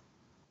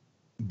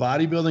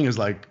 Bodybuilding is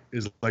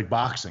like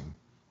boxing.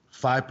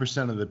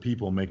 5% of the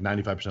people make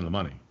 95% of the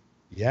money.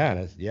 Yeah,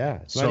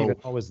 it's not even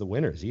always the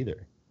winners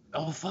either.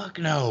 Oh, fuck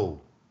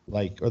no.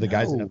 Like, or the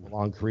guys that have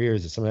long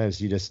careers.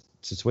 Sometimes it's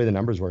just the way the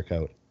numbers work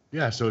out.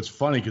 Yeah, so it's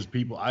funny because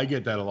I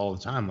get that all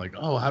the time. Like,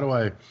 oh, how do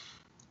I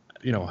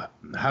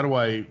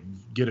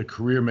get a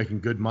career making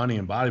good money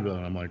in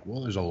bodybuilding? I'm like,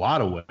 well, there's a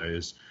lot of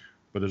ways.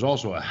 but there's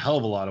also a hell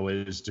of a lot of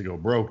ways to go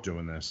broke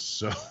doing this.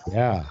 So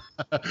Yeah.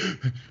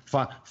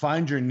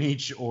 find your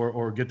niche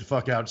or get the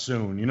fuck out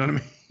soon. You know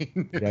what I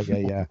mean?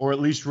 Yeah. Or at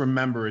least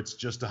remember it's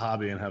just a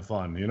hobby and have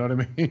fun. You know what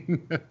I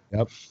mean?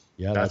 Yep.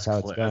 Yeah, that's how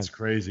it's going. That's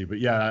crazy. But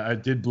yeah, I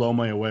did blow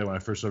me away when I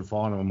first started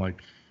following him. I'm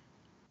like,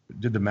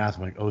 did the math.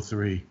 I'm like,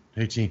 03,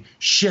 18.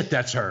 Shit,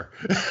 that's her.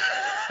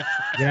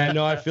 Yeah,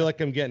 no, I feel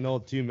like I'm getting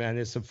old too, man.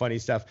 There's some funny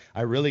stuff.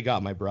 I really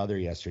got my brother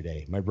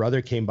yesterday. My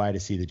brother came by to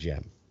see the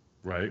gym.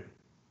 Right.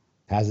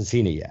 Hasn't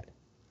seen it yet.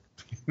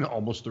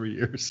 Almost 3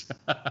 years.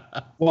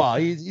 Well,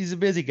 he's a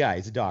busy guy.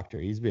 He's a doctor.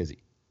 He's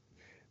busy.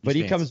 But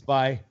he comes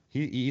by.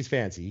 He's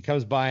fancy. He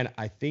comes by, and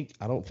I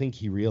don't think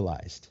he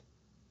realized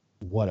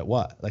what it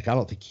was. Like, I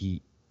don't think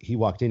he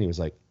walked in. He was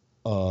like,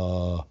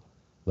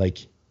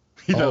 like.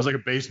 He thought it was like a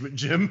basement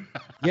gym.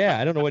 Yeah,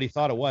 I don't know what he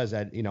thought it was.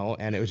 And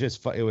it was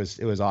just it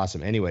was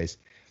awesome. Anyways,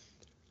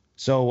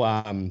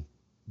 so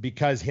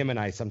because him and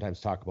I sometimes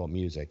talk about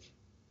music,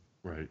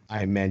 right?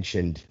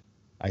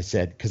 I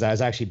said because I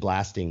was actually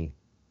blasting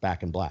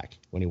Back in Black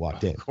when he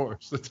walked in. Of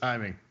course, the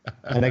timing.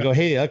 And I go,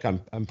 hey, look,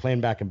 I'm playing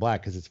Back in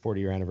Black because it's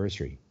 40-year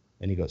anniversary.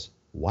 And he goes,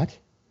 what?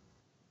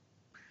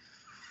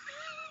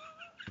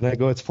 And I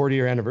go, it's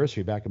 40-year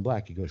anniversary, Back in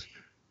Black. He goes,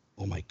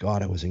 oh my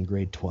God, I was in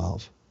grade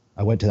 12.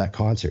 I went to that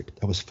concert.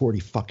 That was 40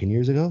 fucking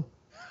years ago.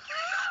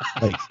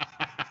 Like,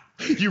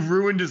 you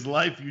ruined his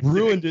life.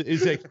 Ruined it.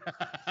 He's like,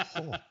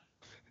 oh.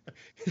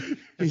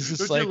 He's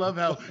just Don't you love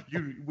how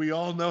we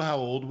all know how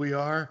old we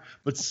are,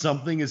 but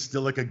something is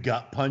still like a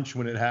gut punch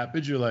when it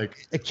happens. You're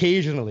like,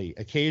 occasionally,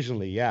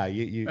 yeah.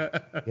 You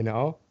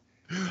know.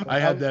 I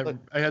had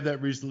that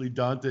recently.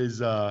 Dante's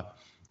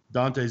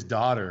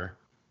daughter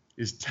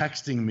is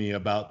texting me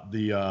about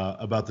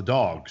the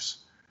dogs.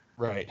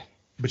 Right.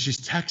 But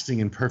she's texting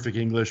in perfect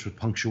English with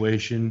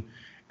punctuation.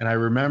 And I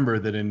remember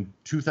that in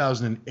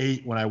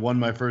 2008, when I won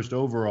my first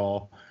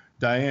overall,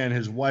 Diane,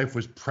 his wife,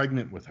 was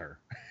pregnant with her.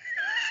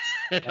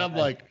 And I'm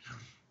like,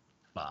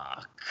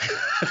 fuck.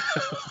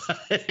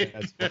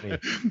 That's funny.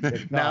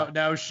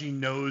 Now she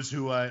knows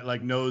who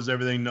knows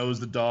everything,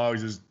 knows the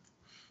dogs, is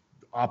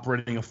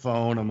operating a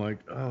phone. I'm like,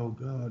 oh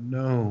God,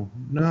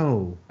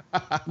 no.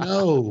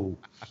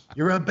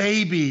 You're a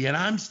baby and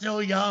I'm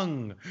still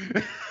young.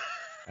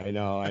 I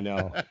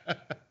know.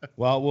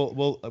 Well,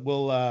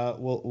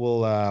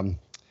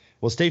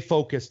 we'll stay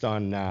focused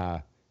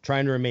on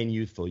trying to remain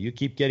youthful. You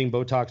keep getting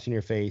Botox in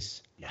your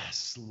face.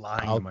 Yes,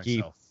 lying to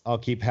myself. I'll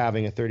keep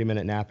having a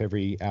 30-minute nap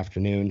every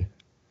afternoon,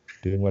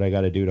 doing what I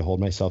got to do to hold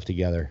myself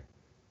together.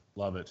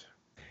 Love it.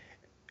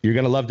 You're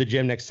gonna love the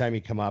gym next time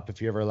you come up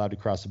if you're ever allowed to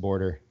cross the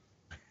border.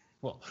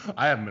 Well,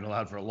 I haven't been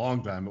allowed for a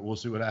long time, but we'll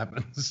see what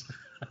happens.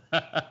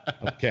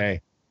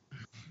 Okay.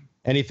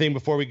 Anything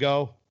before we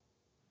go?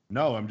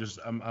 No,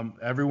 I'm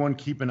everyone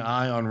keep an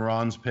eye on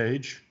Ron's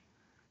page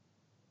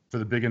for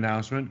the big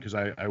announcement because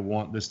I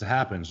want this to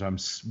happen. So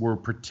we're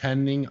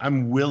pretending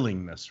I'm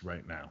willing this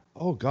right now.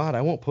 Oh God,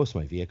 I won't post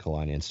my vehicle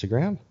on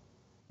Instagram.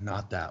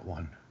 Not that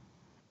one.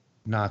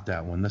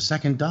 The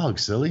second dog,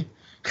 silly.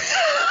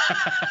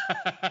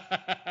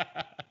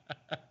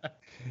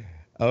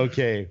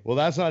 Okay, well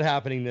that's not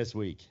happening this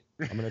week.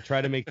 I'm gonna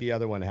try to make the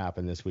other one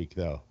happen this week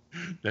though.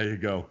 There you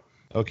go.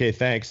 Okay,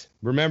 thanks.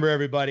 Remember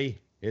everybody,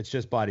 it's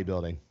just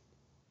bodybuilding.